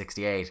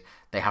 1968,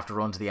 they have to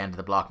run to the end of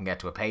the block and get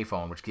to a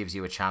payphone, which gives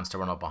you a chance to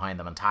run up behind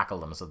them and tackle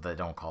them so that they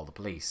don't call the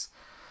police.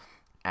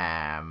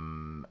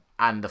 And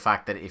the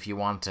fact that if you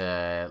want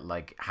to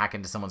like hack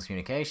into someone's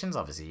communications,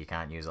 obviously you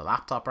can't use a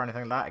laptop or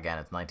anything like that. Again,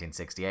 it's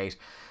 1968,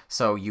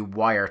 so you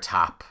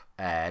wiretap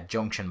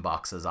junction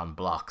boxes on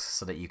blocks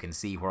so that you can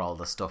see where all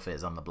the stuff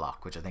is on the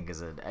block, which I think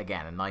is a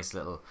nice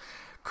little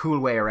cool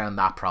way around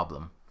that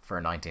problem for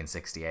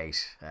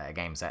 1968, a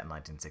game set in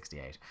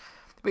 1968.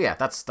 But yeah,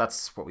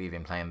 that's what we've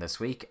been playing this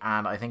week,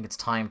 and I think it's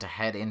time to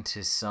head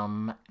into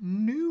some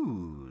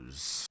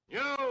news.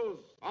 News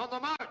on the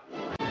mark.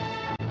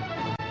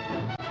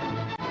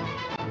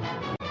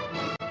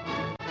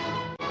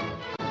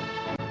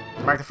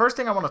 Mark, the first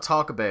thing I want to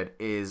talk about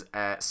is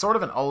sort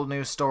of an old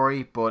news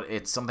story, but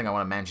it's something I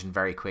want to mention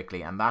very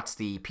quickly, and that's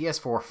the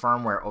PS4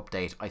 firmware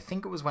update. I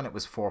think it was when it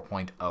was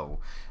 4.0,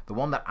 the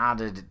one that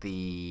added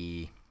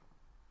the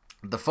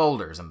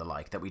folders and the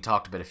like that we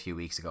talked about a few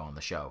weeks ago on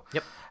the show.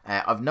 Yep.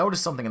 I've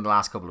noticed something in the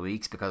last couple of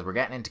weeks, because we're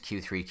getting into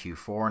Q3,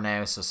 Q4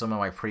 now, so some of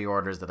my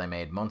pre-orders that I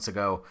made months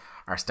ago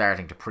are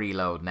starting to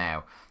preload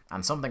now.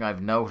 And something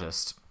I've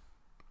noticed,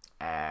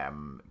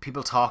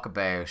 people talk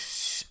about...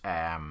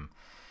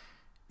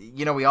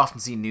 we often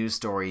see news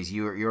stories,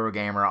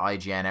 Eurogamer,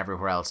 IGN,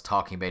 everywhere else,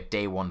 talking about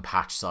day one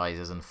patch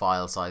sizes and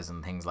file sizes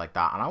and things like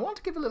that. And I want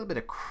to give a little bit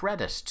of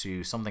credit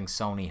to something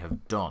Sony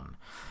have done.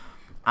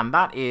 And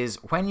that is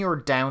when you're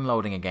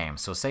downloading a game.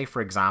 So say,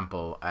 for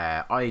example,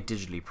 I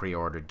digitally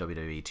pre-ordered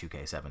WWE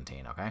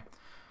 2K17, okay?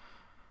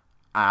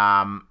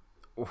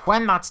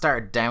 When that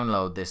started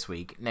download this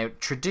week, now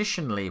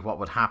traditionally what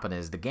would happen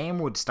is the game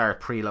would start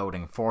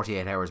preloading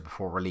 48 hours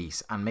before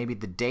release, and maybe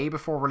the day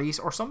before release,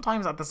 or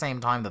sometimes at the same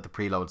time that the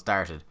preload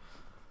started,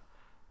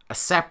 a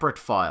separate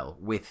file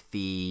with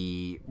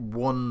the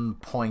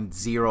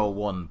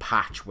 1.01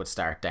 patch would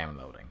start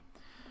downloading.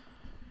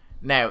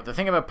 Now, the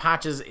thing about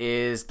patches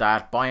is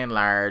that, by and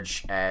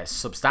large,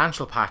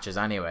 substantial patches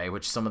anyway,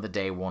 which some of the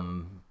day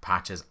one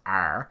patches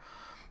are,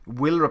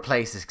 will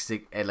replace a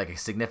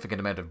significant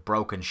amount of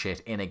broken shit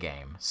in a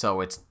game. So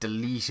it's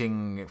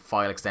deleting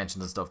file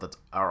extensions and stuff that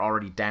are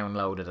already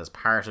downloaded as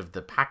part of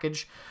the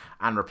package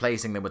and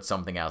replacing them with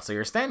something else. So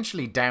you're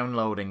essentially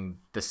downloading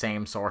the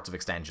same sorts of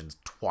extensions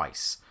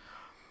twice,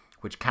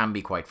 which can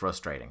be quite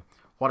frustrating.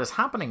 What is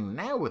happening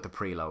now with the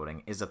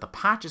preloading is that the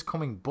patch is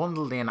coming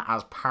bundled in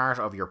as part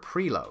of your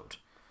preload,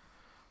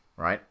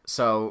 right?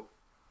 So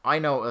I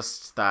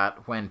noticed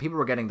that when people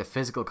were getting the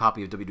physical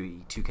copy of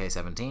WWE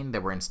 2K17, they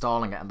were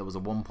installing it and there was a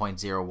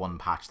 1.01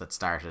 patch that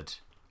started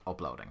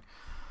uploading.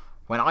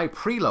 When I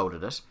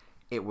preloaded it,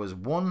 it was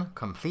one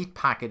complete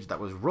package that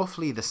was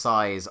roughly the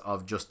size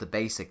of just the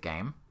basic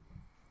game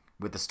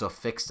with the stuff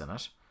fixed in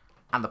it,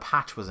 and the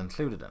patch was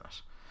included in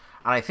it.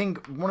 And I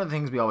think one of the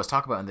things we always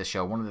talk about in this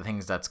show, one of the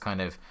things that's kind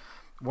of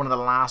one of the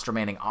last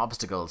remaining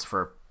obstacles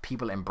for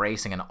people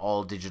embracing an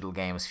all-digital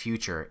games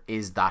future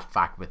is that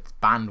fact with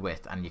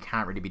bandwidth, and you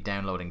can't really be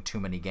downloading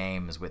too many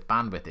games with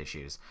bandwidth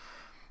issues.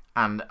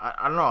 And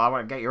I don't know, I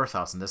want to get your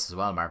thoughts on this as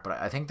well, Mark, but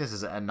I think this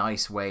is a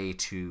nice way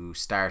to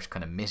start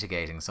kind of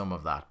mitigating some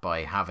of that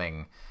by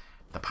having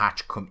the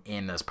patch come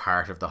in as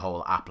part of the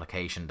whole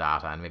application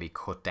data and maybe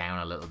cut down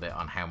a little bit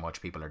on how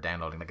much people are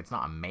downloading. Like, it's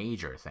not a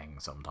major thing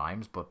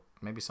sometimes, but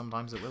maybe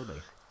sometimes it will be.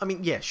 I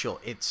mean, yeah, sure.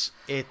 It's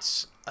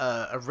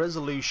a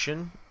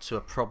resolution to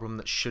a problem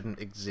that shouldn't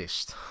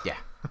exist. Yeah.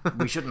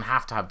 We shouldn't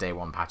have to have day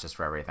one patches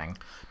for everything.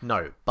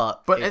 No,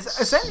 but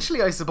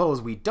essentially, I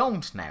suppose we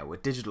don't now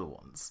with digital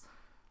ones.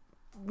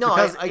 No,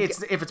 because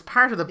if it's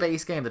part of the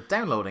base game that's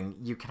downloading,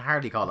 you can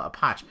hardly call it a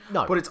patch.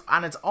 No, but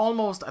it's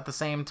almost at the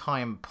same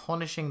time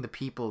punishing the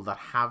people that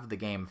have the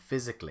game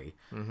physically,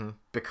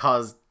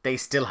 because they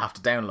still have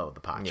to download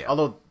the patch. Yeah.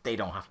 Although they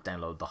don't have to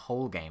download the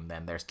whole game,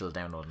 then they're still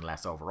downloading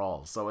less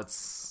overall. So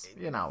it's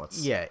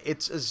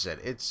it's as I said,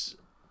 it's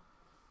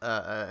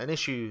an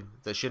issue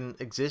that shouldn't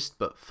exist,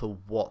 but for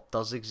what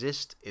does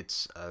exist,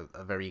 it's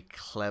a very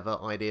clever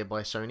idea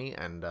by Sony,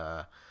 and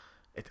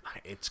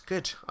it's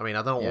good. I mean,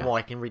 I don't know what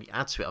I can really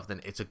add to it other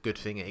than it's a good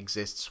thing it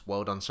exists.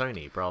 Well done,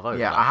 Sony. Bravo.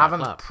 Yeah, I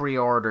haven't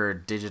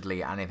pre-ordered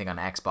digitally anything on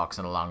Xbox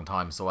in a long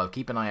time, so I'll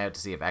keep an eye out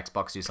to see if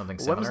Xbox do something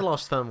similar. When was the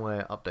last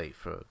firmware update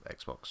for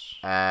Xbox?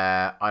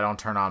 I don't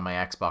turn on my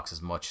Xbox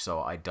as much,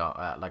 so I don't.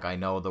 I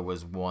know there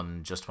was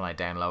one just when I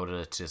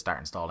downloaded it to start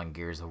installing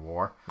Gears of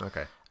War.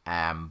 Okay.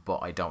 But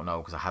I don't know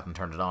because I hadn't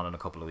turned it on in a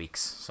couple of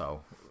weeks,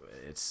 so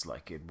it's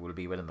like it will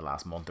be within the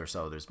last month or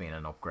so. There's been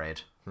an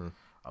upgrade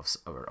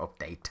or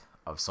update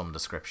of some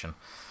description.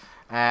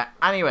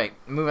 Anyway,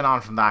 moving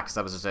on from that, because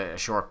that was just a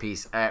short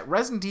piece.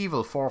 Resident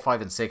Evil 4,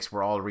 5, and 6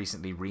 were all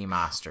recently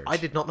remastered. I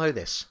did not know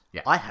this.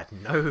 Yeah. I had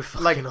no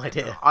fucking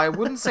idea. I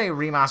wouldn't say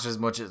remastered as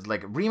much as,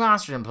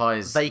 remastered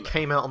implies... They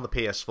came out on the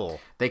PS4.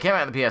 They came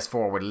out on the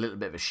PS4 with a little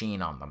bit of a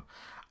sheen on them.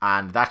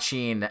 And that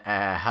sheen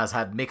has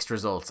had mixed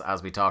results,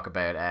 as we talk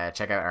about.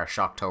 Check out our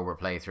Shocktober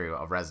playthrough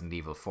of Resident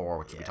Evil 4,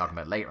 which we'll be talking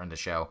about later in the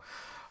show,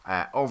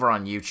 over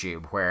on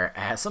YouTube, where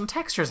some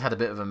textures had a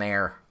bit of a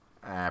mare.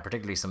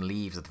 Particularly some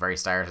leaves at the very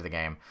start of the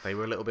game. They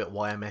were a little bit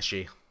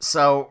wire-meshy.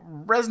 So,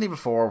 Resident Evil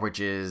 4,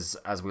 which is,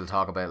 as we'll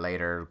talk about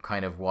later,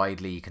 kind of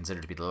widely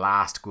considered to be the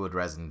last good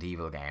Resident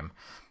Evil game.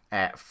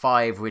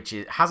 5, which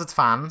has its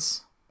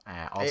fans,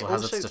 also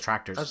has its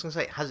detractors. I was going to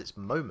say, it has its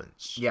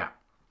moments. Yeah.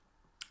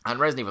 And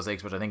Resident Evil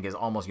 6, which I think is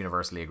almost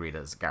universally agreed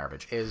as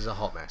garbage. Is a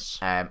hot mess.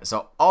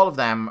 So, all of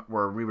them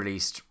were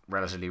re-released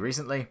relatively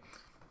recently.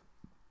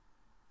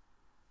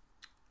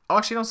 Oh,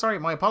 actually, no, sorry,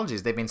 my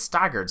apologies. They've been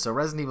staggered. So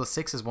Resident Evil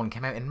 6's one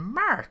came out in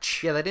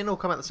March. Yeah, they didn't all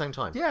come out at the same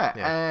time.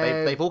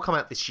 Yeah. They've all come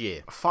out this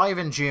year. 5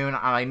 in June, and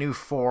I knew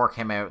 4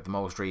 came out the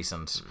most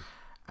recent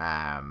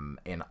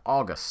in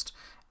August.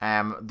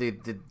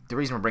 The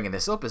reason we're bringing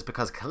this up is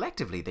because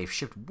collectively they've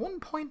shipped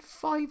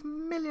 1.5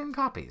 million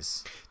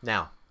copies.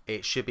 Now,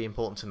 it should be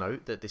important to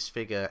note that this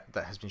figure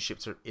that has been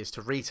shipped is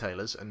to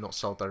retailers and not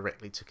sold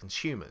directly to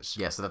consumers.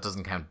 Yeah, so that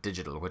doesn't count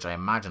digital, which I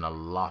imagine a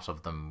lot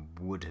of them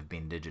would have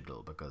been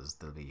digital because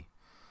they'll be...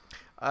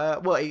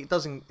 well, it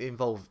doesn't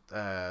involve...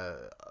 they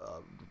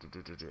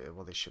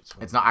shipped...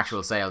 It's not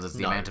actual sales, it's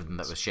the amount of them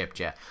that was shipped,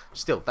 yeah.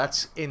 Still,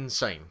 that's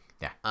insane.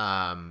 Yeah.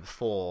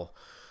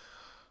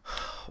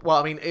 Well,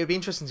 I mean, it would be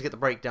interesting to get the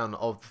breakdown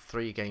of the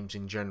 3 games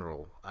in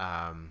general,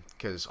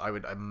 because I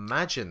would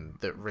imagine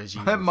that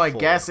Resident Evil 4... My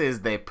guess is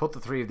they put the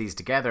 3 of these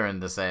together in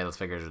the sales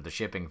figures or the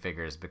shipping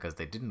figures because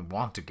they didn't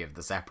want to give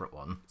the separate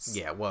ones.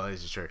 Yeah, well,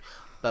 this is true.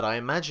 But I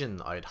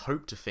imagine, I'd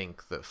hope to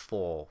think that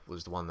 4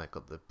 was the one that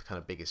got the kind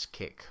of biggest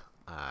kick,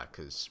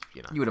 because,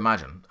 you know... You would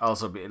imagine.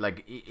 Also,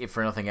 if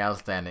for nothing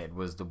else, then it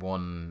was the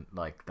one,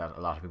 that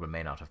a lot of people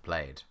may not have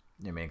played.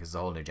 I mean, because a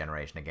whole new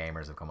generation of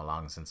gamers have come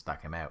along since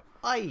that came out.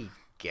 I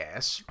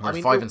guess.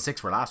 Whereas 5 and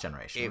 6 were last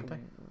generation, weren't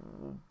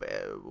they?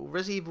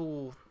 Resident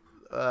Evil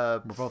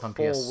were both on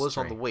 4 PS3. was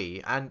on the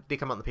Wii, and did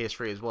come out on the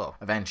PS3 as well.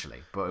 Eventually,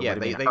 but it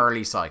would have been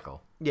early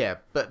cycle. Yeah,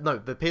 but no,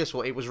 the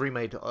PS4, it was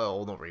remade,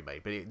 or not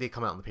remade, but it did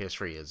come out on the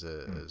PS3 as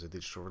a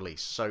digital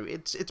release. So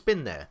it's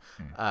been there.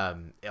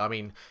 I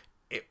mean...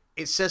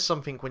 It says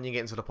something when you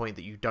get into the point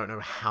that you don't know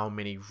how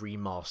many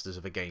remasters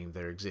of a game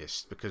there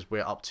exist, because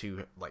we're up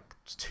to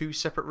 2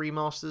 separate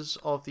remasters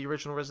of the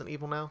original Resident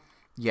Evil now.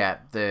 Yeah,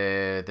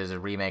 there's a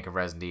remake of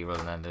Resident Evil,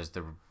 and then there's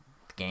the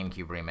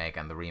GameCube remake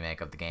and the remake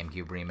of the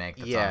GameCube remake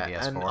that's on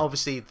PS4. And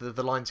obviously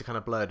the lines are kind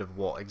of blurred of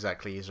what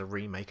exactly is a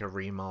remake, a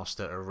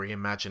remaster, a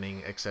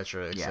reimagining,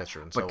 etc.,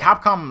 etc. But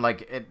Capcom,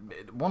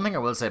 one thing I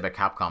will say about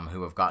Capcom,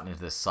 who have gotten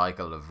into this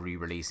cycle of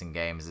re-releasing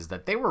games, is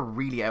that they were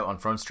really out on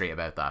Front Street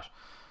about that.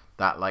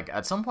 That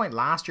at some point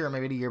last year, or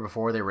maybe the year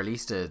before, they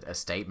released a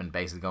statement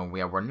basically going,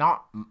 we're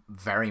not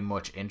very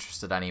much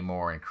interested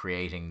anymore in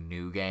creating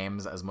new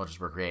games as much as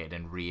we're creating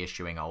in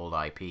reissuing old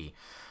IP.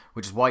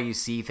 Which is why you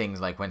see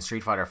things like when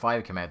Street Fighter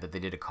V came out, that they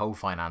did a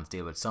co-finance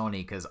deal with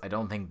Sony, because I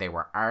don't think they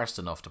were arsed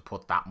enough to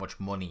put that much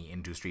money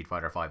into Street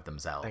Fighter V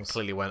themselves. And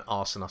clearly weren't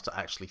arsed enough to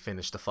actually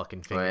finish the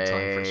fucking thing in time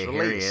for its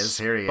release.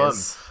 Here he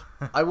is.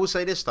 I will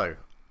say this though.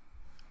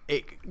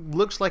 It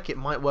looks like it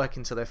might work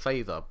into their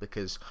favour,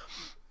 because...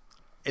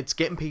 it's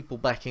getting people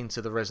back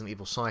into the Resident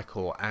Evil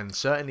cycle, and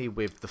certainly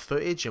with the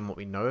footage and what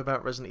we know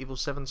about Resident Evil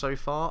 7 so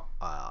far,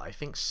 I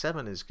think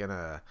 7 is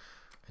gonna...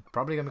 It's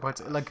probably gonna be quite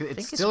like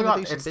it's still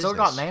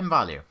got name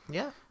value.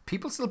 Yeah.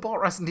 People still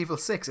bought Resident Evil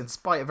 6 in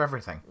spite of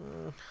everything.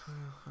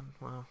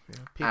 Well,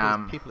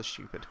 yeah. People are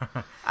stupid.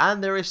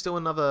 And there is still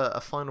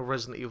a final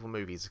Resident Evil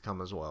movie to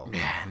come as well.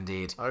 Yeah,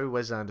 indeed. Oh,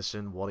 Wes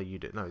Anderson, what are you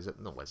doing? No, is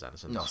it not Wes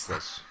Anderson? No,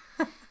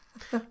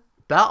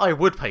 that I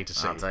would pay to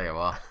see. I'll tell you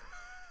what.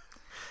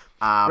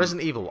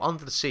 Resident Evil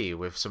Under the Sea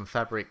with some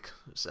fabric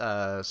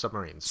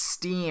submarines.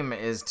 Steam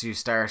is to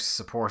start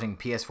supporting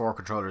PS4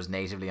 controllers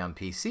natively on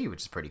PC,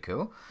 which is pretty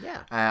cool.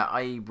 Yeah.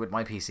 With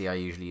my PC, I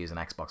usually use an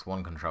Xbox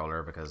One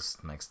controller because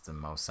it makes the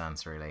most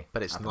sense, really.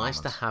 But it's nice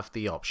to have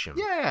the option.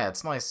 Yeah,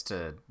 it's nice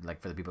to, like,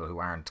 for the people who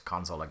aren't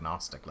console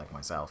agnostic like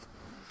myself,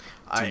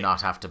 to not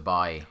have to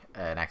buy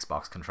an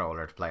Xbox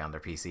controller to play on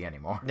their PC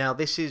anymore. Now,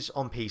 this is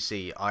on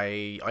PC.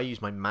 I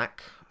use my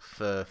Mac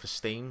for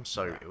Steam,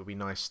 so it would be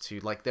nice to,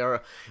 like,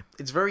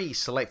 it's very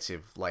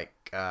selective, like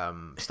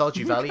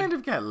Stardew Valley. You kind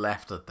of get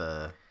left at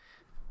the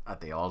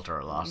altar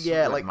a lot.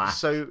 Yeah, like Mac.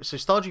 so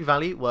Stardew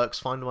Valley works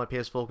fine with my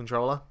PS4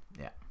 controller.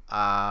 Yeah.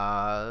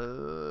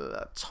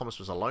 Thomas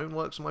Was Alone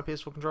works on my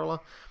PS4 controller.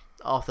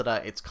 After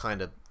that, it's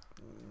kind of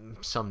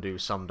some do,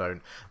 some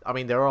don't. I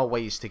mean, there are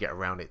ways to get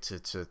around it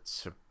to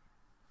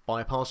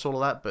bypass all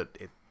of that, but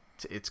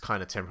it's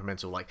kind of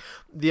temperamental. Like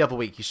the other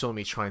week, you saw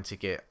me trying to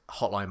get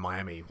Hotline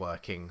Miami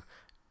working,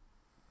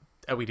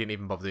 and we didn't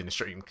even bother doing the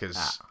stream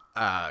because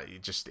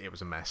it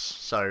was a mess.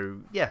 So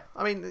yeah,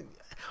 I mean,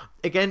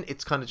 again,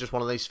 it's kind of just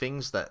one of those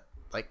things that,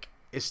 like,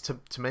 is to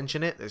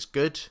mention it. It's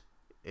good.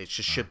 It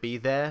just should be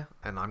there,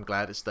 and I'm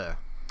glad it's there.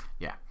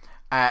 Yeah.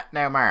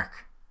 Now,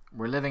 Mark,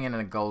 we're living in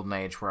a golden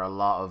age where a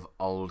lot of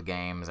old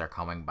games are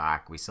coming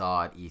back. We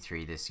saw at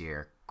E3 this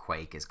year,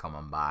 Quake is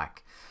coming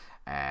back.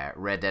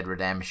 Red Dead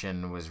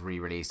Redemption was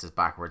re-released as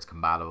backwards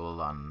compatible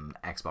on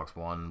Xbox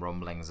One.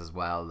 Rumblings as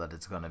well that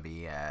it's going to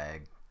be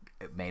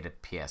made a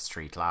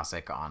PS3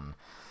 classic on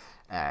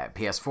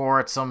PS4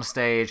 at some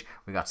stage.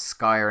 We got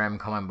Skyrim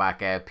coming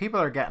back out.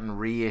 People are getting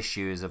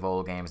reissues of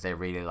old games they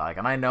really like.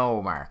 And I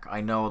know, Mark,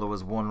 there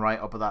was one right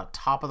up at that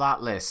top of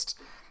that list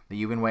that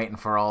you've been waiting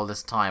for all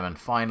this time. And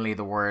finally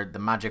the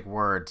magic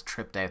word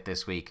tripped out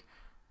this week.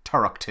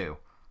 Turok 2.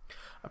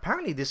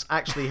 Apparently this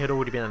actually had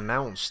already been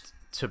announced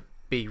to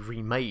be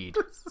remade.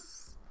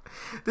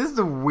 This is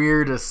the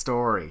weirdest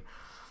story.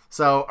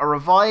 So, a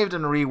revived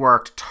and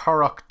reworked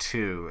Turok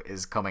 2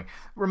 is coming.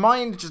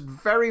 Remind just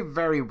very,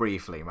 very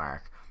briefly,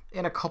 Mark,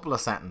 in a couple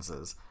of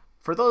sentences,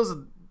 for those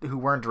who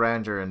weren't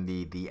around during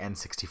the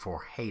N64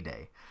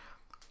 heyday,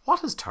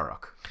 what is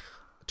Turok?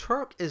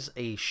 Turok is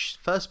a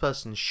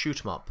first-person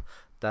shoot-'em-up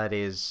that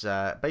is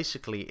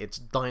basically it's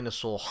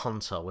Dinosaur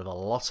Hunter with a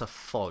lot of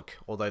fog,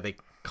 although they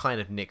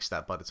kind of nixed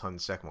that by the time the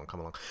second one come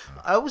along.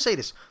 I will say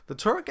this, the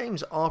Turok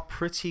games are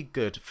pretty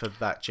good for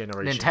that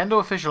generation. Nintendo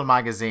Official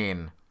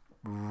Magazine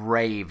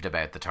raved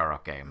about the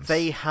Turok games.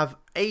 They have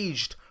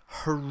aged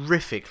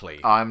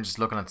horrifically. I'm just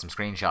looking at some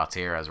screenshots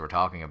here as we're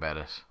talking about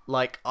it.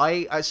 Like,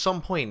 at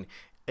some point,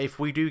 if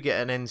we do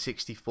get an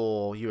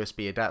N64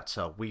 USB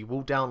adapter, we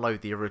will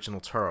download the original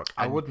Turok.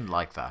 I wouldn't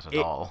like that at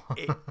all.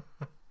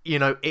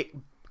 It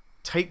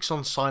takes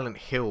on Silent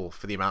Hill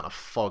for the amount of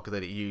fog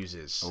that it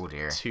uses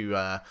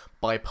to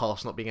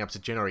bypass not being able to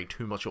generate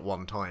too much at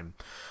one time.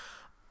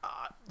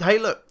 Hey,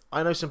 look,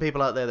 I know some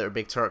people out there that are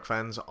big Turok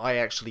fans. I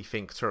actually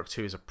think Turok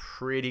 2 is a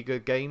pretty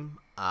good game.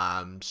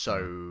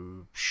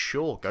 So,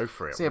 sure, go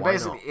for it. So, yeah,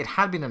 basically, it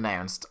had been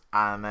announced,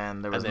 and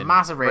then there was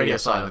massive radio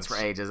silence for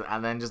ages,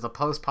 and then just a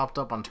post popped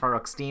up on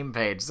Turok's Steam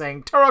page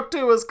saying, Turok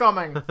 2 is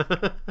coming!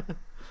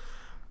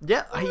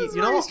 Yeah,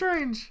 you know what?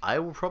 Strange. I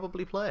will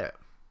probably play it.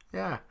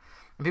 Yeah.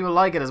 And people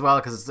like it as well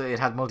because it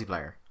had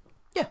multiplayer.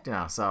 Yeah. You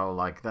know, so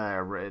like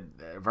the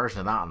version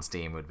of that on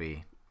Steam would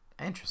be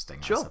interesting,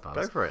 I suppose.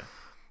 Go for it.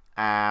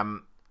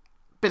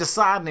 Bit of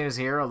sad news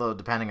here, although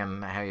depending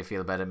on how you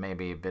feel about it,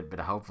 maybe a bit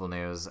of hopeful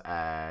news.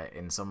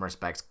 In some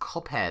respects,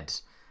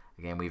 Cuphead,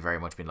 a game we've very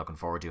much been looking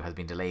forward to, has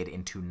been delayed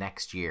into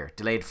next year.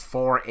 Delayed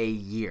for a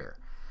year.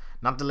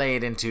 Not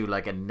delayed into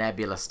like a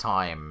nebulous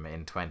time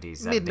in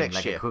 2017.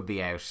 Mid-next year. It could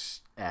be out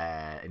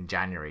in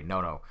January.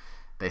 No.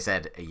 They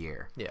said a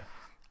year. Yeah.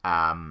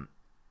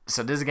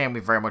 So this is a game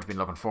we've very much been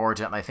looking forward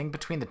to, and I think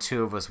between the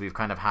two of us we've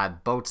kind of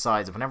had both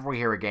sides. Whenever we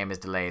hear a game is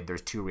delayed,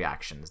 there's two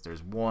reactions.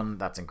 There's one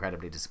that's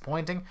incredibly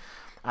disappointing,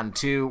 and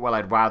two, well,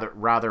 I'd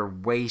rather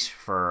wait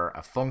for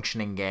a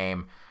functioning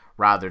game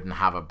rather than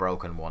have a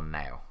broken one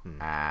now.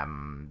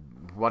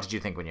 What did you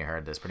think when you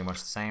heard this? Pretty much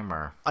the same,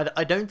 or?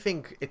 I don't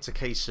think it's a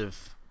case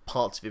of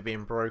parts of it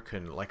being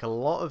broken. Like a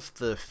lot of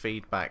the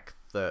feedback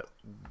that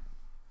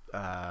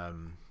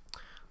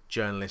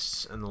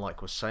journalists and the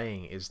like were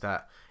saying is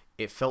that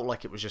it felt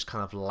like it was just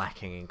kind of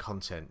lacking in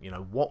content. You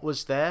know, what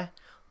was there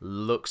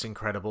looks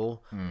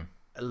incredible.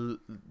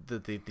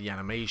 The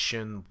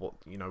animation,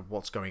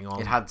 what's going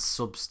on. It had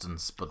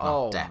substance, but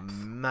not depth.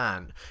 Oh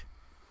man,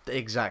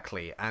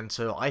 exactly. And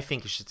so I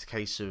think it's just a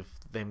case of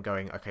them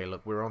going, okay,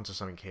 look, we're onto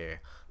something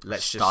here.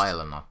 Let's style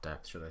and not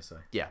depth, should I say?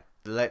 Yeah,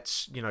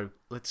 let's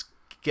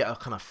get a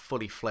kind of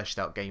fully fleshed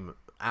out game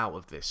out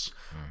of this.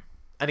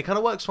 And it kind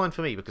of works fine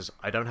for me because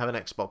I don't have an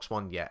Xbox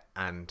One yet,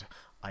 and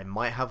I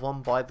might have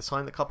one by the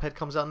time that Cuphead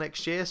comes out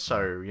next year.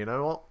 So you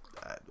know what,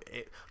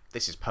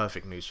 this is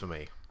perfect news for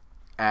me.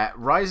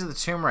 Rise of the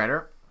Tomb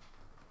Raider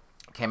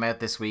came out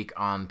this week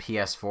on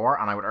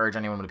PS4, and I would urge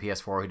anyone with a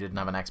PS4 who didn't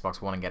have an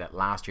Xbox One and get it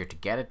last year to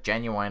get it.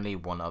 Genuinely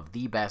one of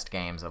the best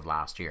games of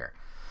last year.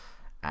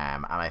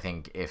 And I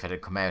think if it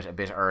had come out a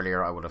bit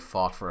earlier, I would have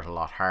fought for it a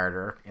lot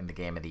harder in the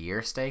Game of the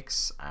Year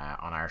stakes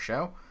on our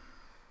show.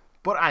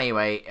 But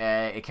anyway,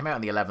 it came out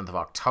on the 11th of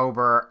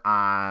October,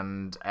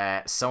 and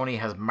Sony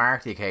has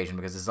marked the occasion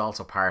because it's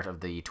also part of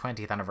the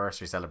 20th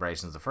anniversary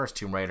celebrations of the first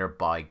Tomb Raider.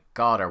 By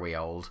God, are we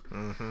old.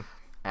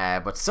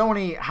 But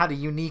Sony had a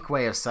unique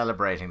way of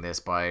celebrating this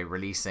by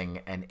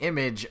releasing an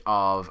image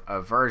of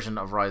a version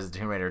of Rise of the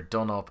Tomb Raider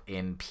done up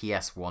in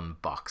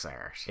PS1 box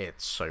art.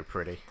 It's so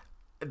pretty.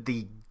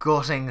 The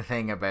gutting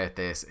thing about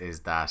this is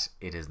that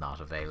it is not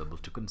available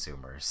to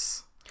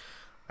consumers.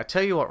 I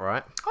tell you what,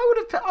 right?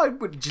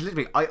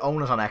 I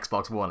own it on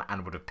Xbox One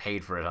and would have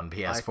paid for it on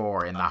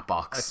PS4 in that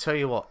box. I tell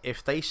you what,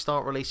 if they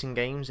start releasing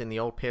games in the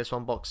old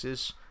PS1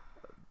 boxes,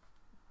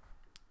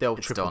 they'll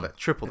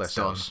triple their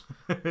sales.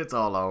 It's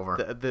all over.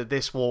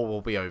 This war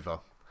will be over.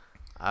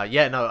 A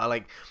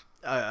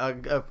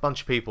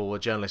bunch of people or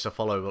journalists I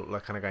follow were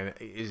kind of going,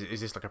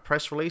 is this like a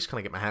press release? Can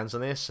I get my hands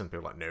on this? And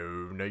people are like,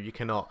 no, you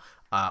cannot.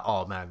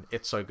 Oh man,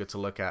 it's so good to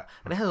look at.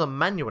 And it has a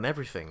manual and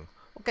everything.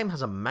 What game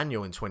has a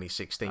manual in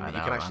 2016 that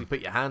you can actually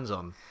put your hands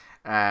on?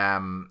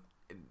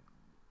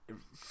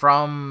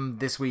 From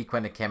this week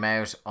when it came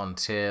out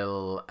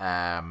until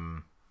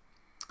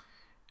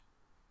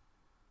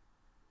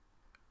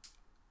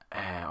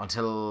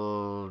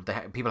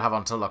people have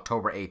until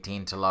October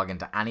 18 to log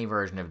into any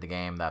version of the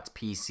game that's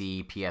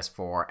PC,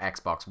 PS4,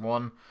 Xbox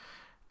One,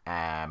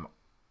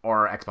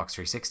 or Xbox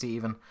 360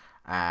 even,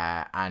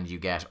 and you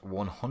get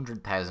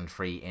 100,000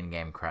 free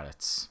in-game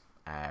credits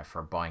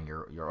for buying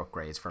your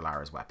upgrades for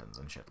Lara's weapons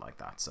and shit like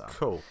that. So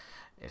cool.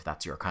 If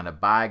that's your kind of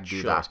bag,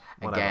 do that.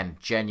 Whatever. Again,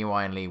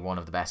 genuinely one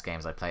of the best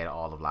games I played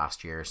all of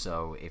last year.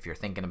 So if you're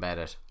thinking about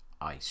it,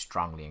 I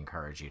strongly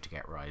encourage you to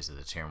get Rise of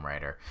the Tomb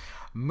Raider.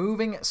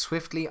 Moving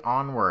swiftly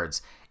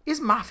onwards,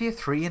 is Mafia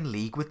 3 in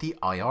league with the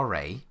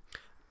IRA?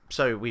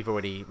 So we've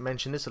already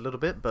mentioned this a little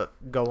bit,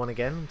 but go on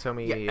again and tell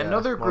me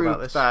another more about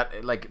group this. that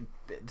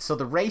so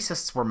the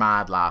racists were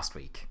mad last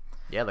week.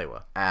 Yeah, they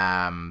were.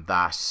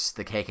 That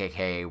the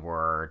KKK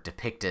were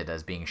depicted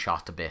as being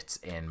shot to bits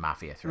in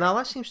Mafia 3. Now,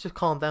 that seems to have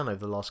calmed down over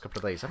the last couple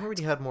of days. I haven't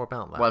really heard more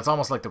about that. Well, it's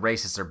almost like the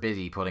racists are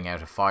busy putting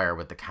out a fire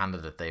with the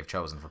candidate they've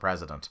chosen for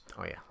president.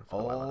 Oh, yeah.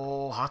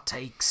 Hot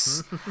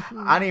takes.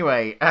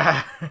 Anyway,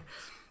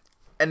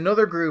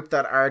 another group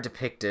that are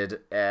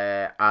depicted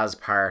as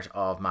part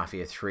of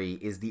Mafia 3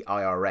 is the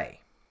IRA.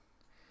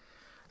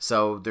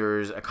 So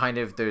there's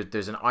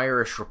there's an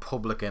Irish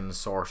Republican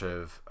sort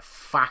of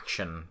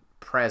faction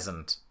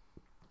present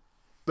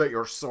that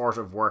you're sort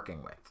of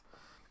working with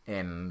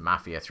in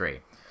Mafia 3.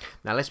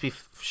 Now let's be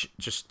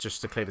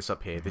just to clear this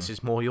up here. This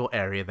is more your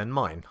area than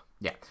mine.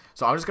 Yeah.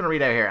 So I'm just going to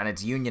read out here, and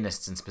it's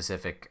Unionists in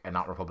specific and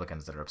not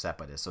Republicans that are upset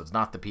by this. So it's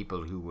not the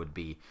people who would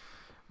be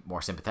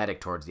more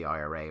sympathetic towards the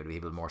IRA, it would be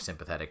people more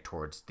sympathetic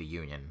towards the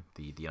Union,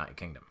 the United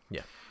Kingdom.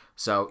 Yeah.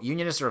 So,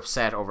 Unionists are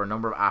upset over a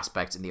number of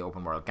aspects in the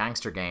open world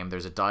gangster game.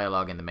 There's a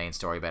dialogue in the main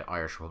story about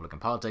Irish Republican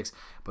politics,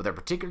 but they're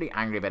particularly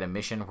angry about a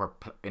mission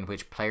in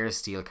which players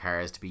steal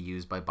cars to be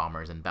used by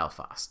bombers in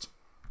Belfast.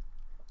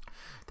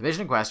 The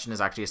mission in question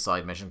is actually a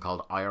side mission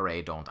called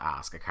IRA Don't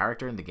Ask. A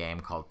character in the game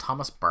called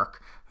Thomas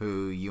Burke,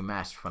 who you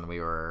met when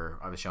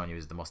I was showing you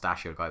as the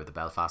mustachioed guy with the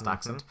Belfast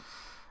accent,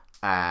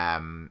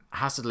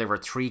 has to deliver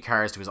 3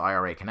 cars to his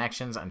IRA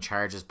connections and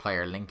charges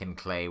player Lincoln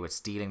Clay with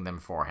stealing them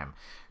for him.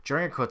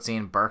 During a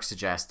cutscene, Burke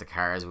suggests the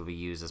cars will be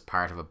used as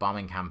part of a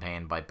bombing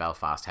campaign by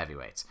Belfast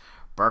heavyweights.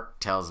 Burke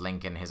tells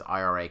Lincoln his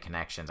IRA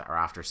connections are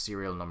after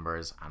serial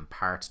numbers and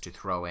parts to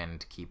throw in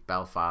to keep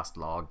Belfast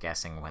law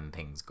guessing when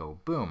things go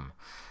boom.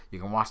 You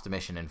can watch the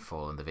mission in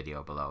full in the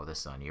video below. This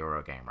is on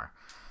Eurogamer.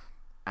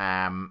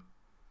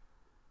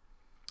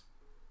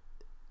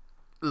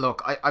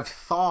 Look, I've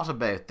thought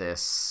about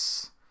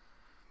this,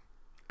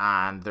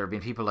 and there have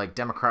been people like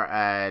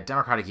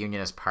Democratic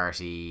Unionist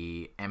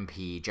Party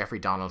MP Jeffrey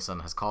Donaldson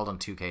has called on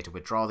 2K to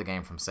withdraw the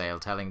game from sale,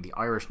 telling the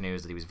Irish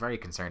News that he was very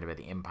concerned about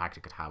the impact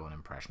it could have on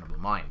impressionable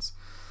minds.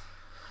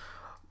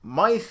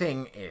 My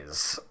thing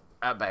is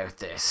about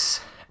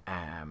this,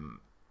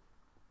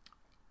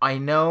 I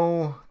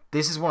know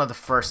this is one of the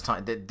first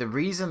time the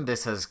reason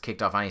this has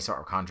kicked off any sort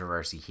of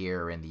controversy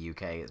here in the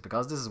UK is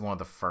because this is one of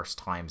the first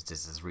times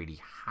this has really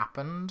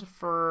happened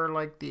for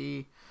like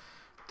the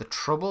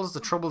Troubles.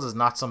 The Troubles is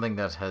not something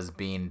that has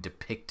been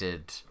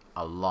depicted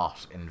a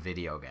lot in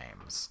video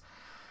games,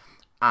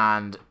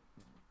 and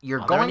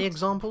are there any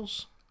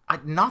examples?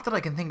 Not that I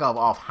can think of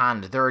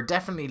offhand. There are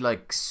definitely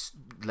like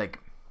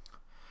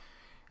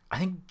I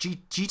think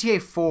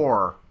GTA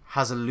 4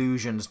 has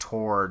allusions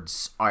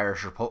towards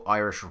Irish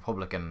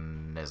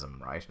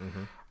republicanism, right?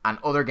 Mm-hmm. And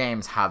other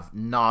games have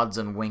nods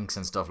and winks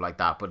and stuff like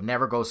that, but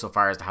never go so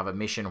far as to have a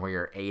mission where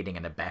you're aiding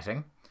and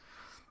abetting.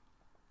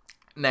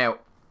 Now,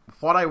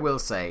 what I will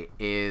say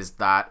is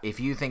that if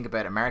you think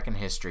about American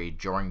history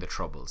during the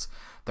Troubles,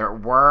 there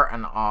were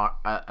an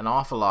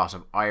awful lot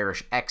of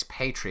Irish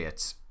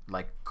expatriates,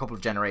 like a couple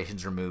of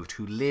generations removed,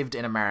 who lived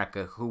in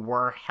America, who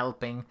were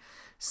helping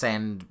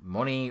send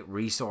money,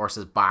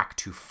 resources back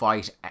to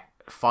fight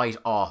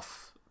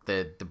off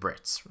the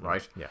Brits,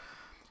 right? Yeah.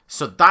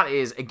 So that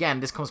is,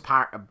 again, this comes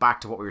back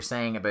to what we were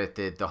saying about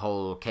the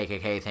whole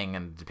KKK thing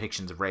and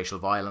depictions of racial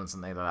violence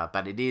and things like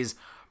that it is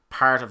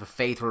part of a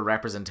faithful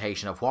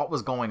representation of what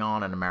was going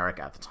on in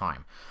America at the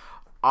time.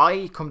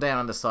 I come down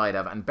on the side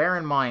of, and bear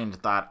in mind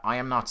that I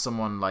am not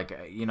someone like,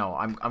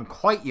 I'm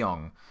quite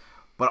young,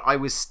 but I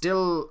was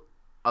still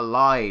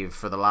alive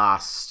for the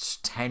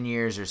last 10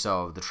 years or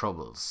so of the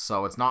Troubles.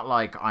 So it's not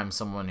like I'm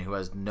someone who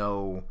has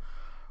no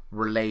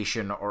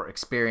relation or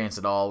experience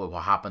at all with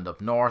what happened up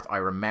north. I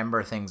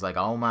remember things like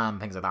Oman,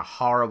 things like that,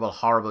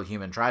 horrible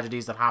human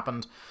tragedies that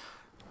happened.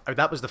 Oh,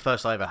 that was the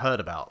first I ever heard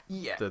about.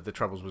 Yeah. The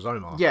Troubles was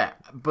Omar. Yeah,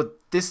 but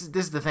this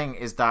is the thing,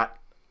 is that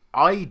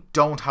I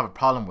don't have a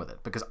problem with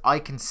it because I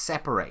can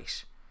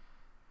separate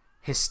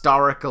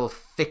historical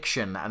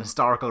fiction and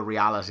historical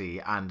reality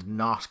and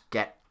not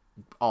get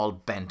all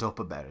bent up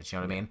about it. You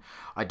know what I mean?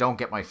 I don't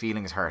get my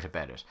feelings hurt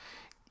about it.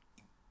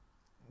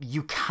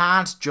 You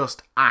can't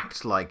just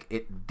act like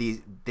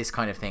this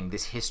kind of thing,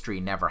 this history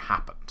never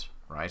happened,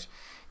 right?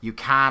 You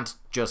can't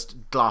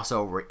just gloss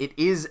over it. It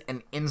is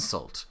an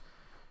insult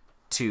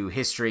to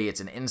history. It's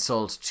an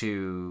insult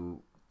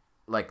to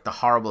like the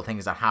horrible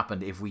things that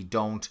happened if we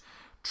don't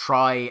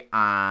try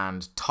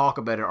and talk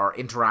about it or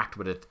interact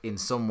with it in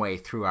some way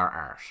through our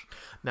art.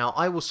 Now,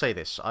 I will say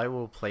this. I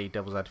will play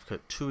devil's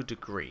advocate to a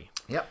degree.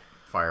 Yep.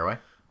 Fire away.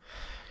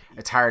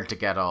 It's hard to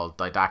get all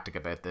didactic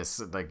about this.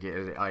 Like,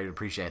 I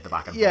appreciate the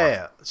back and forth.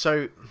 Yeah.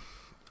 So,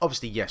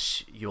 obviously,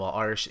 yes, you are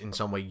Irish. In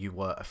some way, you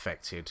were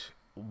affected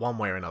one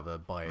way or another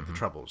by the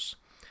Troubles.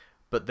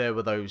 But there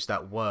were those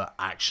that were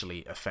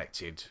actually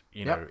affected,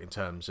 you know, in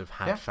terms of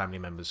had family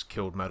members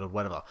killed, murdered,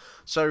 whatever.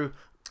 So,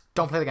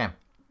 don't play the game.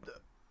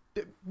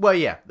 Well,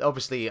 yeah,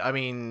 obviously, I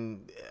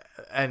mean,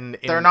 and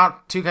they're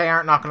not 2K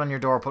aren't knocking on your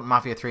door putting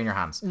Mafia 3 in your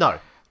hands. No.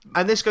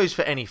 And this goes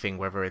for anything,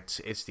 whether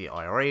it's the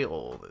IRA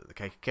or the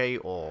KKK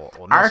or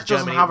Art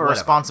doesn't have a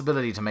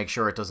responsibility to make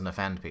sure it doesn't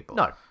offend people.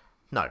 No.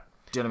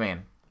 Do you know what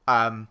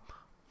I mean?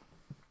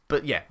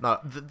 But yeah, no,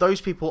 those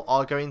people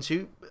are going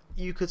to,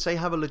 you could say,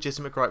 have a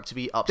legitimate gripe to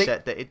be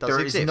upset that it does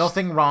exist. There is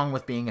nothing wrong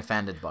with being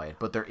offended by it,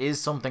 but there is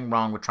something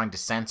wrong with trying to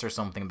censor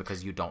something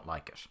because you don't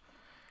like it.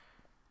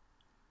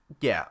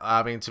 Yeah,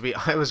 I mean,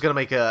 I was going to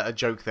make a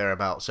joke there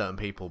about certain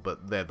people,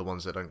 but they're the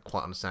ones that don't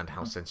quite understand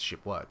how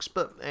censorship works.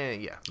 But,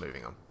 yeah,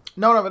 moving on.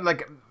 No, but,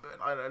 like,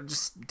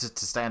 just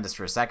to stay on this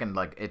for a second,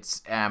 like,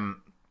 it's, I can't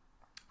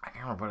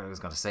remember what I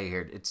was going to say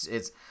here. It's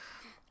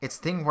a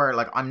thing where,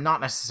 like, I'm not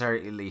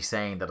necessarily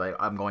saying that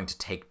I'm going to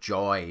take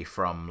joy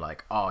from,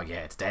 like, oh,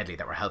 yeah, it's deadly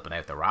that we're helping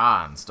out the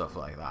Ra and stuff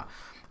like that.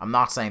 I'm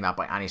not saying that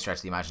by any stretch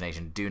of the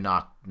imagination. Do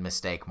not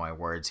mistake my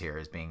words here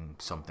as being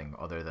something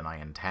other than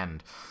I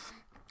intend.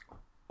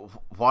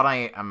 What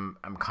I am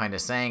kind of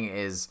saying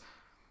is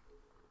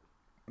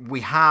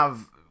I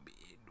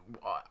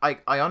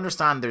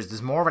understand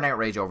there's more of an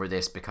outrage over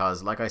this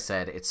because, like I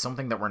said, it's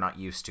something that we're not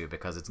used to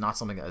because it's not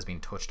something that has been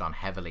touched on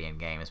heavily in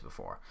games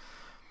before.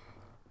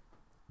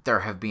 There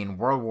have been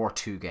World War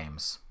II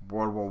games,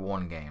 World War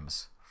I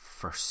games,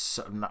 for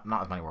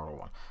not as many World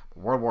War I,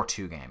 but World War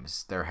II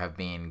games. There have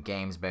been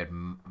games about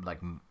like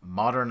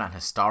modern and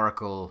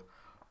historical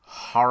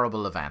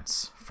horrible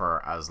events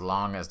for as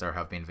long as there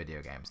have been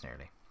video games,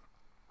 nearly.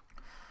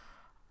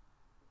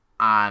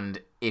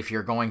 And if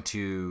you're going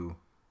to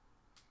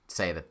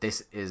say that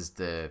this is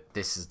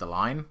the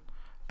line,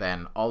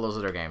 then all those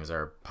other games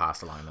are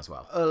past the line as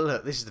well.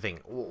 Look, this is the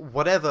thing.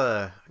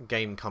 Whatever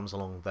game comes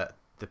along that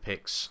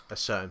depicts a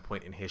certain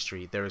point in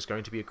history, there is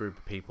going to be a group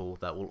of people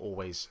that will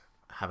always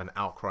have an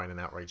outcry and an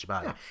outrage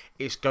about it.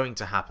 It's going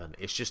to happen.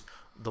 It's just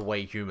the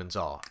way humans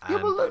are.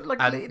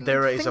 And,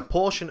 there is a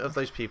portion of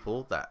those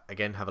people that,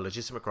 again, have a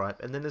legitimate gripe,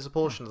 and then there's a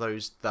portion of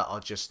those that are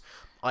just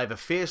either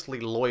fiercely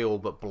loyal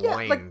but blind.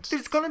 Yeah, like,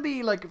 there's going to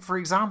be, like, for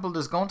example,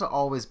 there's going to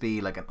always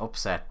be, like, an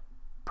upset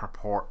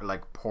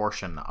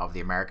portion of the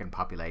American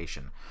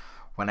population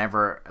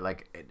whenever,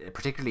 like,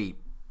 particularly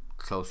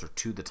closer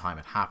to the time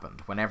it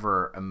happened,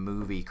 whenever a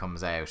movie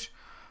comes out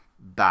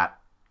that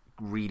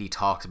really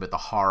talks about the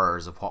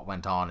horrors of what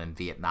went on in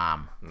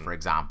Vietnam, for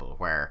example,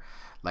 where,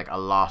 like, a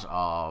lot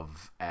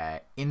of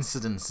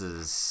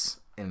incidences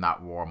in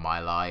that war, My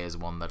Lai is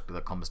one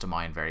that comes to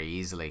mind very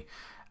easily,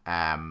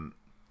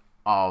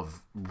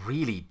 of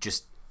really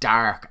just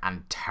dark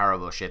and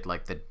terrible shit,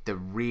 like the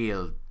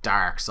real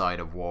dark side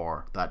of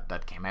war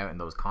that came out in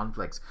those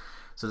conflicts.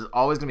 So there's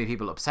always going to be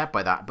people upset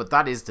by that, but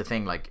that is the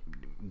thing, like,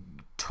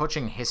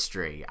 touching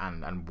history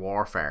and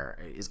warfare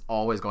is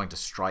always going to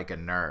strike a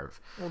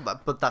nerve.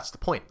 Well, but that's the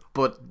point.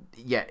 But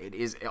yeah, it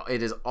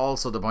is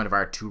also the point of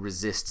art to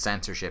resist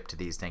censorship to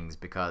these things,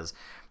 because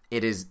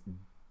it is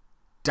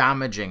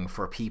damaging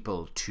for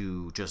people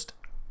to just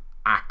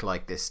act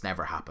like this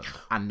never happened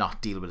and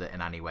not deal with it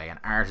in any way. And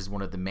art is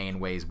one of the main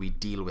ways we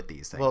deal with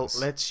these things. Well,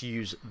 let's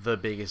use the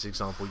biggest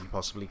example you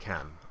possibly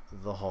can: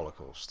 the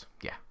Holocaust.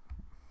 Yeah.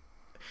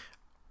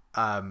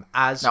 No,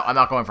 I'm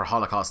not going for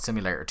Holocaust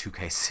Simulator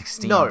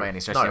 2K16 by any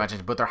stretch of the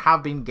imagination, but there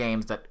have been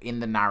games that in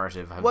the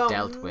narrative have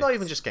dealt with... not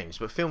even just games,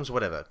 but films,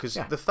 whatever. Because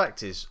the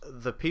fact is,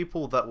 the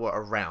people that were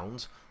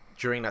around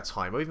during that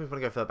time, or even if we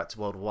want to go further back to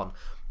World War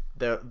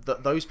I,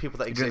 those people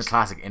that exist... Doing the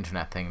classic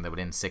internet thing that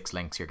within 6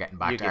 links you're getting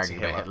back to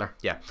arguing about Hitler.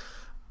 Yeah.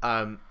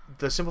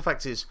 The simple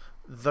fact is,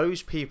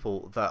 those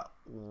people that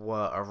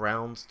were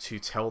around to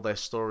tell their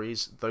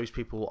stories, those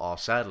people are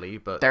sadly,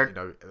 but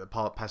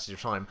the passage of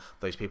time,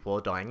 those people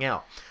are dying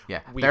out.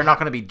 Yeah, they're not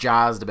going to be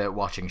jazzed about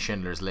watching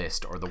Schindler's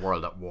List or The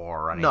World at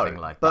War or anything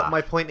like that. But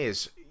my point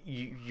is,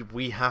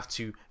 we have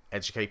to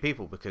educate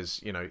people, because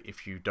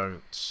if you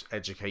don't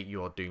educate,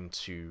 you are doomed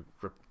to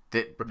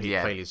repeat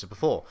failures of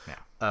before,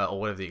 or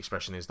whatever the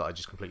expression is that I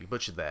just completely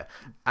butchered there.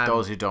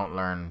 Those who don't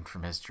learn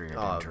from history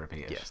are doomed to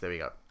repeat it. Yes, there we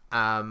go.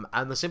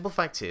 And the simple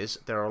fact is,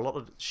 there are a lot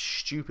of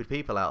stupid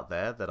people out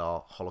there that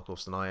are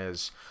Holocaust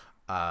deniers,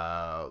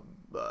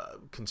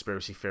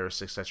 conspiracy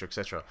theorists, etc.,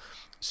 etc.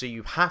 So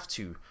you have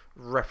to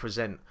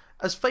represent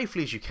as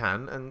faithfully as you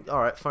can. And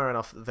all right, fair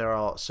enough, there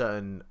are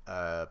certain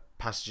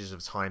passages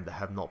of time that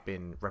have not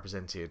been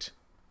represented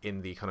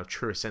in the kind of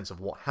truest sense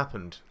of what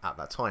happened at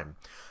that time.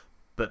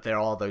 But there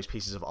are those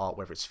pieces of art,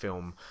 whether it's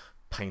film,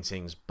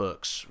 paintings,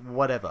 books,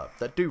 whatever,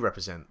 that do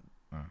represent,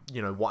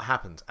 what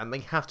happened, and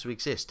they have to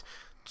exist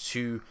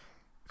to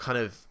kind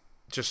of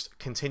just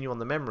continue on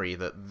the memory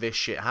that this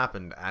shit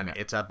happened and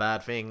it's a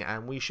bad thing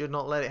and we should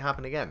not let it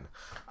happen again.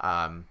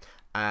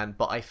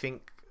 But I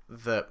think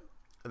that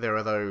there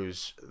are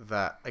those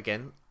that,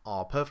 again,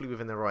 are perfectly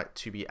within their right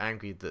to be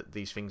angry that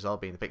these things are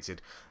being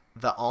depicted,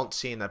 that aren't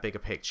seeing that bigger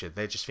picture.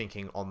 They're just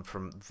thinking on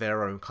from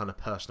their own kind of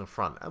personal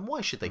front. And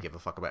why should they give a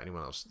fuck about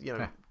anyone else?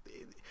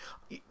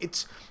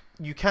 It's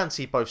you can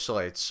see both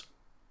sides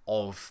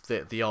of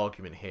the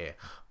argument here,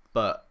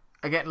 but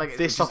again,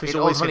 this stuff is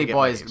ultimately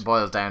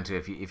boils down to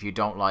if you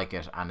don't like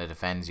it and it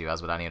offends you,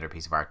 as with any other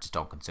piece of art, just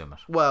don't consume it.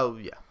 Well,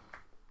 yeah.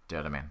 Do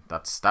you know what I mean?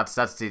 That's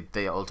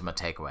the ultimate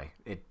takeaway.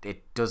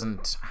 It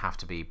doesn't have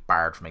to be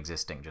barred from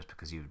existing just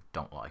because you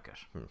don't like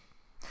it.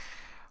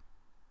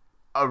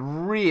 A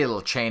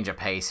real change of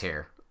pace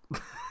here.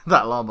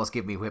 That'll almost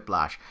give me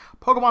whiplash.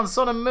 Pokemon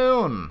Sun and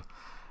Moon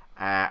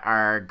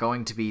are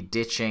going to be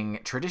ditching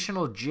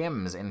traditional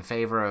gyms in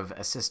favor of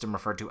a system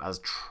referred to as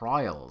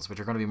trials, which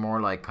are going to be more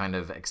like kind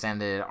of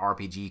extended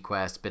RPG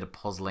quests, bit of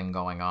puzzling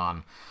going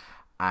on.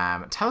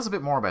 Tell us a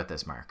bit more about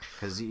this, Mark,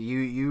 because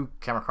you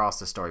came across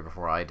this story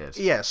before I did.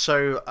 Yeah,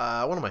 so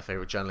one of my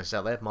favourite journalists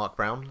out there, Mark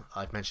Brown,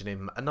 I've mentioned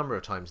him a number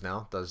of times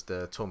now, does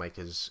the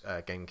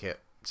Toolmakers game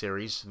kit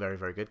series. Very,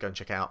 very good. Go and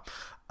check it out.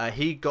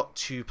 He got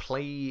to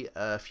play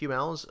a few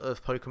hours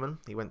of Pokemon.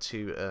 He went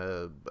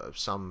to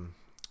some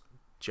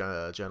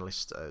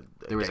journalist.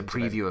 There was a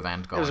preview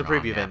event going on. There was a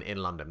preview event in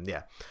London,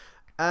 yeah.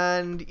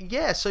 And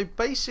yeah, so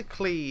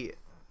basically,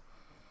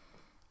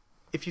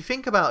 if you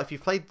think about, if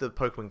you've played the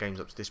Pokemon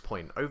games up to this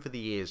point, over the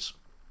years,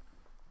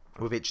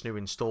 with each new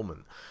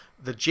installment,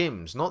 the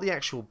gyms, not the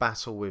actual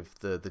battle with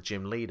the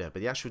gym leader,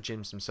 but the actual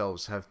gyms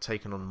themselves have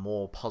taken on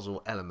more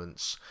puzzle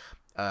elements,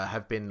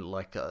 have been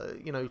like,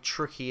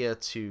 trickier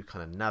to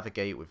kind of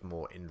navigate with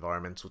more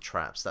environmental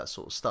traps, that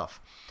sort of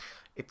stuff.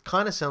 It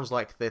kind of sounds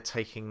like they're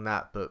taking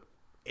that, but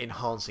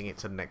enhancing it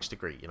to the next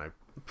degree,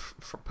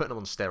 putting them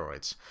on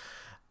steroids.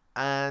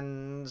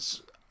 And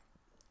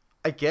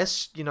I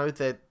guess,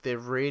 they're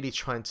really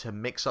trying to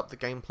mix up the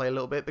gameplay a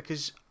little bit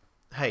because,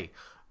 hey,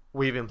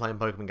 we've been playing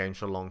Pokemon games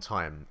for a long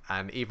time,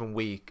 and even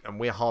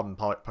we're hardened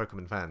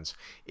Pokemon fans,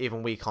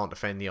 even we can't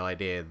defend the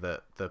idea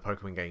that the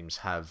Pokemon games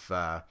have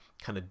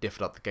kind of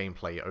differed up the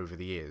gameplay over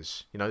the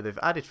years. They've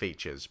added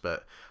features,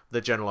 but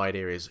the general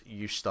idea is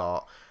you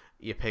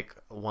pick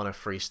one of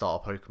 3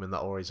 starter Pokemon that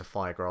are always a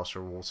fire, grass,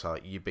 or water,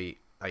 you beat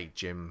 8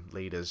 gym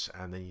leaders,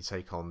 and then you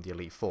take on the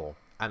Elite Four.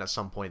 And at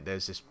some point,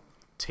 there's this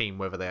team,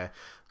 whether they're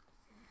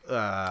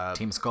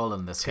Team Skull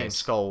in this case. Team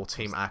Skull,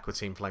 Team Aqua,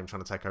 Team Flame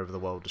trying to take over the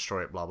world,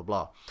 destroy it, blah, blah,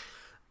 blah.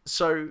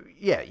 So,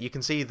 yeah, you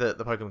can see that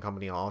the Pokemon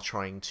Company are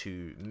trying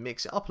to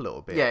mix it up a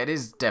little bit. Yeah, it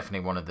is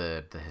definitely one of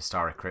the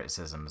historic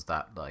criticisms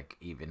that,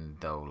 even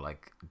though,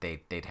 they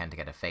tend to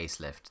get a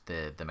facelift,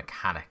 the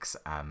mechanics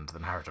and the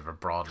narrative are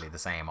broadly the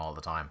same all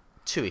the time.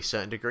 To a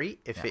certain degree.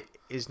 If it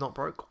is not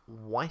broke,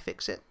 why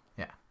fix it?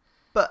 Yeah.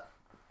 But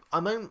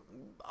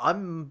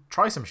I'm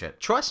try some shit.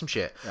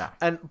 Yeah.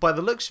 And by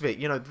the looks of it,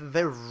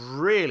 they're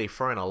really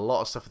throwing a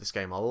lot of stuff at this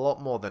game, a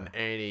lot more than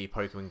any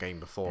Pokemon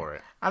game before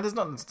it. And there's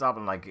nothing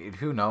stopping,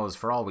 who knows,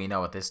 for all we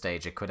know at this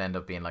stage, it could end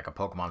up being like a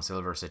Pokemon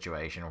Silver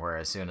situation where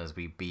as soon as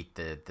we beat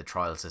the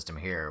trial system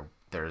here,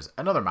 there's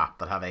another map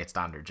that have 8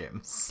 standard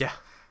gyms. Yeah.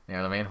 You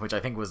know what I mean? Which I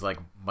think was like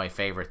my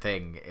favorite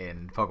thing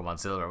in Pokemon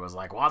Silver was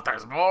like, what?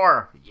 There's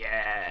more!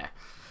 Yeah!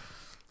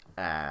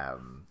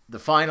 The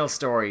final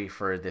story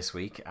for this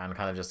week, and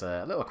kind of just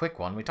a little quick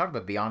one. We talked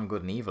about Beyond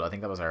Good and Evil. I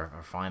think that was our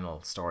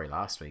final story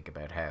last week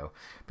about how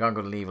Beyond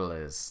Good and Evil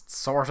is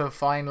sort of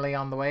finally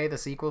on the way, the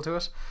sequel to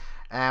it.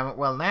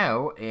 Well,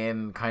 now,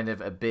 in kind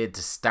of a bid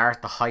to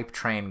start the hype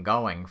train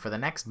going for the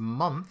next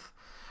month,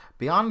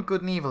 Beyond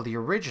Good and Evil, the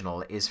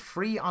original, is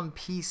free on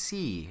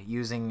PC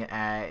using,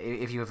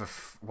 if you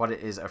have what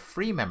is a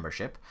free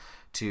membership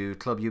to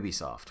Club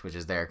Ubisoft, which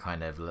is their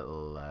kind of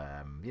little,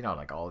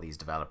 like all these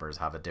developers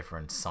have a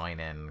different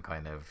sign-in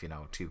kind of,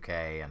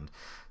 2K and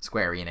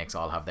Square Enix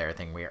all have their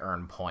thing. We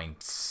earn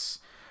points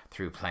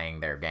through playing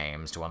their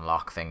games to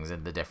unlock things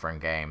in the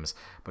different games.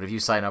 But if you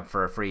sign up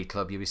for a free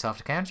Club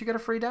Ubisoft account, you get a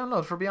free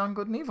download for Beyond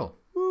Good and Evil.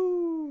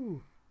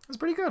 Woo! It's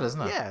pretty good,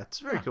 isn't it? Yeah, it's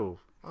very cool.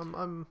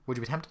 Would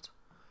you be tempted?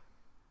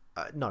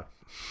 No.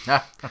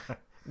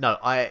 No,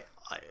 I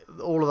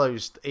all of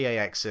those EA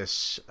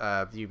Access,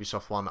 the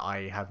Ubisoft one,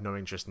 I have no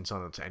interest in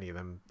signing up to any of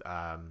them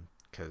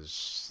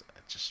because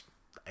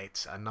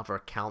it's another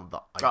account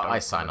that I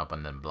sign up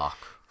and then block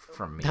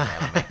from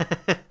emailing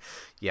me.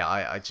 Yeah,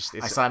 I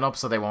sign up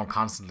so they won't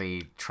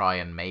constantly try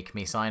and make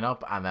me sign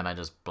up, and then I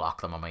just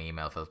block them on my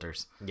email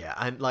filters. Yeah,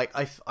 and like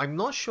I'm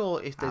not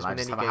sure if there's been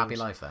any games. A happy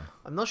life then.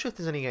 I'm not sure if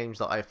there's any games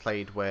that I've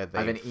played where I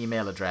have an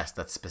email address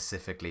that's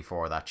specifically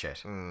for that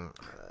shit.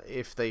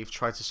 If they've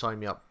tried to sign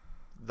me up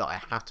that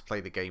I have to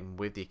play the game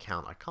with the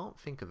account, I can't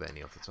think of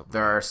any off the top of my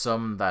head. There are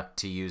some that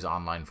to use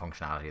online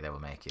functionality they will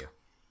make you.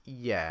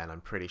 Yeah, and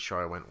I'm pretty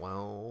sure I went,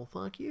 well,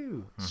 fuck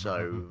you.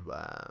 So,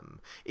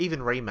 even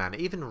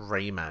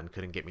Rayman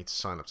couldn't get me to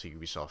sign up to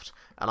Ubisoft,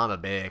 and I'm a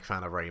big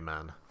fan of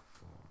Rayman.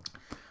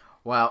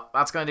 Well,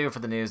 that's going to do it for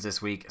the news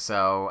this week.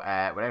 So,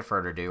 without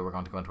further ado, we're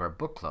going to go into our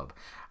book club.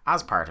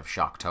 As part of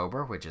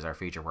Shocktober, which is our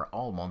feature where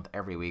all month,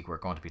 every week, we're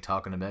going to be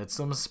talking about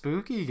some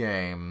spooky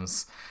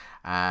games.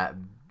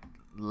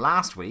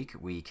 Last week,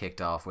 we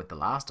kicked off with The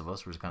Last of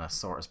Us, which was kind of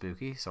sort of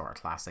spooky, sort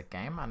of classic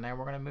game. And now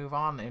we're going to move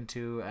on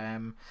into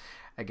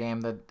a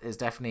game that is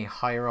definitely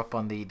higher up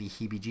on the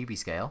heebie-jeebie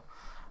scale.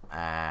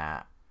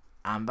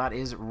 And that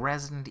is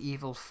Resident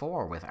Evil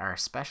 4 with our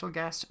special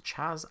guest,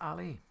 Chaz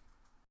Ali.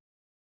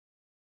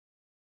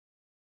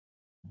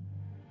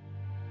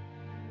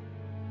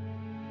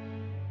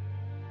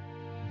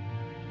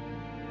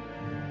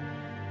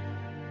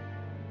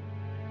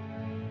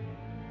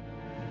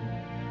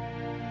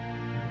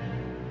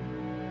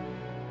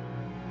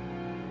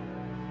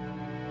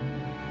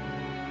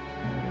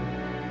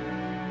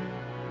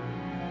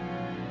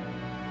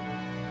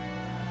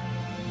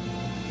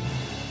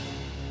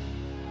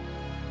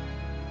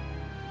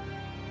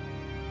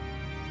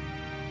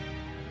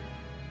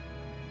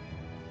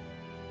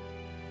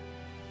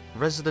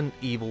 Resident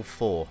Evil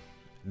 4,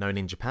 known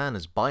in Japan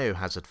as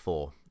Biohazard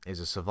 4, is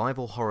a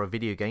survival horror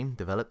video game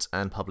developed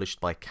and published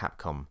by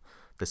Capcom,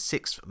 the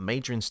sixth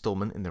major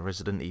installment in the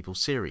Resident Evil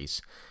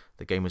series.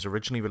 The game was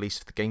originally released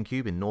for the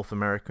GameCube in North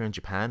America and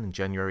Japan in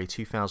January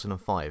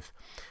 2005,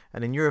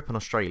 and in Europe and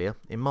Australia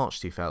in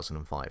March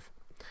 2005.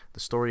 The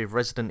story of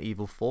Resident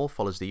Evil 4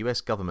 follows the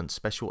US government's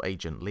special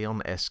agent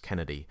Leon S.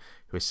 Kennedy,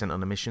 who is sent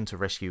on a mission to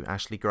rescue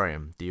Ashley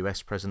Graham, the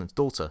US president's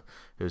daughter,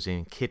 who has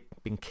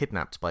been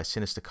kidnapped by a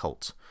sinister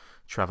cult.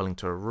 Travelling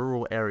to a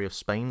rural area of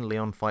Spain,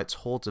 Leon fights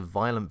hordes of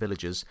violent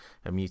villagers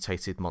and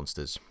mutated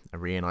monsters,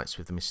 and reunites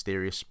with the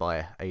mysterious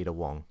spy Ada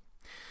Wong.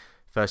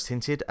 First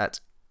hinted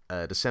at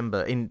December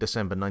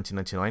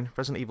 1999,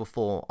 Resident Evil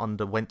 4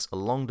 underwent a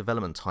long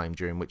development time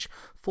during which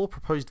 4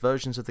 proposed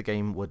versions of the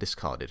game were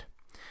discarded.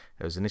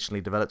 It was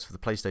initially developed for the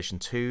PlayStation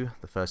 2.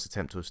 The first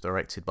attempt was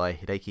directed by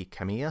Hideki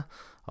Kamiya,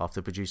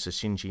 after producer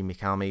Shinji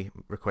Mikami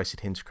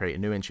requested him to create a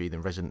new entry in the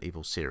Resident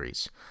Evil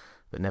series.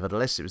 But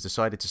nevertheless, it was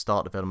decided to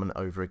start development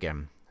over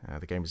again.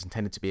 The game was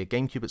intended to be a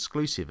GameCube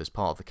exclusive as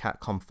part of the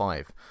Capcom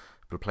 5,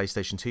 but a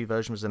PlayStation 2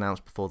 version was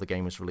announced before the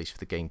game was released for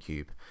the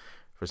GameCube.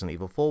 Resident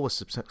Evil 4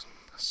 was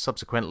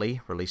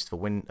subsequently released for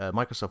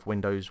Microsoft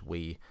Windows,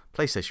 Wii,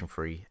 PlayStation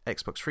 3,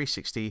 Xbox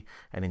 360,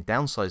 and in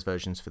downsized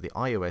versions for the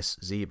iOS,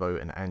 Zeebo,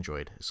 and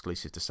Android,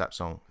 exclusive to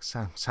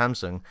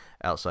Samsung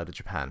outside of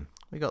Japan.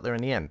 We got there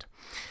in the end.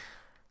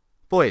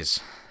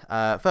 Boys,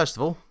 first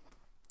of all,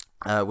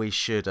 we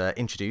should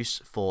introduce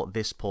for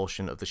this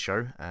portion of the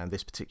show and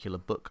this particular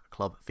book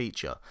club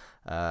feature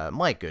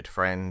my good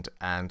friend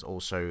and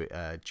also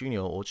junior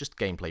or just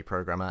gameplay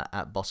programmer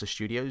at Bossa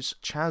Studios,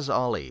 Chaz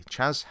Ali.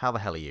 Chaz, how the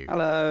hell are you?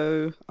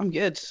 Hello, I'm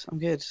good. I've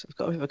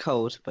got a bit of a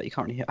cold, but you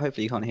can't hear.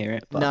 Hopefully, you can't hear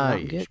it. But no,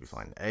 you should be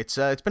fine. It's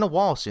been a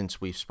while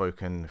since we've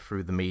spoken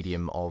through the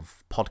medium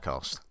of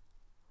podcast.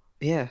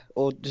 Yeah,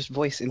 or just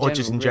voice in general. Or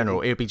just in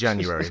general. It would be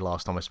January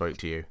last time I spoke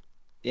to you.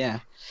 Yeah.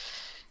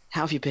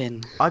 How have you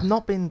been? I've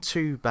not been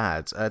too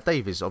bad.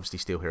 Dave is obviously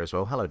still here as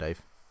well. Hello,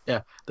 Dave.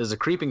 Yeah, there's a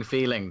creeping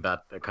feeling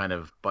that kind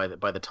of by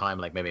the time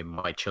like maybe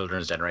my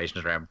children's generation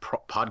is around,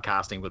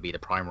 podcasting will be the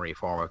primary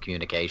form of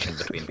communication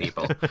between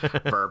people,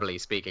 verbally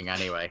speaking.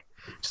 Anyway,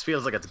 just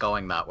feels like it's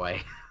going that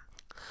way.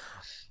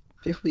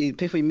 People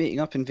be meeting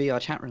up in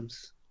VR chat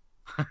rooms,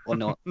 or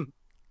not?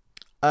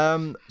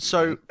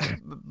 So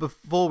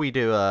before we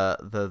do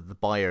the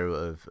bio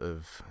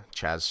of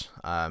Chaz,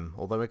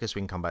 although I guess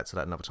we can come back to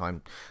that another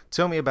time.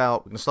 We're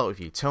going to start with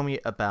you. Tell me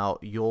about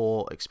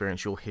your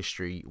experience, your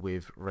history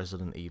with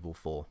Resident Evil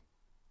 4.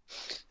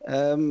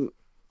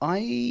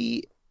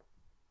 I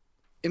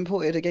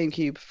imported a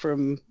GameCube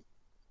from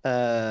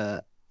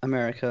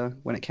America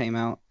when it came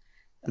out,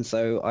 and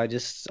so I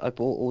bought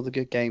all the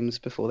good games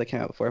before they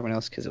came out before everyone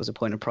else because it was a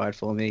point of pride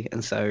for me,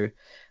 and so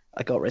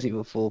I got Resident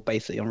Evil 4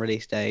 basically on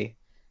release day.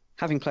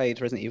 Having played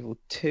Resident Evil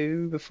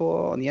 2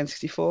 before on the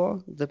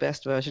N64, the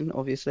best version,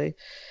 obviously,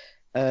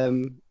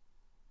 and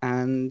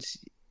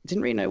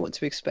didn't really know what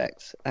to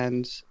expect,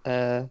 and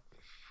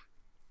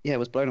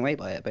was blown away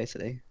by it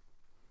basically,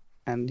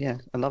 and yeah,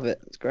 I love it.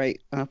 It's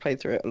great, and I've played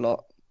through it a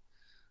lot,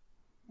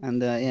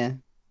 and yeah.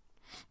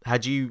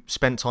 Had you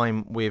spent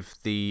time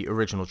with the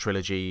original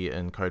trilogy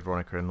and Code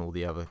Veronica and all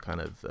the other kind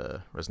of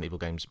Resident Evil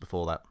games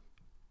before that?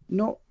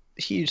 Not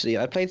hugely.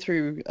 I played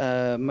through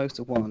most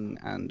of 1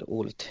 and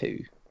all of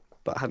 2,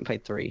 but I haven't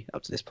played 3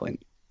 up to this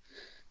point.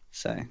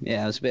 So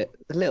yeah, I was a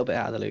little bit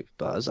out of the loop,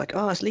 but I was like,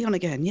 oh, it's Leon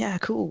again. Yeah,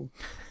 cool.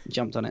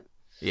 Jumped on it.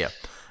 Yeah.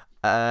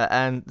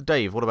 And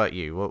Dave, what about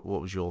you? What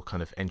was your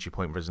kind of entry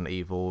point with Resident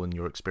Evil and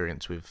your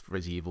experience with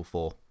Resident Evil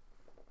 4?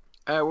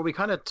 Well, we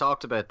kind of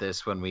talked about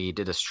this when we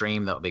did a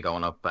stream that will be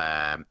going up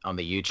on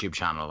the YouTube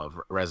channel of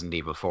Resident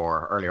Evil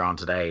 4 earlier on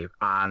today.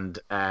 And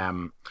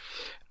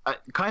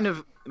kind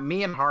of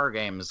me and horror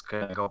games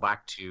kind of go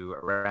back to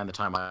around the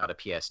time I had a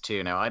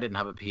PS2. Now, I didn't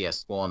have a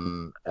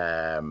PS1,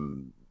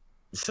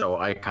 so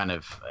I kind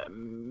of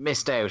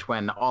missed out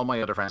when all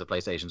my other friends with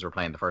PlayStations were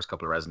playing the first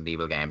couple of Resident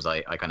Evil games.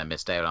 I kind of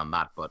missed out on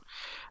that. But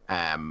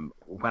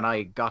when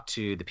I got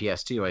to the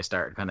PS2, I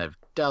started kind of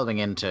delving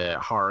into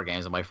horror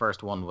games, and my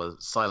first one was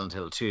Silent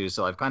Hill 2.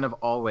 So I've kind of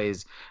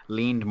always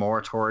leaned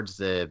more towards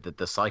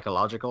the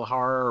psychological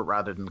horror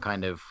rather than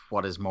kind of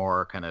what is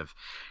more kind of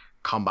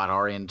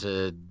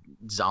combat-oriented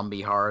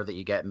zombie horror that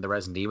you get in the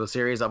Resident Evil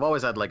series. I've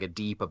always had like a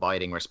deep,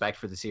 abiding respect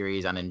for the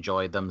series and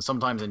enjoyed them.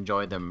 Sometimes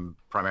enjoyed them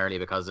primarily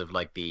because of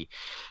like the,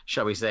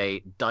 shall we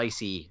say,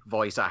 dicey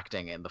voice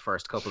acting in the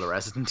first couple of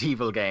Resident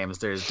Evil games.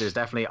 There's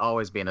definitely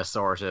always been a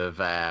sort of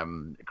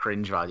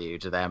cringe value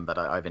to them that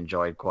I've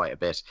enjoyed quite a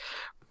bit.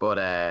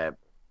 But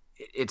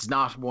it's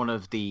not one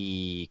of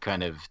the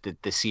kind of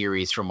the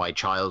series from my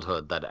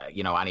childhood that,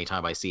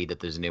 anytime I see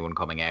that there's a new one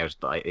coming out,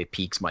 it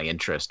piques my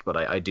interest. But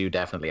I do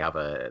definitely have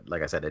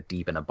like I said, a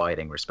deep and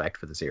abiding respect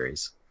for the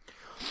series.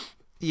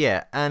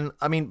 Yeah, and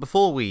I mean,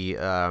 before we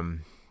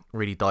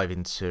really dive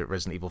into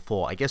Resident Evil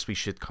 4, I guess we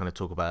should kind of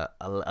talk about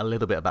a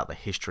little bit about the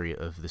history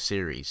of the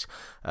series,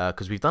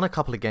 because we've done a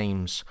couple of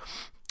games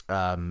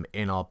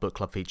in our book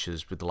club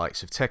features with the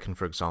likes of Tekken,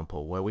 for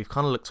example, where we've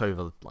kind of looked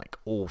over like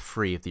all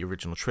 3 of the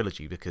original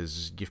trilogy,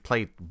 because you've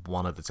played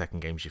one of the Tekken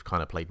games, you've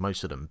kind of played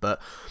most of them.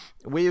 But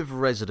with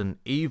Resident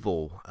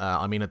Evil,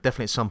 I mean,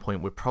 definitely at some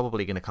point we're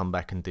probably going to come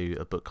back and do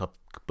a book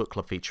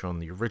club feature on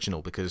the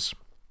original, because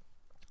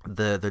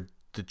the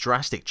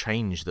drastic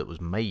change that was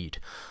made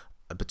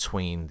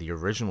between the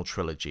original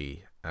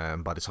trilogy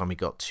by the time we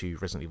got to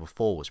Resident Evil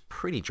 4 was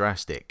pretty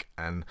drastic.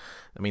 And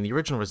I mean, the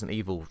original Resident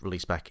Evil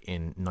released back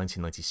in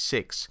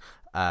 1996,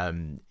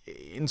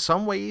 in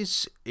some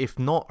ways, if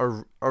not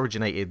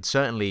originated,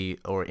 certainly,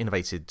 or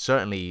innovated,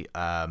 certainly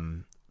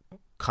kind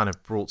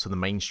of brought to the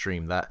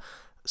mainstream that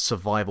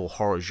survival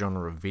horror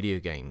genre of video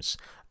games.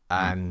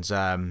 And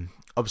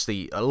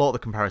obviously, a lot of the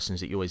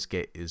comparisons that you always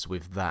get is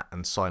with that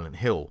and Silent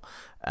Hill.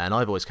 And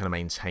I've always kind of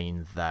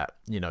maintained that,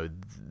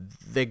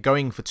 they're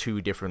going for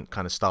 2 different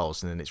kind of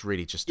styles, and then it's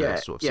really just a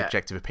sort of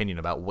subjective opinion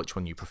about which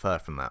one you prefer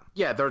from that.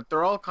 Yeah,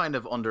 they're all kind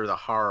of under the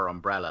horror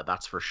umbrella,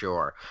 that's for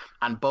sure.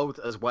 And both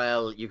as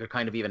well, you could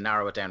kind of even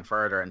narrow it down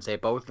further and say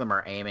both of them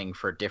are aiming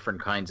for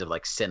different kinds of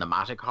like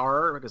cinematic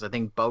horror, because I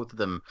think both of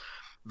them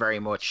very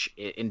much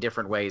in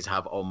different ways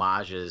have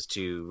homages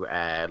to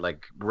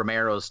like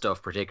Romero's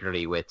stuff,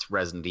 particularly with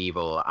Resident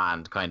Evil,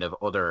 and kind of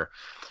other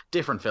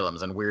different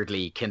films, and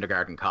weirdly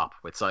Kindergarten Cop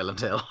with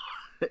Silent Hill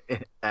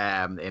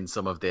in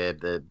some of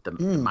the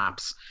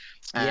maps.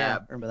 Yeah,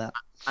 remember that.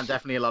 And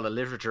definitely a lot of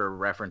literature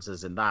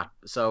references in that.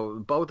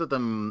 So both of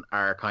them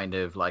are kind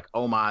of like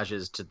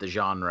homages to the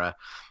genre,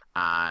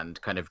 and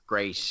kind of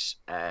great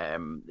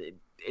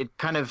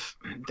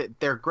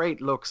they're great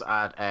looks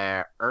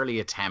at early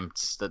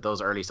attempts, that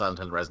those early Silent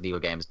Hill and Resident Evil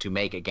games, to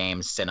make a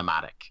game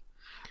cinematic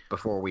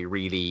before we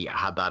really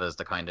had that as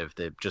the kind of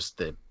the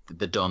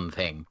done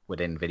thing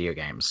within video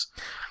games.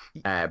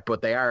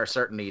 But they are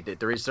certainly,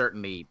 there is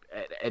certainly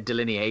a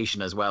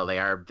delineation as well.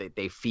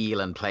 They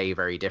feel and play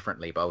very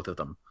differently, both of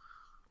them.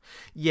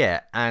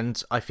 Yeah,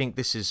 and I think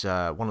this is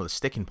one of the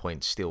sticking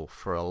points still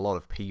for a lot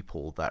of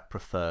people that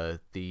prefer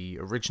the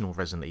original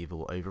Resident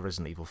Evil over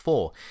Resident Evil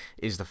 4,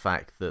 is the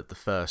fact that the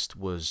first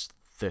was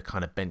the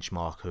kind of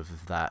benchmark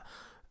of that,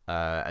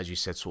 as you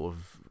said, sort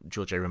of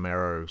George A.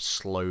 Romero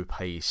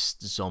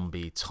slow-paced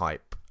zombie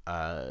type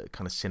kind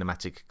of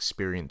cinematic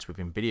experience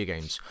within video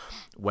games,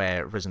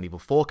 where Resident Evil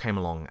 4 came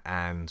along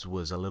and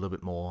was a little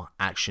bit more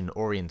action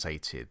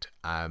orientated.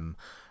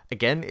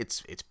 again,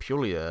 it's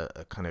purely a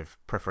kind of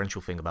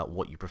preferential thing about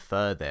what you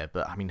prefer there.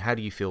 But I mean, how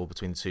do you feel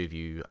between the two of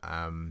you?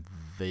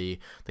 The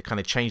kind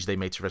of change they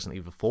made to Resident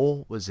Evil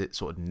 4, was it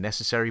sort of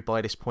necessary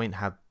by this point?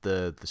 Had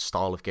the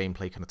style of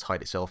gameplay kind of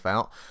tied itself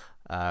out?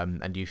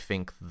 And do you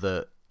think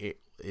that it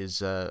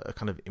is a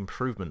kind of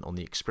improvement on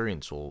the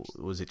experience, or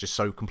was it just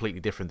so completely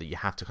different that you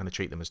have to kind of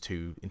treat them as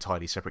two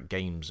entirely separate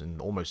games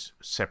and almost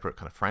separate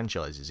kind of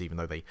franchises, even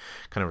though they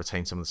kind of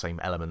retain some of the same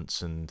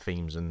elements and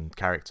themes and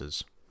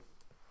characters?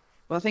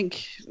 Well, I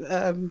think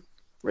Resident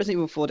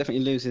Evil 4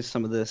 definitely loses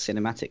some of the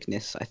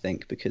cinematicness, I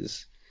think,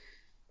 because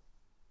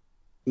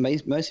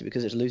mostly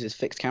because it loses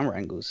fixed camera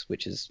angles,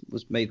 which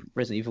was made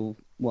Resident Evil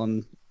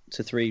 1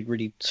 to 3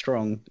 really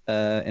strong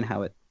in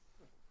how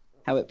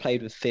it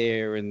played with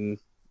fear, and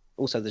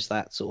also there's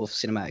that sort of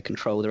cinematic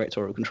control,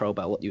 directorial control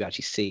about what you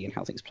actually see and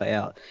how things play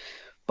out.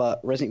 But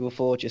Resident Evil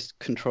 4 just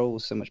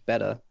controls so much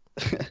better.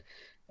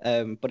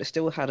 But it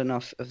still had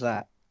enough of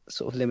that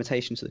sort of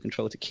limitation to the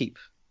control to keep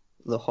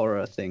the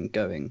horror thing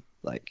going.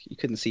 Like, you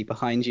couldn't see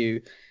behind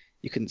you,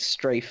 you couldn't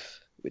strafe,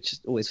 which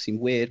always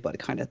seemed weird, but it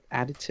kind of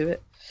added to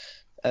it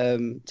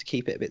to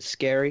keep it a bit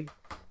scary.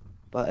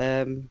 But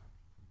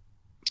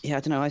yeah, I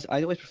don't know,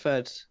 I always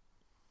preferred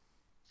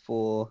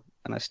 4,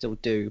 and I still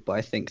do, but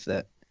I think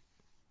that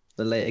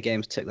the later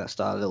games took that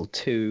style a little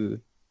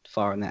too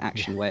far in their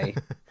action way.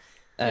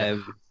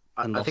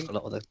 And lost a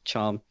lot of the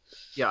charm.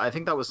 Yeah, I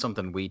think that was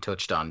something we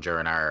touched on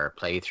during our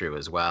playthrough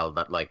as well.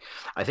 That, like,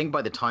 I think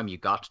by the time you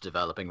got to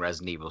developing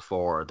Resident Evil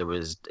 4, there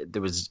was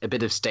a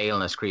bit of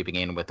staleness creeping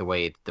in with the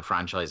way the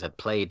franchise had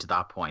played to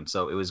that point.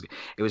 So it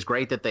was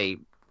great that they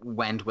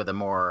went with a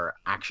more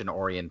action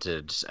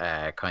oriented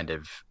kind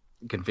of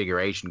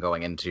configuration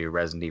going into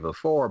Resident Evil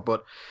 4,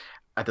 but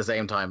at the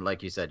same time,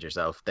 like you said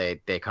yourself, they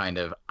kind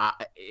of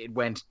it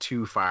went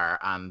too far,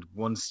 and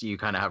once you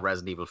kind of have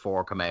Resident Evil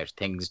 4 come out,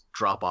 things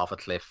drop off a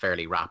cliff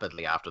fairly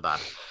rapidly after that.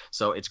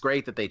 So it's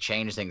great that they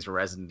changed things for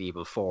Resident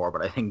Evil 4,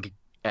 but I think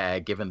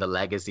given the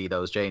legacy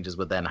those changes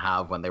would then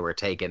have when they were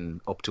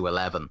taken up to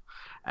 11,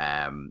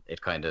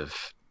 it kind of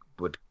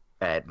would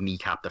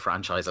kneecap the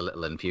franchise a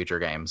little in future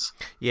games.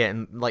 Yeah,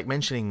 and like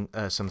mentioning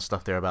some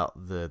stuff there about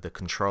the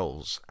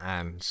controls,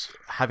 and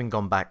having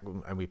gone back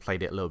and we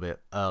played it a little bit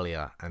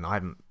earlier, and I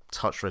haven't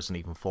touched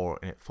Resident Evil 4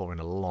 in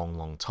a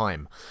long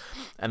time,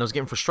 and I was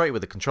getting frustrated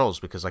with the controls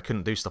because I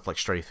couldn't do stuff like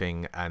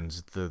strafing, and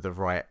the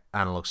right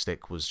analog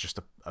stick was just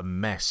a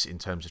mess in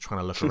terms of trying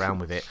to look around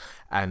with it,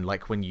 and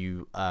like when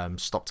you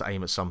stop to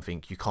aim at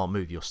something, you can't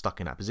move, you're stuck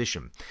in that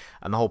position.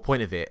 And the whole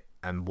point of it,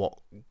 and what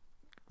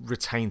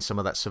retains some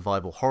of that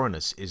survival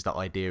horrorness, is that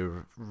idea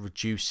of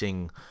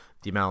reducing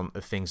the amount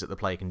of things that the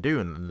player can do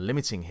and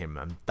limiting him,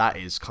 and that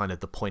is kind of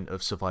the point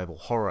of survival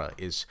horror,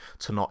 is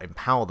to not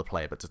empower the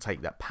player but to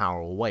take that power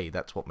away.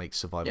 That's what makes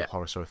survival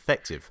horror so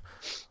effective.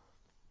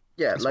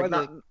 Yeah, That's like why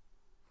that.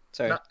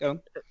 Sorry, go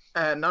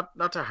on.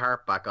 Not to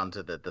harp back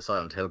onto the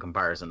Silent Hill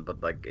comparison,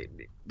 but like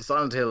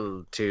Silent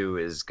Hill 2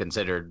 is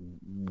considered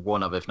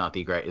one of, if not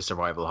the greatest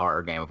survival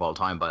horror game of all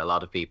time by a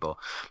lot of people,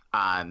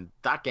 and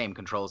that game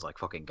controls like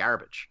fucking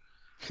garbage.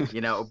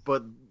 You know,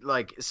 but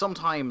like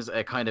sometimes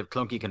a kind of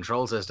clunky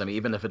control system,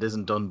 even if it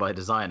isn't done by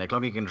design, a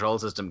clunky control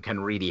system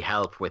can really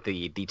help with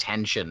the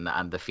tension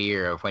and the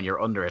fear of when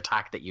you're under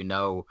attack, that you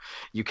know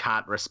you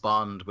can't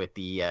respond with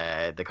the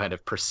kind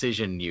of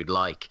precision you'd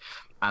like.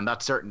 And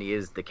that certainly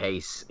is the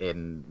case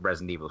in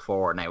Resident Evil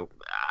 4. Now,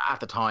 at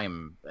the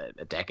time,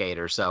 a decade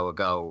or so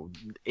ago,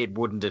 it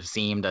wouldn't have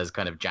seemed as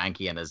kind of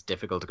janky and as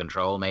difficult to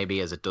control maybe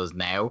as it does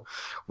now.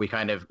 We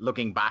kind of,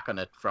 looking back on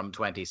it from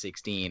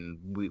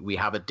 2016, we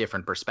have a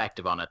different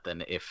perspective on it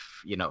than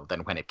than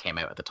when it came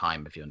out at the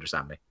time, if you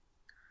understand me.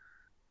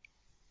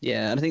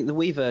 Yeah, and I think the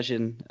Wii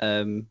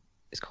version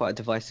is quite a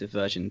divisive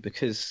version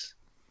because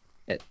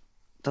it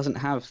doesn't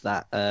have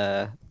that...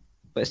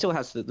 but it still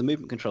has the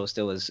movement control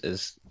still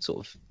is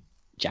sort of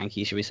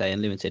janky, should we say,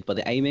 and limited. But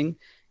the aiming,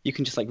 you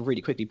can just like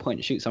really quickly point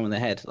and shoot someone in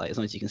the head, like as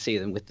long as you can see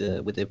them with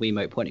the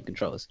Wiimote pointing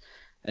controls.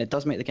 And it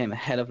does make the game a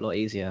hell of a lot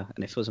easier,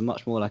 and it feels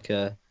much more like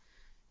an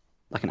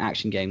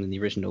action game than the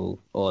original,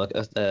 or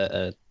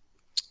a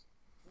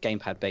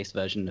gamepad based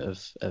version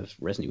of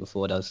Resident Evil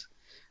 4 does.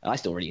 And I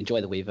still really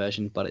enjoy the Wii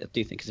version, but I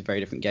do think it's a very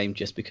different game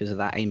just because of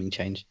that aiming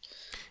change.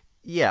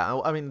 Yeah,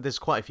 I mean, there's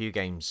quite a few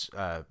games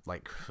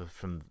like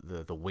from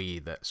the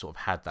Wii that sort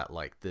of had that,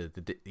 like the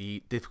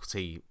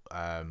difficulty,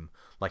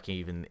 like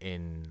even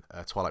in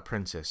Twilight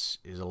Princess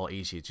is a lot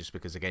easier, just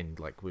because again,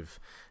 like with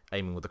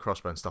aiming with the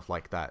crossbow and stuff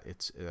like that,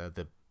 it's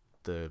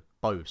the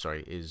bow,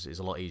 sorry, is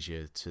a lot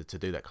easier to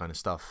do that kind of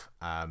stuff.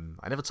 I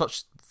never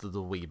touched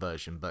the Wii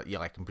version, but yeah,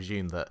 I can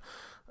presume that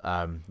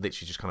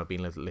literally just kind of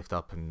being lift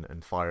up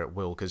and fire at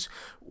will, because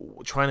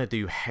trying to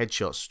do the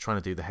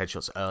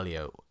headshots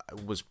earlier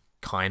was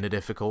kind of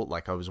difficult.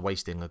 Like I was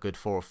wasting a good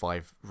 4 or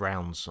 5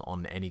 rounds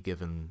on any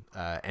given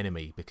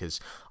enemy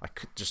because I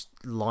could just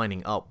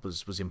lining up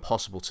was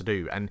impossible to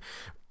do. And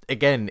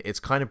again, it's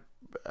kind of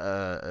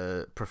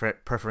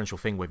preferential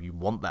thing whether you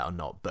want that or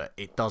not, but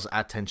it does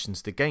add tension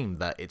to the game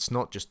that it's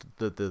not just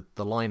the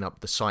lineup,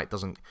 the sight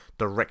doesn't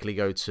directly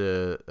go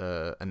to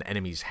an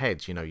enemy's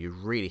head. You know, you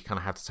really kind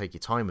of have to take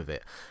your time with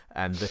it,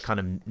 and the kind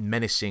of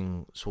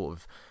menacing sort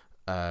of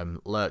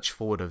lurch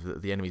forward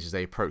of the enemies as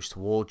they approach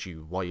towards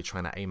you while you're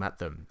trying to aim at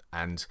them.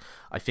 And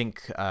I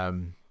think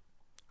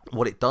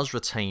what it does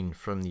retain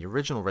from the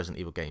original Resident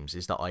Evil games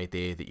is that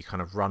idea that you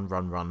kind of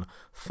run,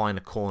 find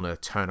a corner,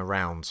 turn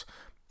around,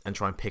 and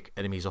try and pick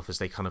enemies off as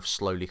they kind of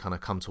slowly kind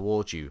of come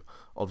towards you.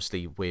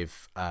 Obviously,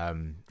 with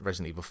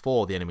Resident Evil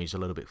 4, the enemies are a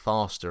little bit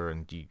faster,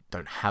 and you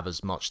don't have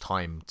as much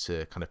time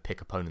to kind of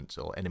pick opponents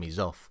or enemies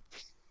off.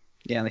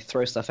 Yeah, and they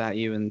throw stuff at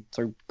you and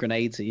throw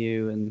grenades at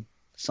you, and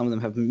some of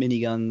them have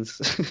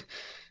miniguns.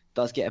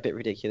 Does get a bit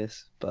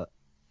ridiculous, but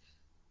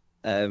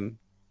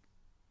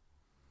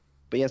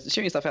yeah,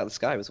 shooting stuff out of the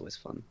sky was always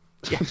fun.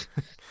 Yeah.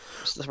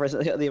 The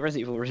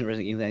Resident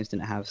Evil games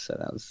didn't have, so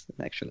that was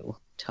an extra little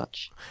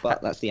touch.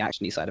 But that's the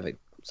action-y side of it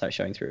started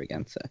showing through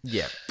again. So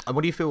yeah. And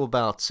what do you feel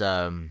about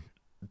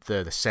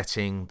the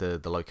setting,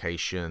 the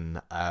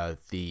location,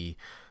 the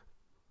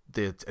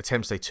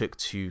attempts they took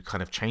to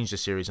kind of change the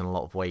series in a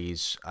lot of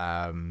ways,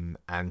 and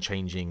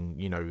changing,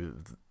 you know,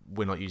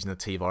 we're not using the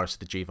T virus or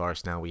the G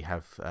virus now. We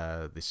have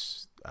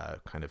this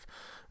kind of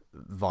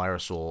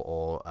virus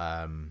or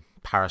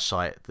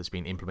parasite that's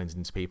been implemented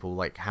into people.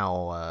 Like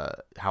how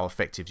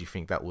effective do you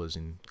think that was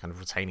in kind of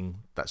retaining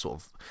that sort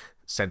of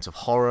sense of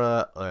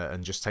horror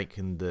and just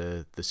taking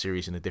the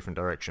series in a different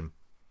direction?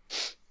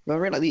 Well,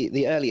 really, like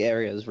the early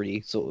area is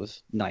really sort of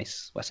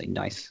nice. Well, I say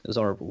nice, it was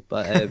horrible,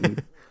 but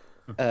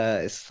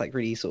it's like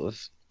really sort of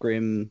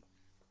grim.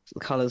 The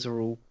colors are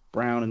all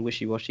brown and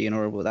wishy-washy and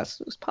horrible. It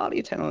was partly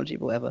a technology,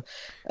 but whatever.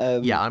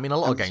 Yeah, I mean, a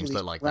lot of games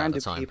look like that at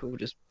the time. People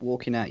just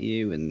walking at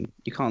you, and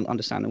you can't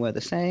understand the word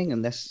they're saying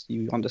unless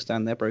you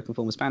understand their broken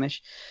form of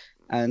Spanish.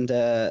 And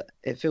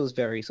it feels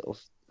very sort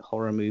of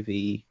horror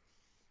movie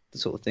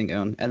sort of thing going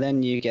on. And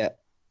then you get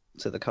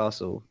to the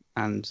castle,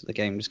 and the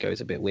game just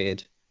goes a bit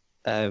weird.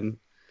 And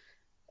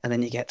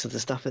then you get to the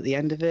stuff at the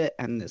end of it,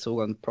 and it's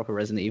all on proper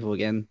Resident Evil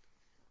again,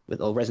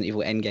 or Resident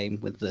Evil Endgame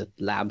with the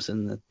labs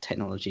and the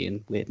technology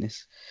and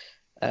weirdness.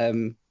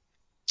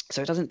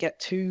 So it doesn't get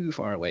too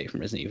far away from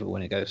Resident Evil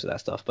when it goes to that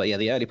stuff. But yeah,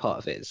 the early part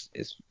of it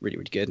is really,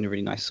 really good and a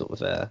really nice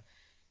sort of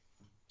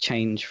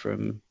change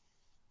from,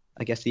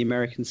 I guess, the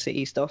American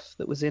City stuff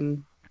that was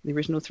in the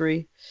original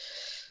 3.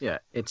 Yeah,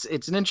 it's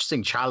an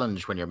interesting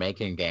challenge when you're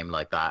making a game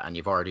like that and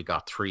you've already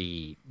got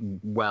 3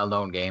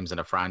 well-known games in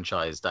a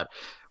franchise, that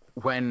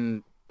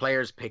when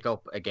players pick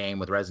up a game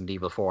with Resident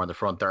Evil 4 on the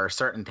front, there are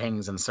certain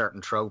things and certain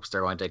tropes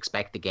they're going to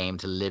expect the game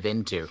to live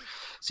into.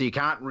 So you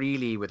can't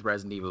really, with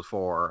Resident Evil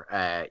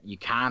 4, you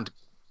can't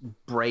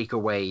break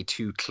away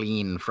too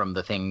clean from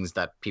the things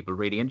that people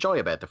really enjoy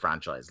about the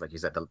franchise. Like you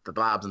said, the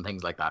labs and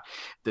things like that,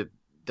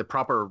 the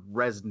proper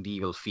Resident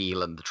Evil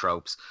feel and the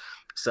tropes.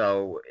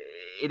 So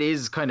it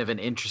is kind of an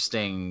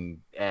interesting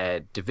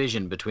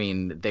division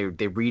between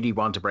they really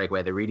want to break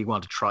away, they really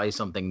want to try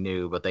something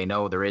new, but they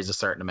know there is a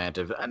certain amount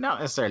of, not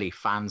necessarily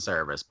fan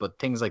service, but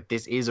things like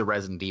this is a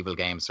Resident Evil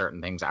game,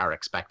 certain things are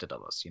expected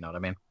of us, you know what I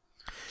mean?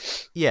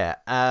 Yeah.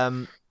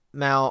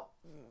 Now,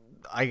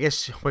 I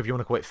guess whether you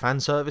want to call it fan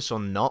service or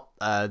not,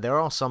 there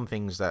are some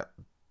things that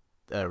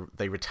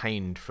they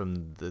retained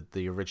from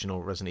the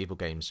original Resident Evil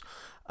games.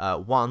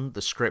 One, the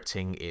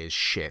scripting is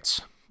shit.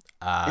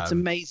 It's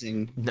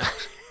amazing.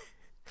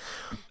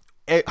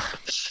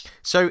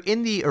 So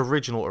in the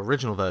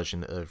original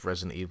version of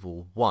Resident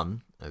Evil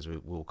 1, as we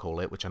will call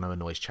it, which I know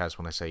annoys Chaz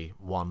when I say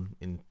 1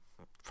 in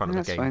front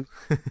of the game.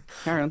 That's fine.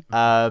 Carry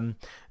on.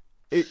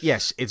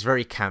 Yes, it's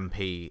very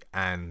campy,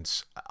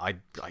 and I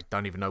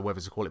don't even know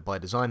whether to call it by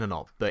design or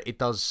not, but it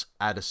does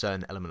add a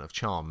certain element of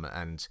charm,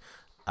 and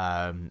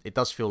it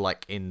does feel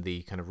like in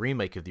the kind of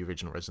remake of the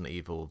original Resident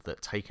Evil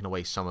that taking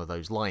away some of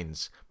those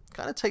lines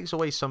kind of takes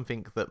away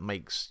something that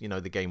makes, you know,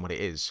 the game what it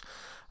is.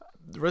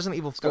 Resident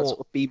Evil 4... It's got sort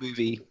of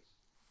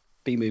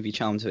B-movie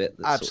charm to it.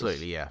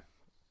 Absolutely, yeah.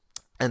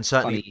 And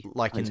certainly, funny,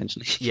 like in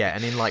yeah,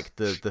 and in like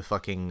the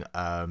fucking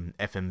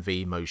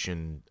FMV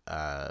motion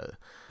oh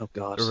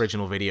god,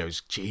 original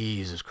videos,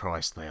 Jesus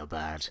Christ, they are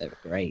bad. They're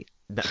great.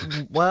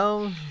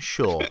 Well,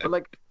 sure. But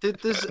like,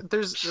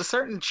 there's a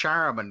certain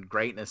charm and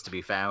greatness to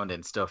be found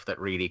in stuff that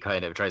really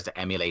kind of tries to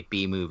emulate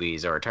B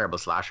movies or terrible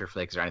slasher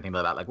flicks or anything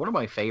like that. Like, one of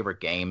my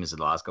favorite games in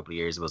the last couple of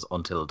years was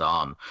Until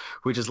Dawn,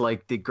 which is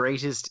like the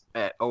greatest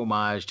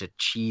homage to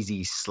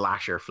cheesy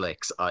slasher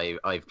flicks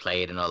I've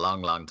played in a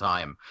long, long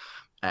time.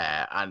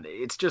 And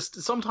it's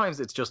just, sometimes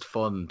it's just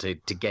fun to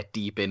get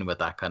deep in with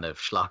that kind of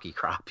schlocky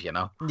crap, you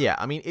know? Yeah,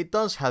 I mean, it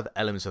does have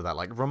elements of that.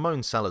 Like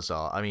Ramon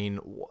Salazar, I mean,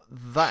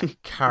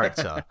 that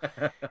character...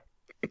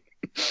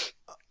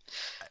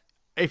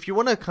 If you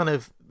want to kind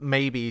of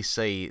maybe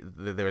say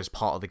that there is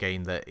part of the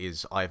game that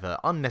is either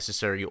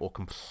unnecessary or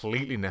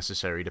completely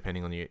necessary,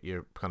 depending on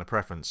your kind of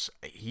preference,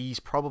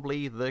 he's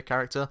probably the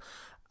character.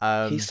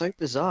 He's so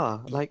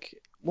bizarre. Like,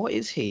 what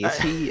is he? Is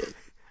he...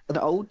 an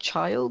old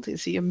child?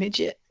 Is he a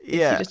midget?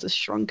 Is he just a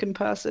shrunken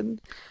person?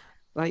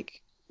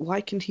 Like,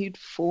 why can he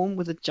form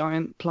with a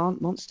giant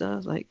plant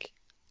monster? Like,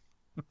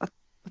 I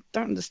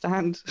don't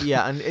understand.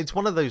 Yeah, and it's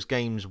one of those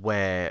games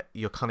where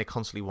you're kind of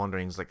constantly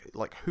wondering,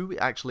 like who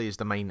actually is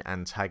the main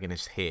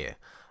antagonist here,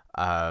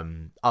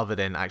 other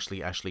than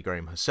actually Ashley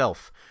Graham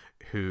herself,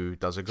 who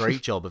does a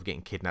great job of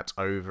getting kidnapped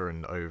over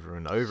and over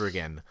and over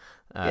again.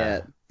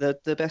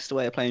 The best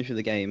way of playing through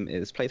the game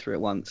is play through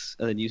it once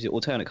and then use your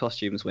alternate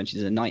costumes when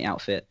she's in a night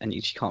outfit and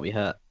she can't be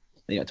hurt.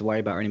 Then you don't have to worry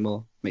about her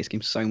anymore. Makes the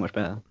game so much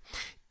better.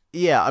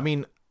 Yeah, I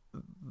mean,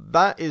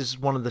 that is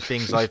one of the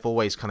things I've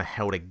always kind of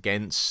held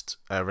against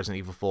Resident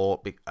Evil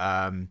 4.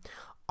 I'm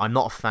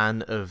not a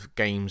fan of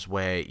games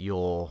where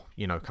you're,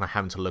 kind of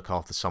having to look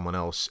after someone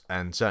else,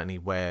 and certainly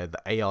where the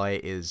AI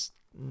is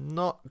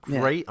not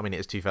great. Yeah. I mean, it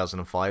is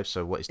 2005,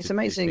 so what is to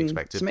be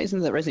expected? It's amazing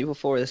that Resident Evil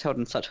 4 is held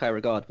in such high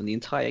regard when the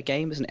entire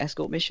game is an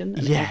escort mission,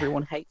 and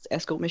everyone hates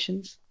escort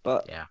missions.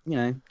 But,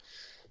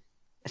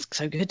 it's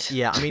so good.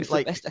 Yeah, I mean, it's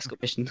the best escort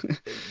mission.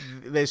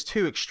 There's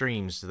two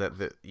extremes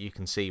that you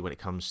can see when it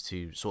comes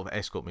to sort of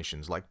escort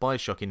missions. Like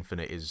BioShock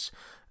Infinite is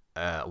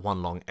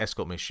one long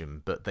escort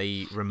mission, but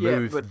they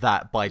remove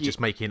that by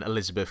just making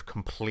Elizabeth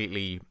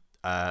completely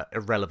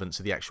irrelevant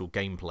to the actual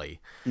gameplay.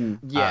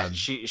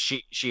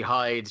 She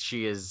hides.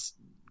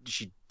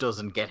 She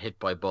doesn't get hit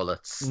by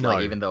bullets. No.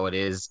 Like, even though it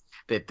is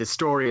the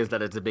story is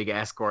that it's a big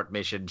escort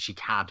mission, she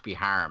can't be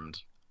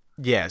harmed.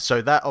 Yeah,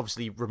 so that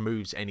obviously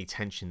removes any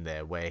tension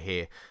there, where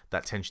here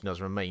that tension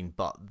does remain,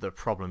 but the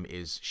problem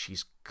is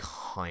she's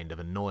kind of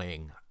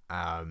annoying.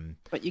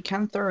 But you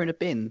can throw her in a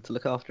bin to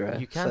look after her.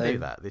 You can do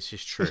that, this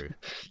is true.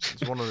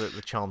 It's one of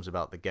the charms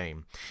about the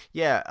game.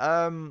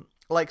 Yeah,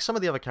 like some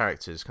of the other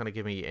characters, kind of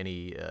give me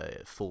any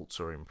thoughts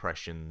or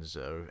impressions,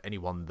 or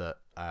anyone that,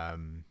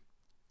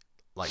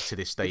 like to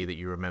this day that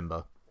you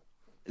remember.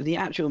 The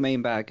actual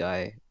main bad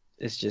guy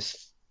is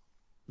just,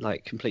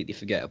 like, completely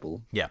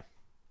forgettable. Yeah.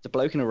 The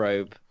bloke in a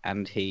robe,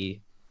 and he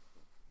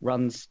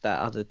runs that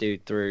other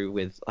dude through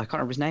with, I can't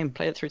remember his name,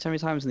 played it through so many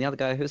times, and the other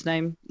guy, whose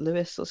name?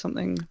 Lewis or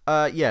something?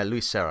 Yeah,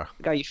 Louis Serra.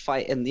 The guy you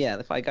fight in,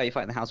 the guy you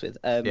fight in the house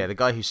with. The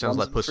guy who sounds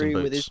like Puss in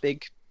Boots. With his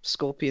big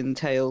scorpion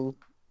tail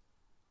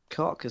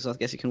cock, as I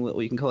guess you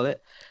can call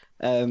it,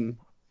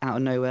 out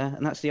of nowhere,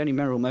 and that's the only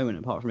memorable moment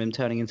apart from him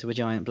turning into a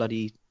giant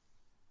bloody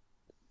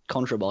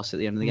Contra boss at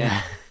the end of the game.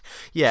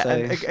 Yeah, so...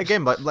 and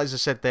again, but as I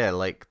said there,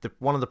 like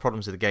one of the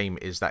problems of the game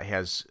is that it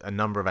has a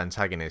number of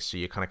antagonists, so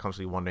you're kind of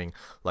constantly wondering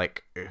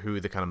like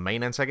who the kind of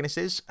main antagonist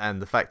is, and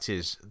the fact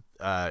is,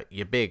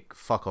 your big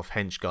fuck off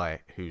hench guy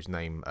whose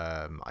name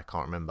I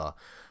can't remember.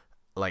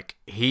 Like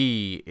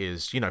he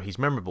is, he's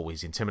memorable,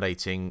 he's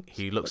intimidating,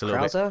 he looks a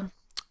little Krauser?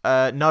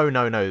 bit. No,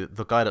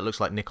 the guy that looks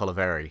like Nick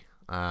Oliveri.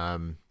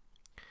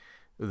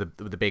 With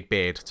the big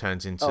beard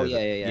turns into... Oh,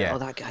 yeah. Oh,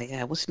 that guy,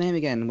 yeah. What's his name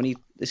again? When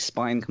his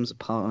spine comes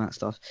apart and that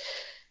stuff.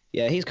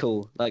 Yeah, he's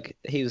cool. Like,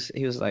 he was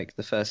like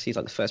the first... He's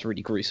like the first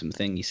really gruesome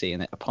thing you see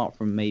in it, apart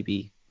from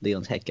maybe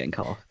Leon's head getting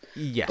cut off.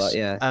 Yes. But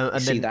yeah, you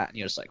see that and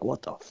you're just like,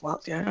 what the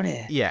fuck's going on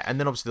here? Yeah, and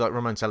then obviously like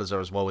Ramon Salazar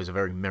as well is a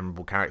very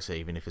memorable character,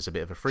 even if it's a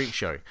bit of a freak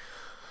show.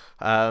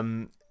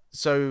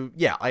 So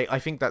yeah, I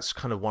think that's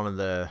kind of one of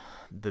the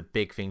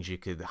big things you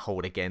could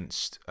hold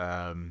against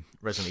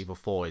Resident Evil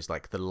 4 is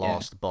like the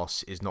last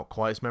boss is not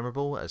quite as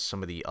memorable as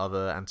some of the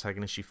other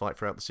antagonists you fight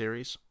throughout the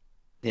series.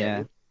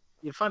 Yeah.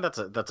 You find that's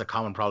a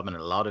common problem in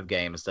a lot of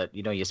games, that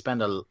you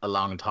spend a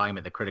long time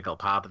at the critical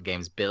path of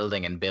games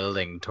building and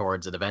building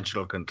towards an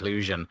eventual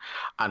conclusion,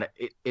 and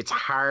it's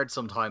hard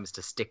sometimes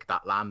to stick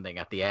that landing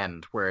at the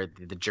end where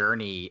the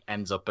journey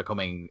ends up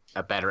becoming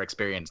a better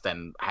experience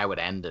than how it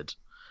ended.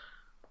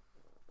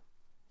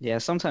 Yeah,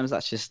 sometimes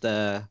that's just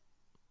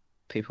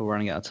people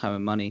running out of time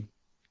and money.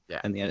 Yeah.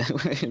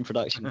 In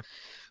production.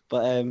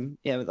 But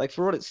like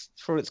for all its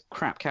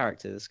crap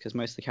characters, because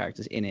most of the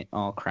characters in it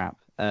are crap.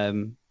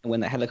 When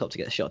the helicopter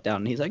gets shot down,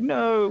 and he's like,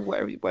 "No,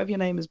 whatever your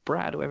name is,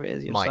 Brad, whoever it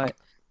is." You're Mike.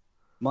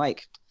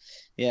 Mike.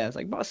 Yeah, it's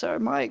like, "Sorry,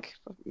 Mike,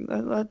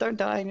 don't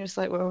die." And you're just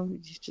like, "Well,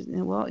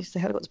 what? He's the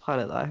helicopter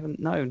pilot that I haven't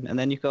known." And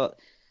then you've got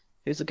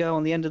who's the girl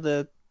on the end of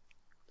the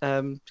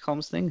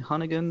comms thing?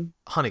 Hunnigan,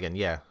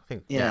 yeah, I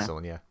think that's the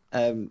one. Yeah.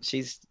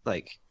 She's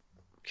like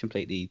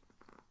completely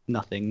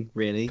nothing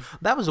really.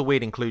 That was a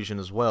weird inclusion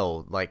as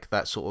well, like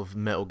that sort of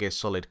Metal Gear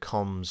Solid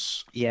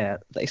comms. Yeah,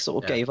 they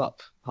sort of gave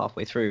up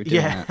halfway through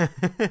doing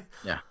that.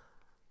 Yeah.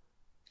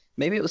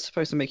 Maybe it was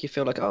supposed to make you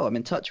feel like, oh, I'm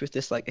in touch with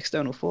this like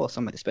external force,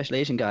 I'm like the special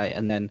agent guy,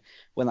 and then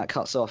when that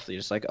cuts off, you're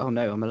just like, oh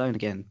no, I'm alone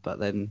again. But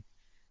then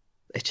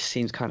it just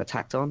seems kind of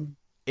tacked on.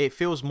 It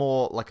feels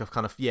more like a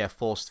kind of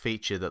forced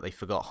feature that they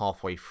forgot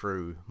halfway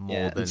through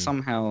more than... And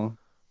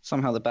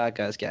somehow the bad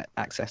guys get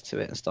access to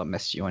it and start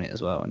messaging you on it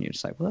as well, and you're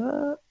just like,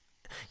 what?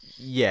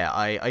 Yeah,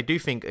 I do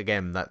think,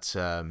 again, that's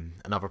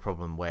another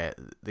problem where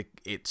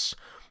it's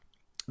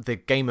the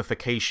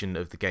gamification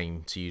of the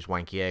game, to use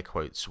wanky air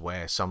quotes,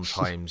 where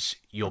sometimes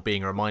you're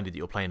being reminded that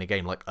you're playing a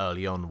game, like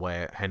early on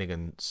where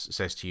Hennigan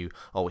says to you,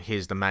 oh,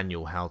 here's the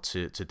manual how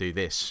to do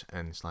this,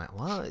 and it's like,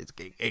 well,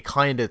 it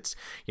kind of,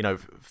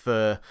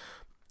 for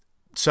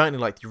certainly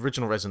like the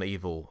original Resident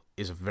Evil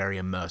is a very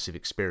immersive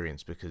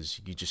experience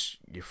because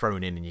you're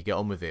thrown in and you get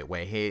on with it.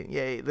 Where here,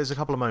 yeah, there's a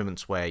couple of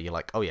moments where you're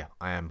like, oh yeah,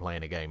 I am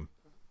playing a game.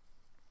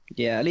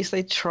 Yeah, at least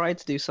they tried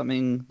to do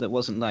something that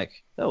wasn't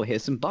like, oh,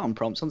 here's some button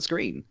prompts on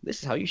screen. This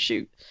is how you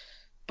shoot.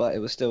 But it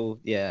was still,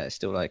 yeah, it's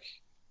still like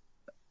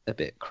a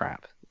bit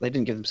crap. They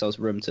didn't give themselves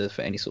room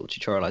for any sort of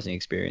tutorializing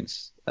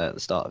experience at the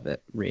start of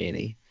it,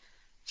 really.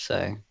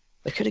 So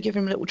they could have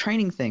given him a little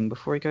training thing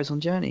before he goes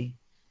on Journey.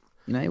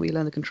 You know, we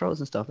learn the controls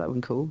and stuff. That would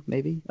be cool,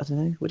 maybe. I don't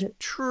know, would it?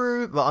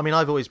 True, but I mean,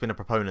 I've always been a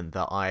proponent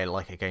that I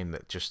like a game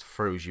that just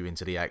throws you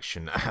into the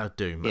action.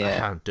 Doom.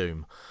 Yeah.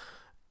 Doom.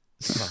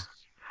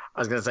 I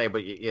was going to say,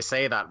 but you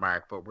say that,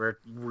 Mark, but we're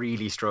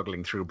really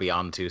struggling through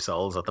Beyond Two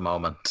Souls at the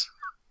moment.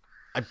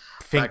 I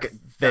think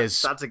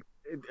there's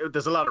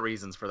a lot of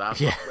reasons for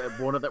that. Yeah.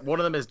 One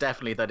of them is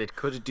definitely that it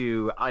could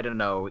do, I don't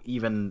know,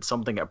 even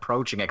something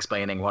approaching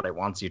explaining what it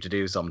wants you to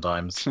do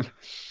sometimes.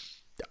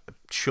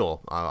 Sure,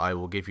 I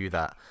will give you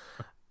that.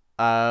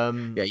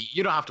 Yeah,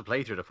 you don't have to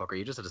play through the fucker.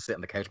 You just have to sit on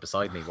the couch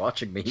beside me,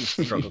 watching me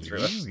struggle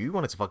through it. You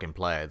wanted to fucking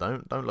play it.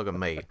 Don't look at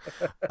me.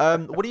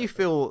 What do you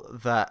feel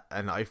that?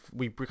 And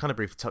we kind of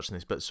briefly touched on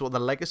this, but sort of the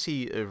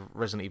legacy of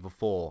Resident Evil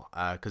 4,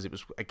 because it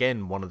was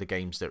again one of the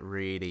games that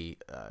really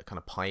kind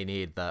of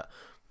pioneered that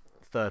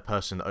third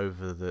person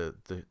over the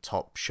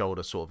top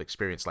shoulder sort of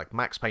experience. Like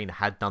Max Payne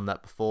had done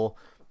that before,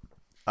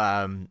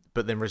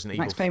 but then Resident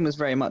Evil. Max Payne was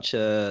very much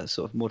a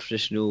sort of more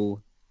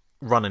traditional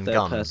run and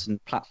gun third-person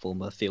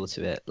platformer feel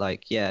to it.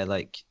 Like, yeah,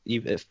 like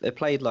it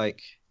played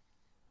like,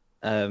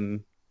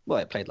 it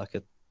played like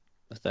a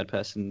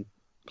third-person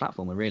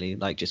platformer, really,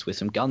 like just with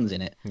some guns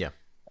in it. Yeah.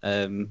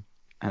 And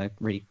a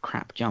really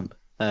crap jump,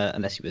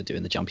 unless you were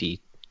doing the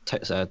jumpy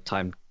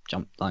time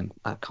jump line.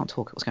 I can't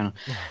talk. What's going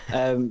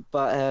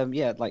on?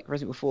 Yeah, like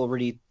Resident Evil 4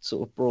 really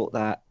sort of brought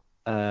that.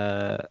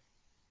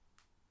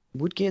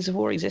 Would Gears of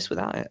War exist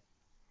without it?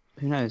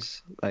 Who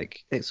knows?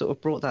 Like, it sort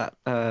of brought that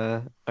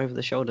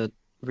over-the-shoulder,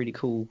 really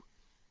cool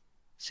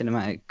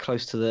cinematic,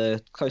 close to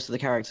the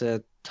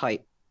character,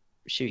 tight,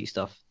 shooty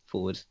stuff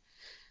forward.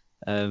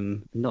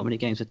 Not many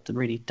games have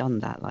really done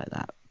that like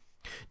that.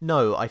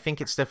 No, I think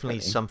it's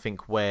definitely something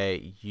where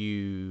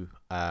you,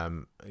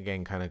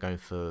 again, kind of going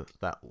for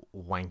that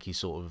wanky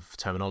sort of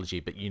terminology,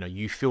 but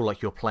you feel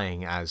like you're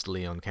playing as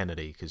Leon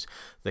Kennedy because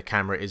the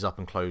camera is up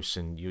and close,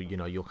 and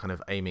you're kind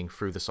of aiming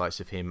through the sights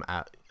of him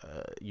at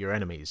your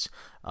enemies.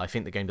 I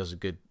think the game does a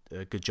good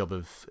job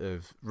of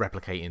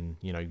replicating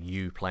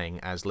you playing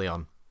as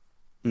Leon,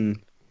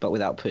 but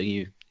without putting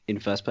you in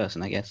first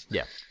person, I guess.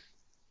 Yeah.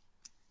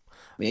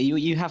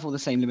 You have all the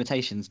same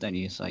limitations, don't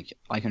you? It's like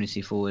I can only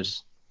see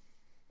forwards.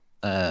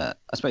 I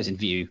suppose in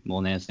view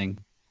more than anything,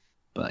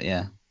 but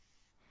yeah.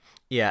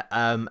 Yeah,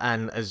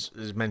 and as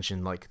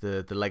mentioned, like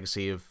the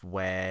legacy of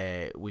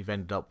where we've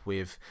ended up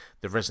with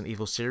the Resident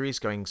Evil series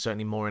going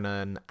certainly more in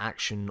an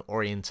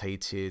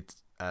action-orientated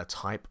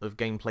type of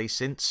gameplay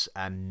since,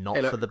 and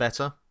not for the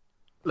better.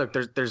 Look,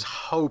 there's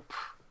hope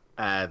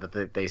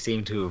that they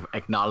seem to have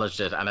acknowledged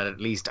it, and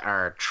at least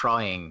are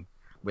trying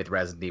with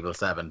Resident Evil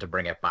 7 to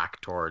bring it back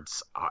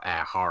towards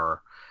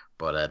horror.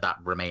 But that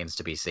remains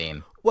to be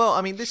seen. Well,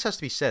 I mean, this has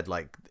to be said.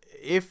 Like,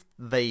 if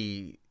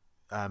they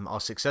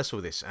are successful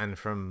with this, and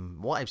from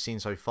what I've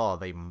seen so far,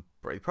 they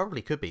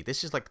probably could be.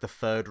 This is like the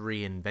third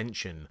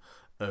reinvention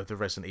of the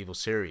Resident Evil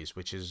series,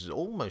 which is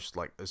almost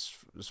like, as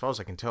far as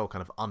I can tell,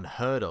 kind of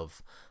unheard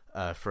of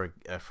for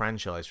a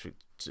franchise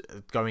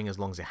going as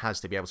long as it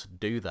has to be able to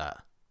do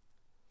that.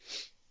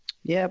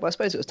 Yeah, but I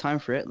suppose it was time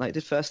for it. Like,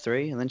 did first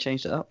 3 and then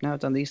changed it up. Now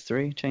I've done these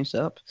 3, changed it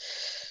up.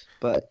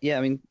 But yeah,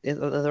 I mean,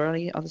 are there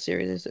any other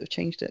series that have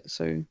changed it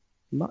so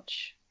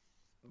much?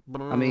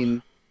 I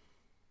mean,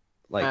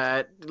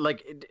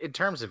 like in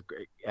terms of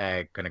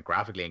kind of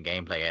graphically and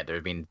gameplay, there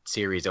have been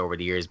series over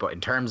the years, but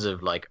in terms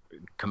of like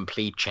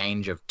complete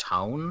change of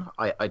tone,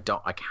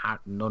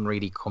 none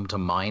really come to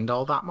mind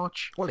all that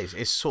much. Well,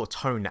 it's sort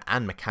of tone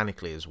and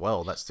mechanically as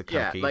well. That's the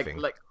kind of key thing.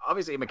 Like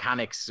obviously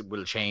mechanics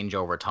will change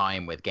over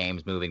time with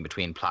games moving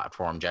between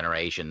platform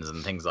generations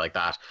and things like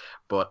that.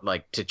 But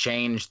like to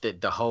change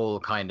the whole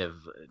kind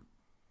of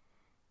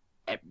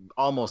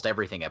almost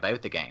everything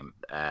about the game,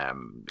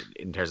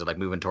 in terms of like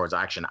moving towards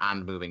action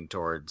and moving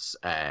towards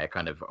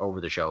kind of over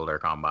the shoulder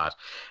combat.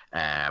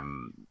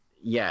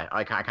 Yeah,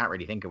 I can't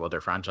really think of other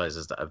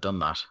franchises that have done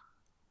that.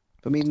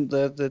 I mean,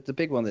 the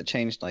big one that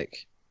changed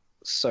like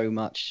so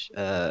much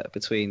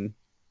between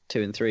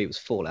 2 and 3 was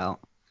Fallout.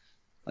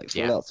 Like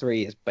Fallout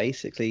 3 is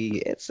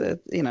basically,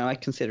 I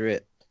consider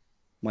it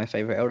my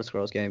favorite Elder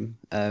Scrolls game.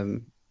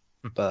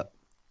 But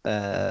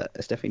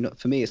it's definitely not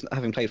for me. It's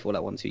having played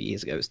Fallout 1-2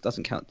 years ago. It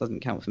doesn't count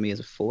for me as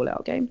a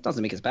Fallout game.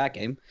 Doesn't make it a bad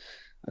game.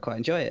 I quite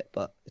enjoy it,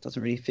 but it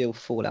doesn't really feel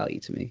Fallout-y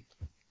to me,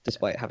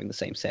 despite having the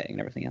same setting and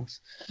everything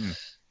else.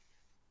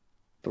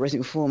 But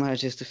Resident Evil 4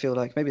 manages to feel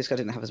like, maybe it's because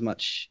I didn't have as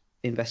much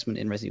investment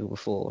in Resident Evil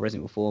 4.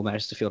 Resident Evil 4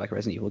 manages to feel like a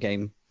Resident Evil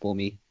game for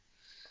me,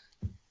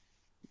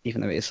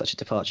 even though it is such a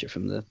departure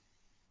from the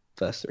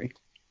first 3.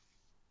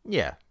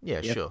 Yeah,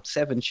 sure.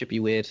 7 should be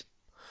weird.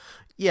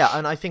 Yeah,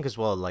 and I think as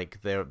well, like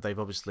they've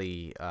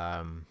obviously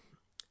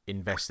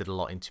invested a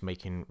lot into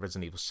making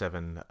Resident Evil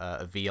 7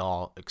 a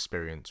VR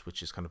experience,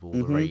 which is kind of all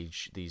the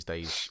rage these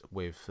days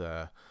with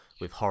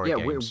horror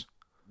games.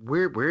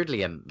 We're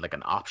weirdly an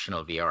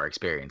optional VR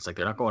experience. Like,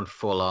 they're not going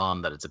full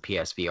on that it's a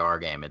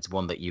PSVR game. It's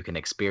one that you can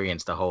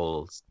experience the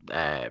whole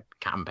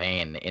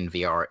campaign in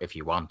VR if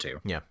you want to.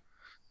 Yeah.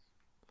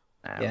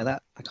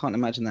 That I can't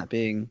imagine that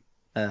being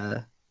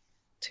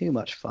too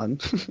much fun.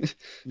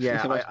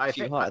 Yeah, a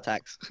few heart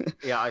attacks.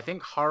 Yeah, I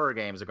think horror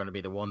games are going to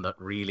be the one that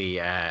really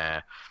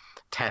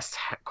test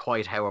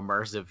quite how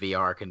immersive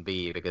VR can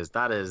be, because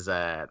that is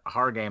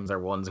horror games are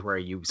ones where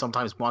you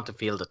sometimes want to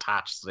feel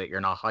detached so that you're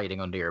not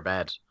hiding under your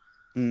bed.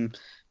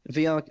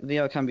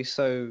 VR can be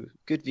so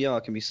good.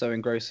 VR can be so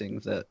engrossing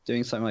that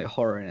doing something like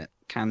horror in it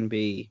can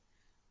be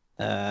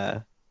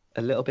a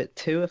little bit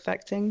too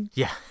affecting.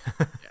 Yeah.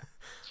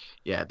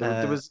 Yeah,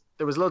 there was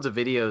loads of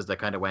videos that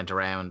kind of went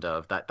around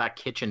of that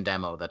kitchen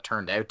demo that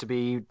turned out to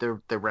be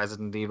the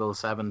Resident Evil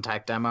 7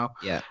 tech demo.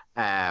 Yeah.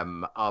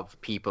 Of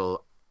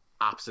people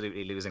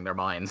absolutely losing their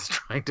minds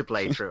trying to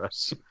play through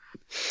it.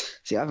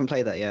 See, I haven't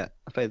played that yet.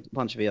 I played a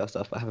bunch of VR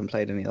stuff, but I haven't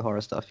played any of the horror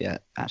stuff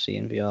yet, actually,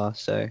 in VR.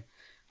 So,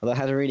 although I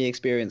had a really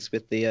experience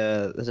with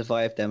there's a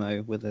Vive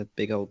demo with a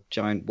big old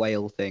giant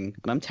whale thing,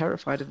 and I'm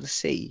terrified of the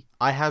sea.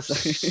 I have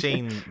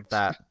seen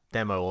that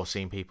demo or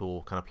seen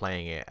people kind of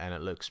playing it, and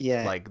it looks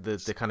like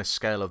the kind of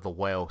scale of the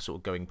whale sort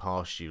of going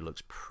past you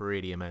looks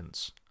pretty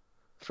immense.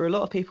 For a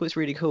lot of people, it's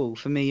really cool.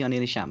 For me, I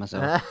nearly shat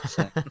myself.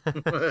 So.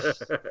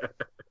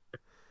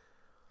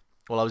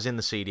 Well, I was in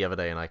the sea the other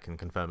day, and I can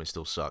confirm it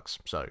still sucks.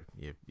 So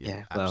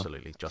you're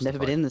absolutely justified. Never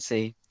been in the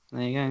sea.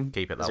 There you go.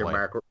 Keep it that way.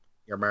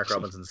 Your Mark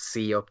Robinson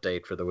sea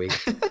update for the week.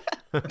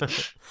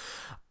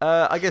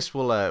 I guess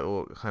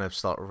we'll kind of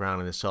start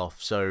rounding this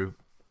off. So,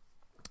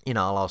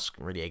 I'll ask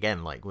really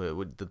again, like,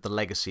 with the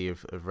legacy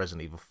of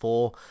Resident Evil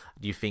 4,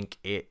 do you think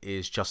it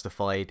is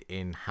justified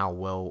in how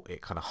well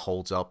it kind of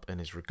holds up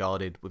and is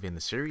regarded within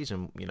the series,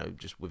 and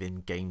just within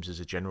games as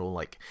a general,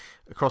 like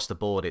across the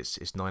board,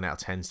 it's 9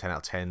 out of 10s, 10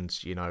 out of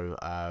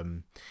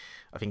 10s.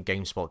 I think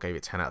GameSpot gave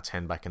it 10 out of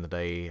 10 back in the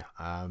day.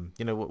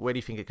 Where do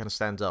you think it kind of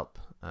stands up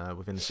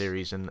within the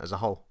series and as a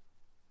whole?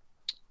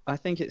 I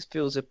think it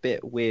feels a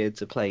bit weird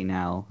to play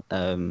now.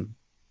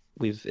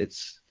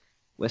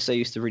 We're so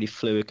used to really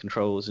fluid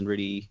controls and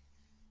really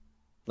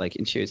like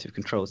intuitive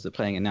controls that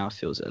playing it now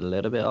feels a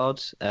little bit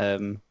odd.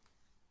 And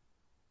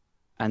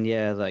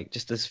yeah, like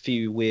just there's a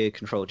few weird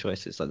control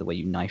choices, like the way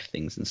you knife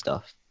things and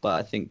stuff. But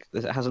I think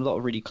it has a lot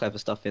of really clever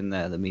stuff in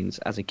there that means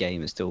as a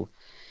game it's still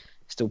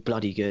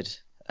bloody good.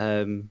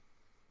 And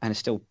it's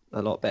still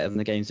a lot better than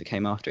the games that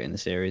came after it in the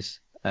series.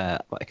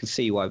 But I can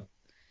see why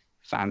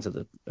fans of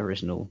the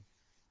original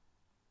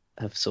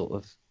have sort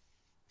of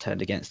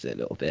turned against it a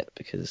little bit,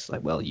 because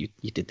like, well, you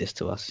did this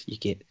to us,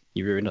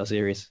 you ruined our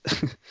series.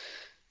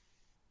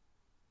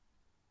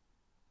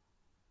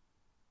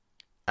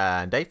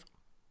 Dave?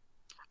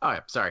 Oh,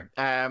 yeah, sorry.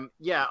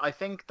 Yeah, I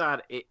think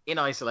that in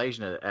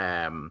isolation,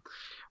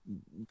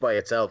 by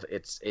itself,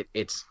 it's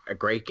a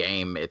great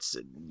game.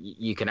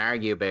 You can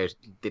argue about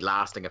the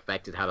lasting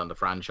effect it had on the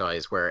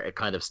franchise, where it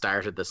kind of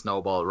started the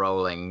snowball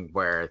rolling,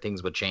 where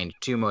things would change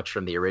too much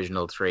from the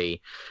original 3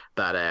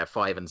 that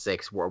 5 and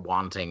 6 were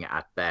wanting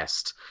at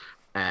best.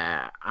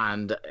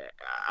 And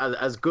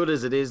as good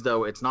as it is,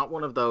 though, it's not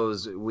one of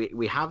those.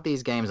 We have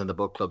these games in the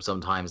book club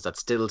sometimes that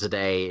still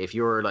today, if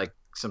you're like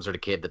some sort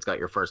of kid that's got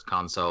your first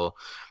console,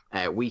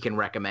 we can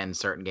recommend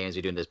certain games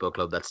we do in this book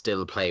club that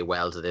still play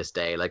well to this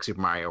day, like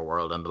Super Mario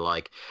World and the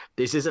like.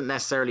 This isn't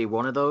necessarily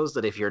one of those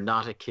that if you're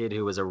not a kid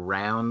who was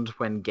around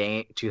when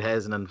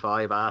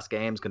 2005 ass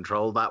games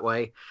controlled that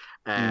way,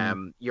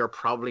 you're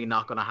probably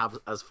not going to have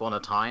as fun a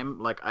time.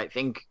 Like, I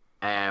think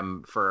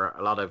for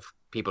a lot of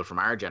people from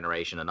our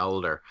generation and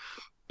older,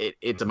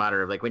 it's a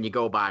matter of like, when you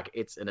go back,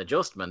 it's an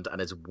adjustment and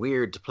it's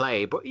weird to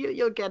play, but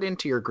you'll get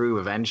into your groove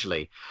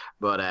eventually.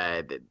 But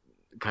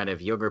kind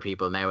of younger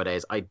people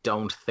nowadays, I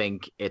don't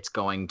think it's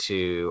going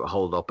to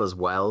hold up as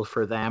well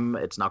for them.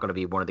 It's not going to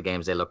be one of the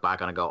games they look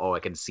back on and go, oh, I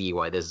can see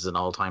why this is an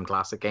all-time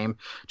classic game,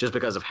 just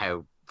because of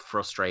how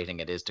frustrating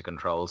it is to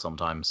control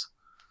sometimes.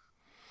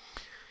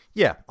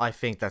 Yeah, I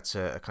think that's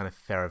a kind of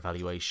fair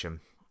evaluation.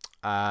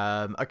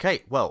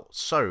 Okay, well,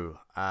 so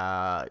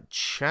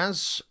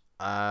Chaz,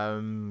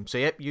 so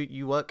yep,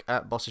 you work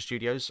at Bossa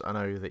Studios. I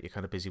know that you're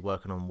kind of busy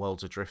working on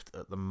Worlds Adrift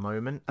at the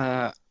moment.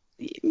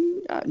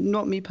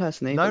 Not me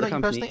personally. No, not you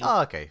personally?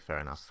 Oh, okay, fair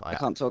enough. I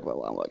can't talk about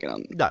what I'm working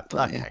on. No,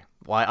 okay. Yeah.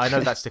 Well, I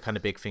know that's the kind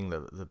of big thing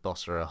that the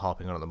Bossa are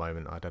harping on at the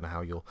moment. I don't know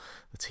how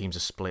the teams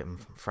are split and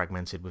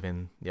fragmented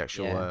within the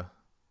actual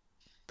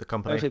the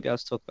company. Hopefully be able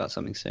to talk about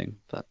something soon,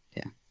 but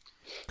yeah.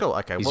 Cool,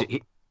 okay.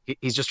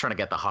 He's just trying to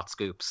get the hot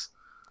scoops.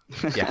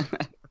 Yeah.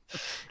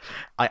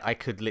 I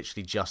could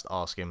literally just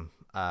ask him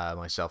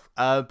myself.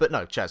 But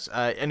no, Chaz,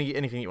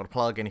 anything you want to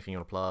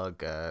plug,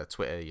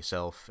 Twitter,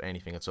 yourself,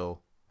 anything at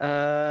all?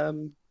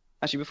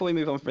 Actually, before we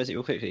move on from Resident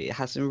Evil quickly, it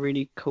has some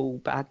really cool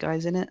bad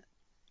guys in it.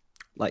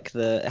 Like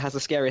it has the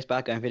scariest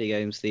bad guy in video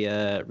games,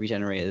 the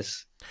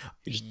Regenerators.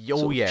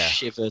 Oh yeah,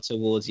 shiver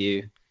towards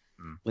you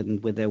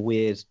with their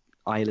weird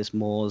eyeless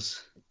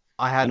maws.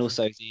 and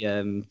also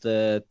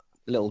the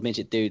little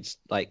midget dudes,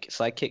 like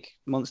sidekick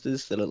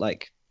monsters that look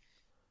like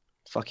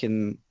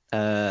fucking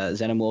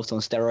xenomorphs on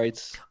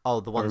steroids. Oh,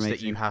 the ones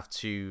that you have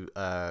to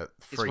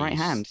freeze. His right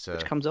hand,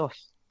 which comes off.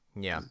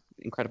 Yeah.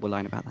 Incredible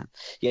line about that.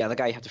 Yeah, the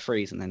guy you have to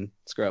freeze and then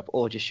screw up,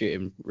 or just shoot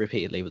him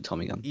repeatedly with a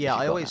Tommy gun. Yeah,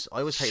 I always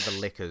hate the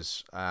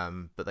lickers,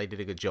 but they did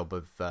a good job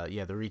of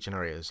the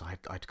regenerators.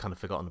 I'd kind of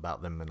forgotten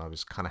about them, and I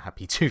was kind of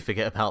happy to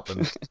forget about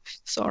them.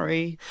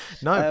 Sorry.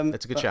 No,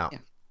 it's a good shout.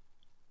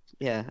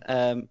 Yeah.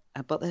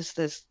 But there's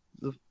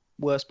the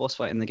worst boss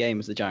fight in the game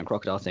is the giant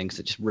crocodile thing, because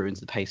it just ruins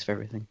the pace of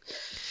everything.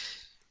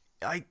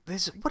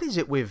 What is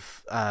it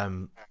with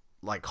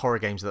like horror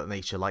games of that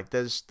nature? Like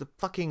there's the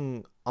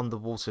fucking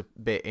underwater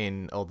bit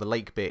or the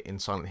lake bit in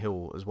Silent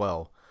Hill as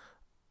well.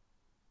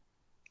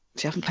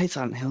 See, I haven't played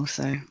Silent Hill,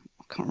 so I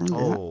can't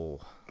remember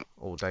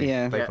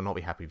Dave will not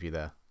be happy with you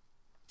there.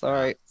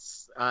 Sorry.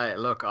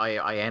 Look,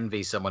 I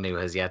envy someone who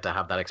has yet to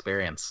have that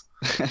experience.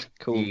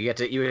 Cool. You get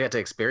to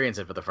experience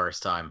it for the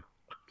first time.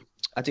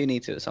 I do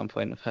need to at some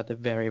point. I've had the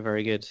very,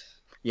 very good.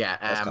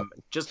 Yeah,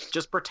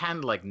 just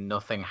pretend like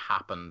nothing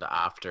happened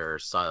after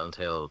Silent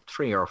Hill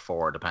 3 or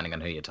 4, depending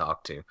on who you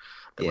talk to.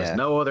 There was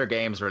no other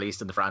games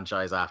released in the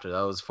franchise after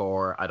those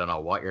 4. I don't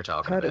know what you're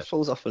talking about. It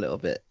falls off a little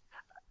bit.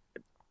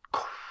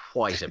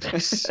 Quite a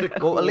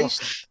bit. Well,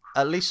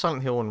 at least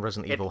Silent Hill and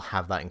Resident Evil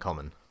have that in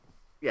common.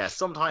 Yeah,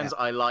 sometimes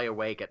I lie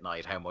awake at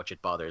night how much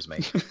it bothers me.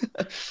 So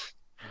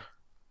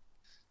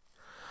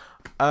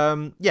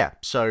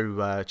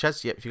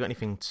Chaz, if you got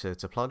anything to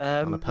plug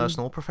on a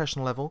personal or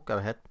professional level, go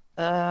ahead.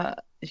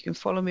 You can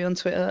follow me on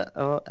Twitter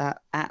or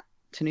at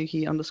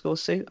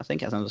Tanuki_suit. I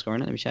think it has underscore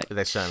in it. Let me check.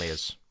 There certainly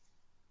is.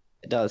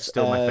 It does.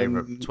 Still my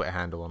favourite Twitter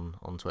handle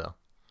on Twitter.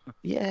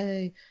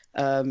 Yay.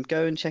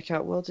 Go and check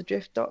out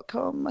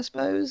worldsadrift.com, I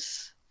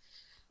suppose.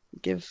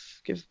 Give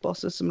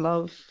bosses some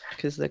love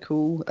because they're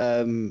cool.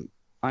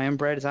 I Am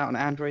Bread is out on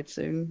Android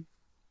soon,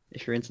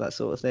 if you're into that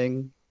sort of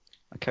thing.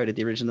 I coded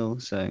the original,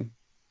 so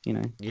you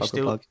know.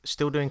 You're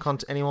still doing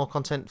any more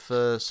content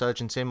for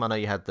Surgeon Sim? I know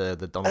you had the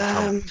Donald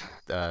Trump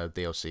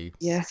DLC.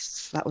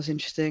 Yes, that was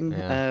interesting.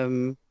 Yeah.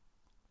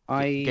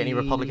 Get any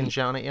Republicans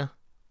shouting at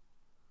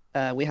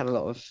you? We had a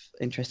lot of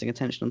interesting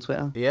attention on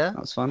Twitter. Yeah,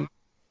 that was fun.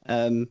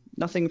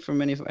 Nothing from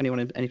anyone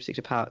in any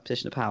particular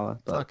position of power,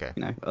 but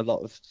you know, a lot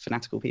of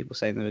fanatical people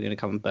saying they were going to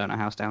come and burn our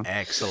house down.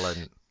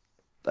 Excellent.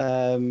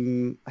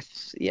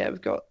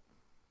 We've got.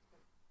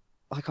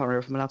 I can't remember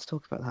if I'm allowed to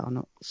talk about that or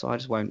not, so I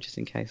just won't, just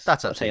in case.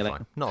 That's absolutely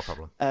fine. Not a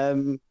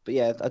problem. But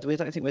yeah, we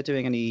don't think we're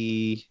doing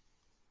any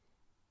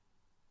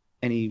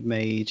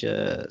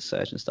major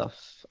Surgeon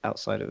stuff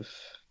outside of.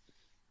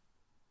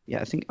 Yeah,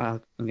 I think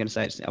I'm going to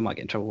say it. I might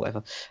get in trouble,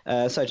 whatever.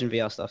 Surgeon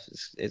VR stuff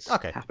is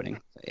happening.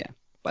 So, yeah,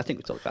 but I think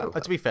we talked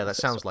about. To be fair, that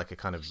sounds like a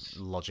kind of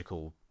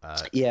logical.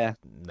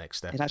 Next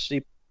step. It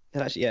actually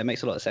it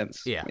makes a lot of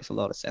sense. Yeah, it makes a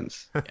lot of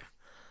sense. Yeah.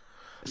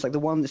 It's like the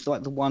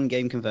one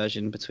game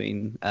conversion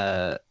between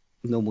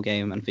normal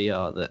game and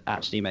VR that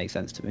actually makes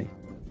sense to me.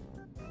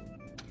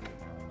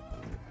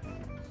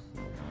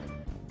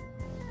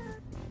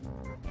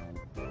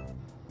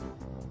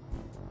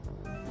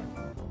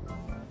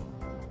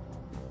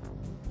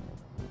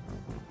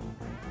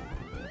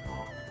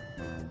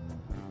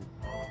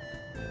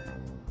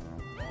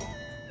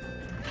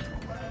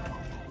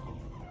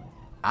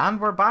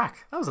 And we're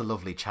back. That was a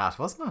lovely chat,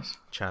 wasn't it?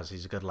 Chaz,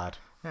 he's a good lad.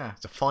 Yeah.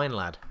 He's a fine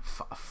lad.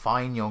 A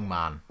fine young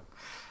man.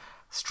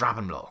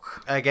 Strapping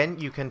bloke. Again,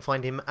 you can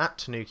find him at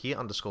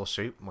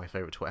Tanuki_suit, my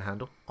favourite Twitter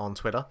handle, on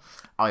Twitter.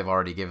 I've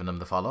already given him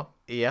the follow.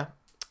 Yeah.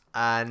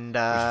 And we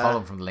should follow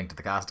him from the link to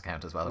the cast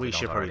account as well. We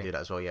should probably do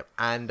that as well, yeah.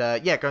 And go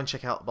and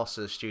check out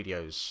Bossa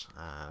Studios,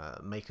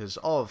 makers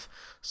of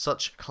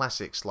such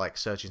classics like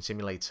Surgeon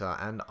Simulator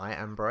and I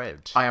Am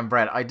Bread. I Am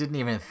Bread. I didn't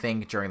even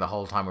think during the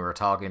whole time we were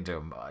talking to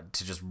him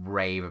to just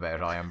rave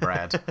about I Am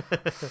Bread.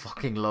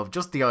 Fucking love.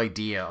 Just the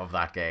idea of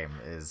that game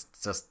is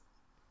just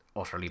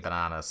utterly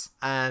bananas.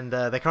 And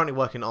they're currently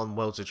working on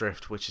Worlds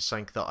Adrift, which is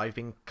something that I've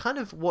been kind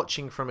of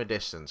watching from a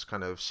distance,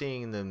 kind of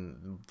seeing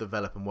them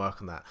develop and work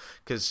on that.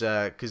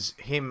 Because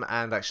him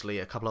and actually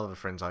a couple of other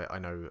friends I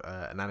know,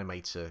 an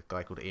animator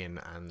guy called Ian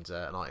and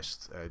an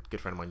artist, a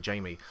good friend of mine,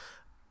 Jamie.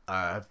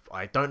 I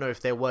don't know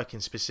if they're working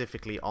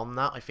specifically on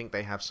that. I think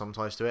they have some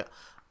ties to it.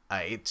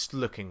 It's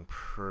looking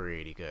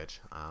pretty good.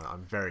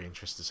 I'm very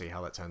interested to see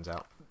how that turns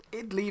out.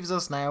 It leaves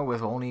us now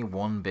with only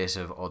one bit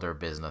of other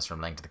business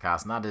from Link to the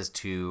Cast, and that is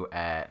to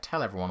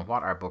tell everyone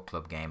what our book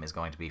club game is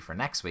going to be for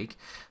next week,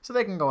 so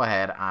they can go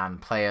ahead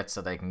and play it,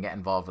 so they can get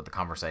involved with the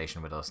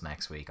conversation with us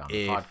next week on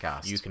the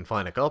podcast. You can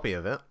find a copy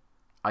of it.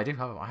 I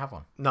have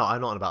one. No,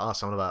 I'm not on about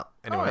us. I'm on about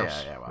anyone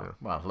else. Yeah.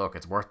 Well, look,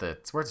 it's worth it.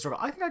 It's worth the struggle.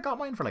 I think I got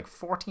mine for like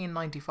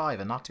 $14.95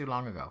 and not too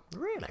long ago.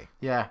 Really?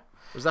 Yeah.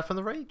 Was that from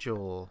The Rage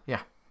or?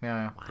 Yeah.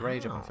 Yeah, wow. The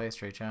Rage up on Face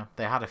Street, yeah.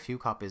 They had a few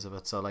copies of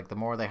it, so like the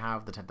more they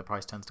have, the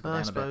price tends to go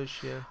down a bit.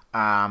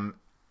 Yeah.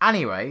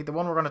 Anyway, the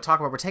one we're going to talk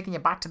about, we're taking you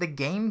back to the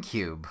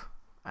GameCube.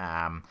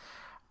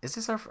 Is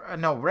this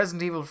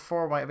Resident Evil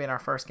 4 might have been our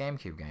first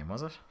GameCube game,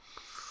 was it?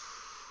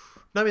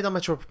 No, we done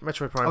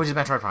Metroid Prime. Oh, just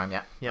Metroid Prime,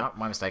 yeah. Yeah. Oh,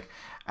 my mistake.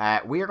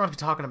 We are going to be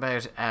talking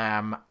about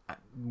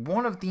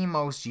one of the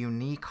most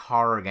unique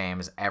horror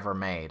games ever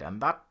made, and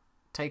that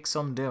takes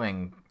some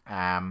doing.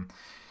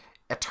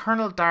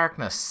 Eternal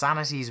Darkness,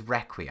 Sanity's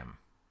Requiem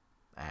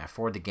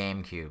for the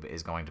GameCube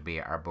is going to be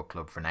our book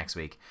club for next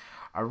week.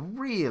 A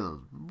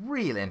real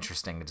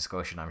interesting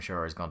discussion, I'm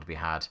sure, is going to be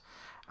had.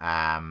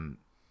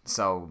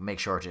 So make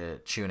sure to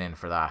tune in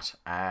for that.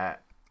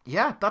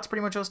 Yeah, that's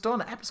pretty much us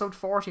done. Episode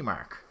 40,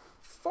 Mark.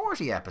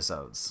 40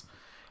 episodes.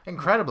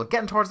 Incredible.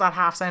 Getting towards that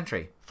half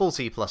century.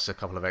 40 plus a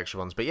couple of extra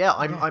ones. But yeah,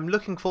 I'm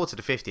looking forward to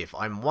the 50th.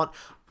 I'm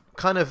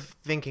kind of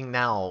thinking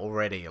now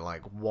already,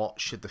 like, what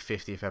should the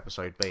 50th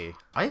episode be?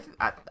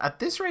 At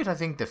this rate, I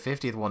think the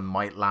 50th one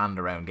might land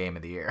around Game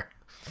of the Year.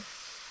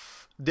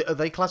 Are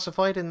they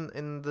classified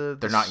in the...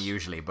 They're not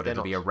usually, but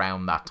it'll be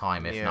around that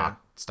time, if not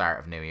start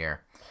of New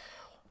Year.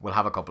 We'll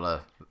have a couple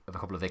of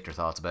Victor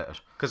thoughts about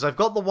it. Because I've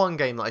got the one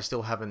game that I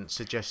still haven't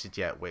suggested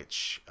yet,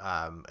 which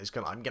I'm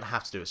gonna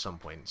have to do at some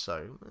point.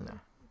 So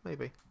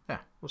maybe,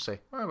 we'll see.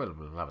 Well,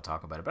 we'll have a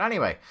talk about it. But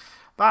anyway,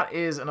 that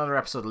is another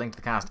episode of Link to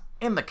the Cast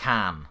in the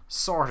can,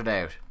 sorted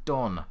out,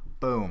 done,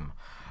 boom.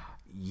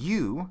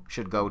 You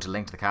should go to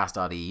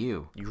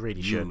linktothecast.eu. You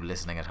really should. You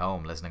listening at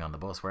home, listening on the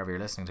bus, wherever you're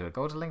listening to it,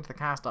 go to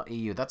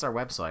linktothecast.eu. That's our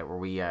website where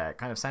we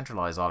kind of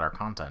centralise all our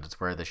content. It's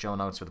where the show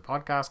notes for the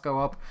podcast go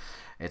up.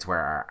 It's where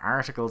our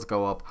articles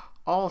go up.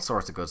 All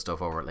sorts of good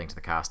stuff over at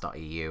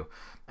linktothecast.eu.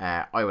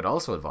 I would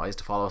also advise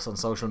to follow us on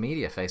social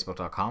media.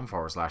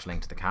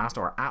 Facebook.com/linktothecast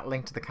or at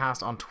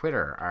linktothecast on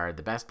Twitter are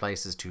the best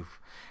places to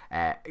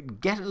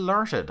get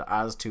alerted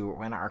as to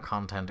when our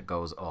content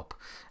goes up.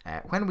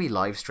 When we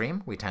live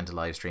stream, we tend to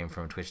live stream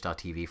from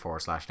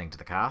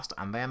twitch.tv/linktothecast,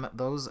 and then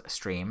those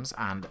streams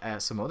and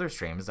some other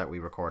streams that we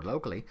record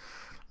locally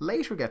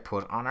later get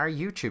put on our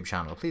YouTube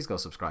channel. Please go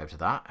subscribe to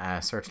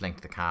that. Search Link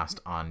to the Cast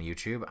on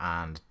YouTube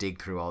and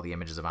dig through all the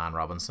images of Anne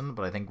Robinson,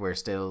 but I think we're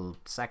still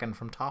second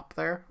from top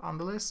there on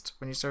the list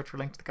when you search for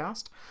Link to the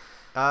Cast.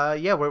 So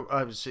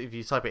if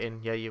you type it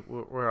in,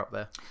 we're up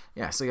there.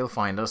 Yeah, so you'll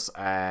find us.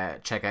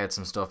 Check out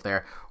some stuff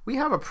there. We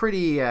have a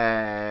pretty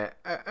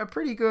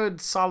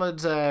good,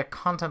 solid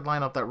content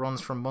lineup that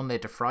runs from Monday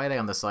to Friday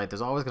on the site. There's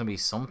always going to be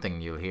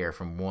something you'll hear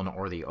from one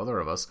or the other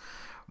of us.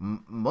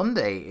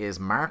 Monday is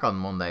Mark on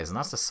Mondays, and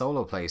that's the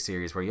solo play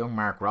series where young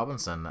Mark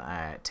Robinson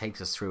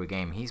takes us through a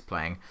game he's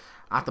playing.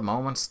 At the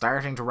moment,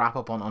 starting to wrap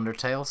up on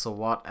Undertale. So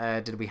what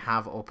did we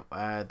have up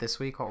this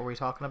week? What were we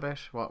talking about?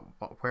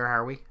 Where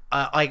are we?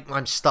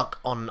 I'm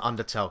stuck on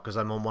Undertale because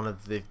I'm on one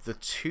of the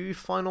two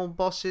final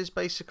bosses,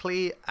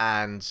 basically.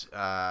 And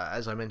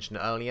as I mentioned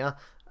earlier,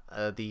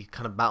 the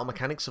kind of battle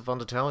mechanics of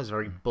Undertale is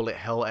very bullet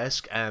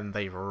hell-esque, and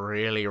they've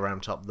really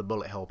ramped up the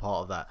bullet hell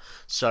part of that.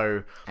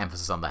 So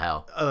emphasis on the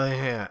hell.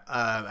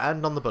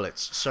 And on the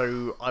bullets.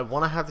 So I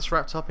want to have this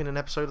wrapped up in an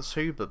episode or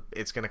two, but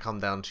it's going to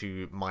come down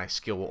to my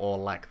skill or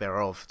lack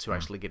thereof to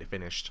actually get it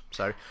finished.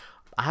 So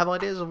I have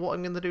ideas of what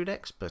I'm going to do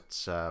next,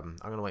 but I'm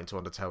going to wait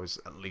until Undertale is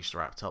at least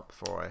wrapped up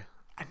before I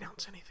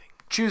announce anything.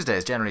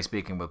 Tuesdays, generally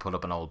speaking, we'll put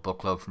up an old book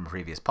club from a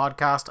previous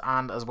podcast,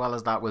 and as well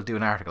as that, we'll do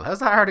an article. How's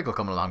that article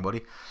coming along,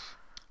 buddy?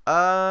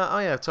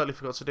 I totally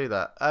forgot to do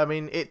that. I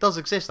mean, it does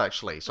exist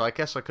actually, so I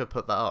guess I could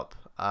put that up.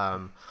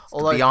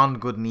 Although, beyond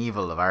good and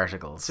evil of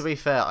articles. To be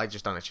fair, I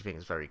just don't actually think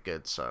it's very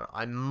good, so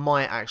I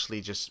might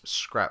actually just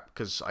scrap,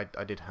 because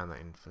I did hand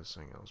that in for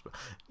something else. But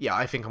yeah,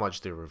 I think I might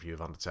just do a review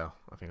of Undertale.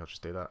 I think I'll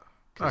just do that.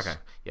 Okay.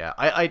 Yeah,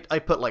 I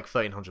put like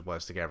 1,300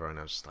 words together, and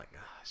I was just like,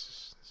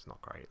 it's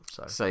not great.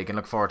 So you can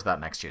look forward to that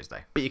next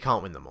Tuesday. But you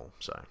can't win them all,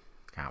 so.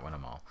 Can't win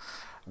them all.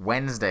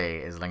 Wednesday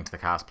is Link to the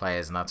Cast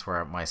Plays, and that's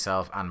where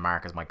myself and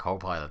Mark as my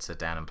co-pilot sit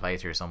down and play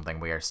through something.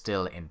 We are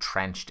still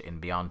entrenched in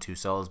Beyond Two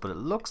Souls, but it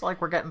looks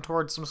like we're getting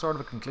towards some sort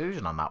of a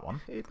conclusion on that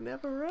one. It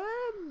never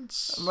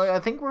ends. I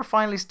think we're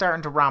finally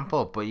starting to ramp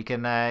up, but you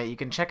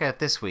can check out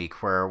this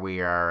week where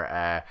we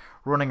are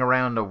running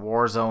around a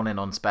war zone in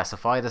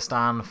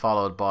Unspecifiedistan,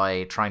 followed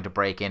by trying to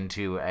break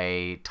into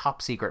a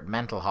top secret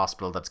mental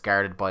hospital that's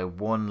guarded by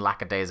one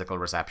lackadaisical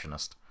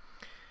receptionist.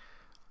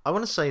 I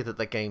want to say that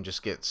the game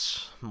just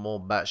gets more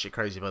batshit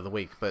crazy by the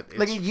week, but it's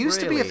like it used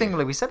to be a thing.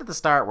 Like we said at the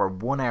start, where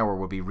 1 hour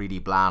would be really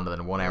bland and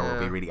then 1 hour would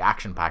be really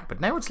action packed.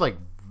 But now it's like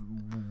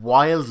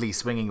wildly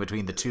swinging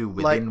between the two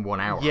within 1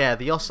 hour. Yeah,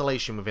 the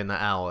oscillation within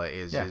that hour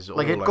is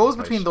like it goes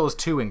between those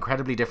two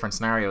incredibly different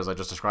scenarios I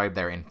just described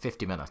there in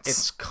 50 minutes.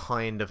 It's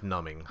kind of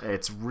numbing.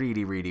 It's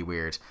really, really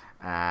weird.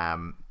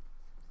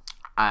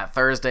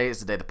 Thursday is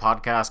the day the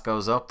podcast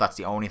goes up. That's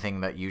the only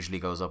thing that usually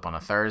goes up on a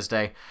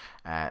Thursday,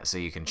 so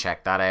you can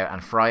check that out.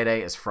 And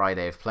Friday is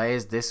Friday of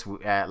Plays. This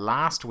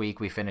last week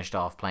we finished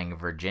off playing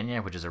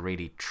Virginia, which is a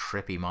really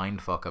trippy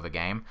mindfuck of a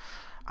game.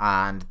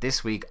 And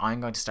this week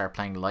I'm going to start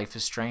playing Life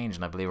is Strange,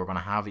 and I believe we're going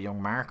to have a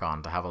young Mark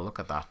on to have a look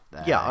at that.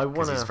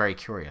 Because he's very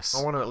curious.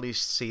 I want to at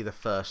least see the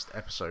first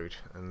episode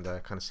and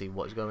kind of see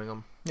what's going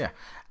on. Yeah.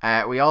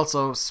 We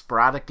also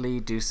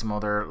sporadically do some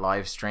other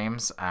live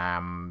streams.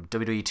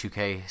 WWE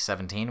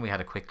 2K17 we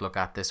had a quick look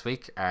at this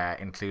week,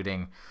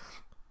 including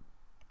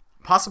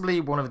Possibly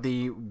one of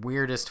the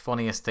weirdest,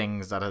 funniest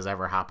things that has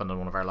ever happened on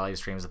one of our live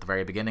streams at the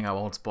very beginning. I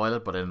won't spoil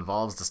it, but it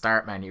involves the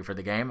start menu for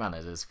the game, and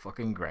it is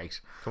fucking great.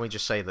 Can we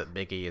just say that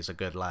Biggie is a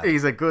good lad?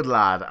 He's a good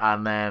lad.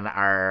 And then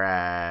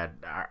our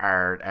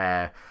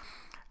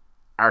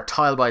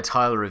tile by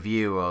tile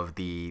review of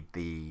the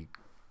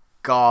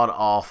god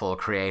awful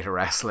creator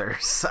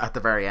wrestlers at the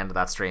very end of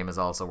that stream is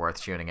also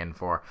worth tuning in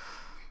for.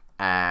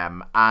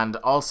 And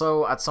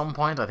also at some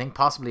point, I think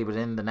possibly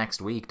within the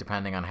next week,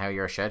 depending on how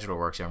your schedule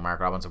works, young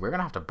Mark Robinson, we're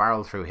gonna have to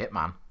barrel through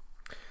Hitman.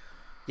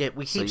 Yeah,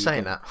 we keep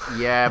saying that.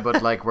 Yeah,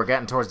 but like we're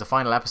getting towards the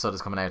final episode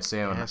is coming out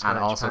soon, and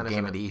also Japan,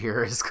 Game of the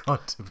Year is going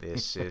to be.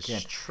 This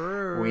is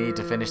true. We need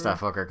to finish that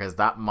fucker because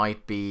that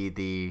might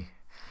be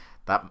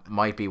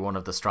one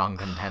of the strong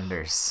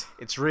contenders.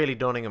 It's really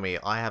dawning on me.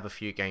 I have a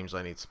few games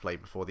I need to play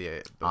before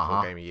Game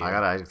of Year. I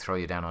gotta throw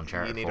you down on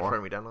Uncharted 4. You need to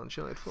throw me down on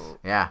Uncharted 4.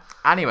 Yeah.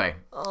 Anyway.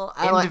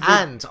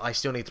 And I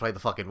still need to play the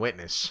fucking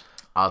Witness.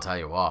 I'll tell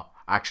you what.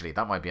 Actually,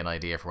 that might be an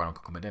idea for when I'm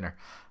cooking my dinner.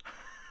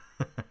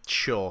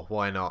 Sure,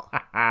 why not?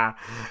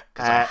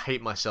 Because I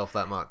hate myself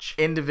that much.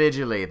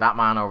 Individually, that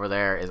man over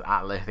there is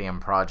at Lithium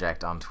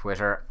Project on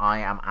Twitter. I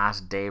am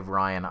at Dave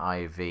Ryan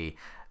IV.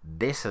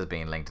 This has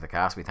been Link to the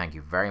Cast. We thank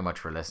you very much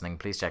for listening.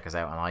 Please check us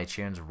out on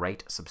iTunes,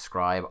 rate,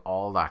 subscribe,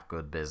 all that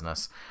good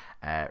business.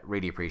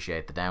 Really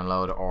appreciate the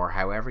download or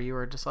however you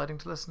are deciding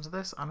to listen to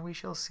this, and we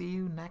shall see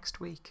you next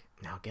week.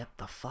 Now get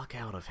the fuck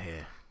out of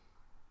here.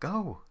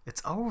 Go.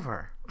 It's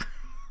over.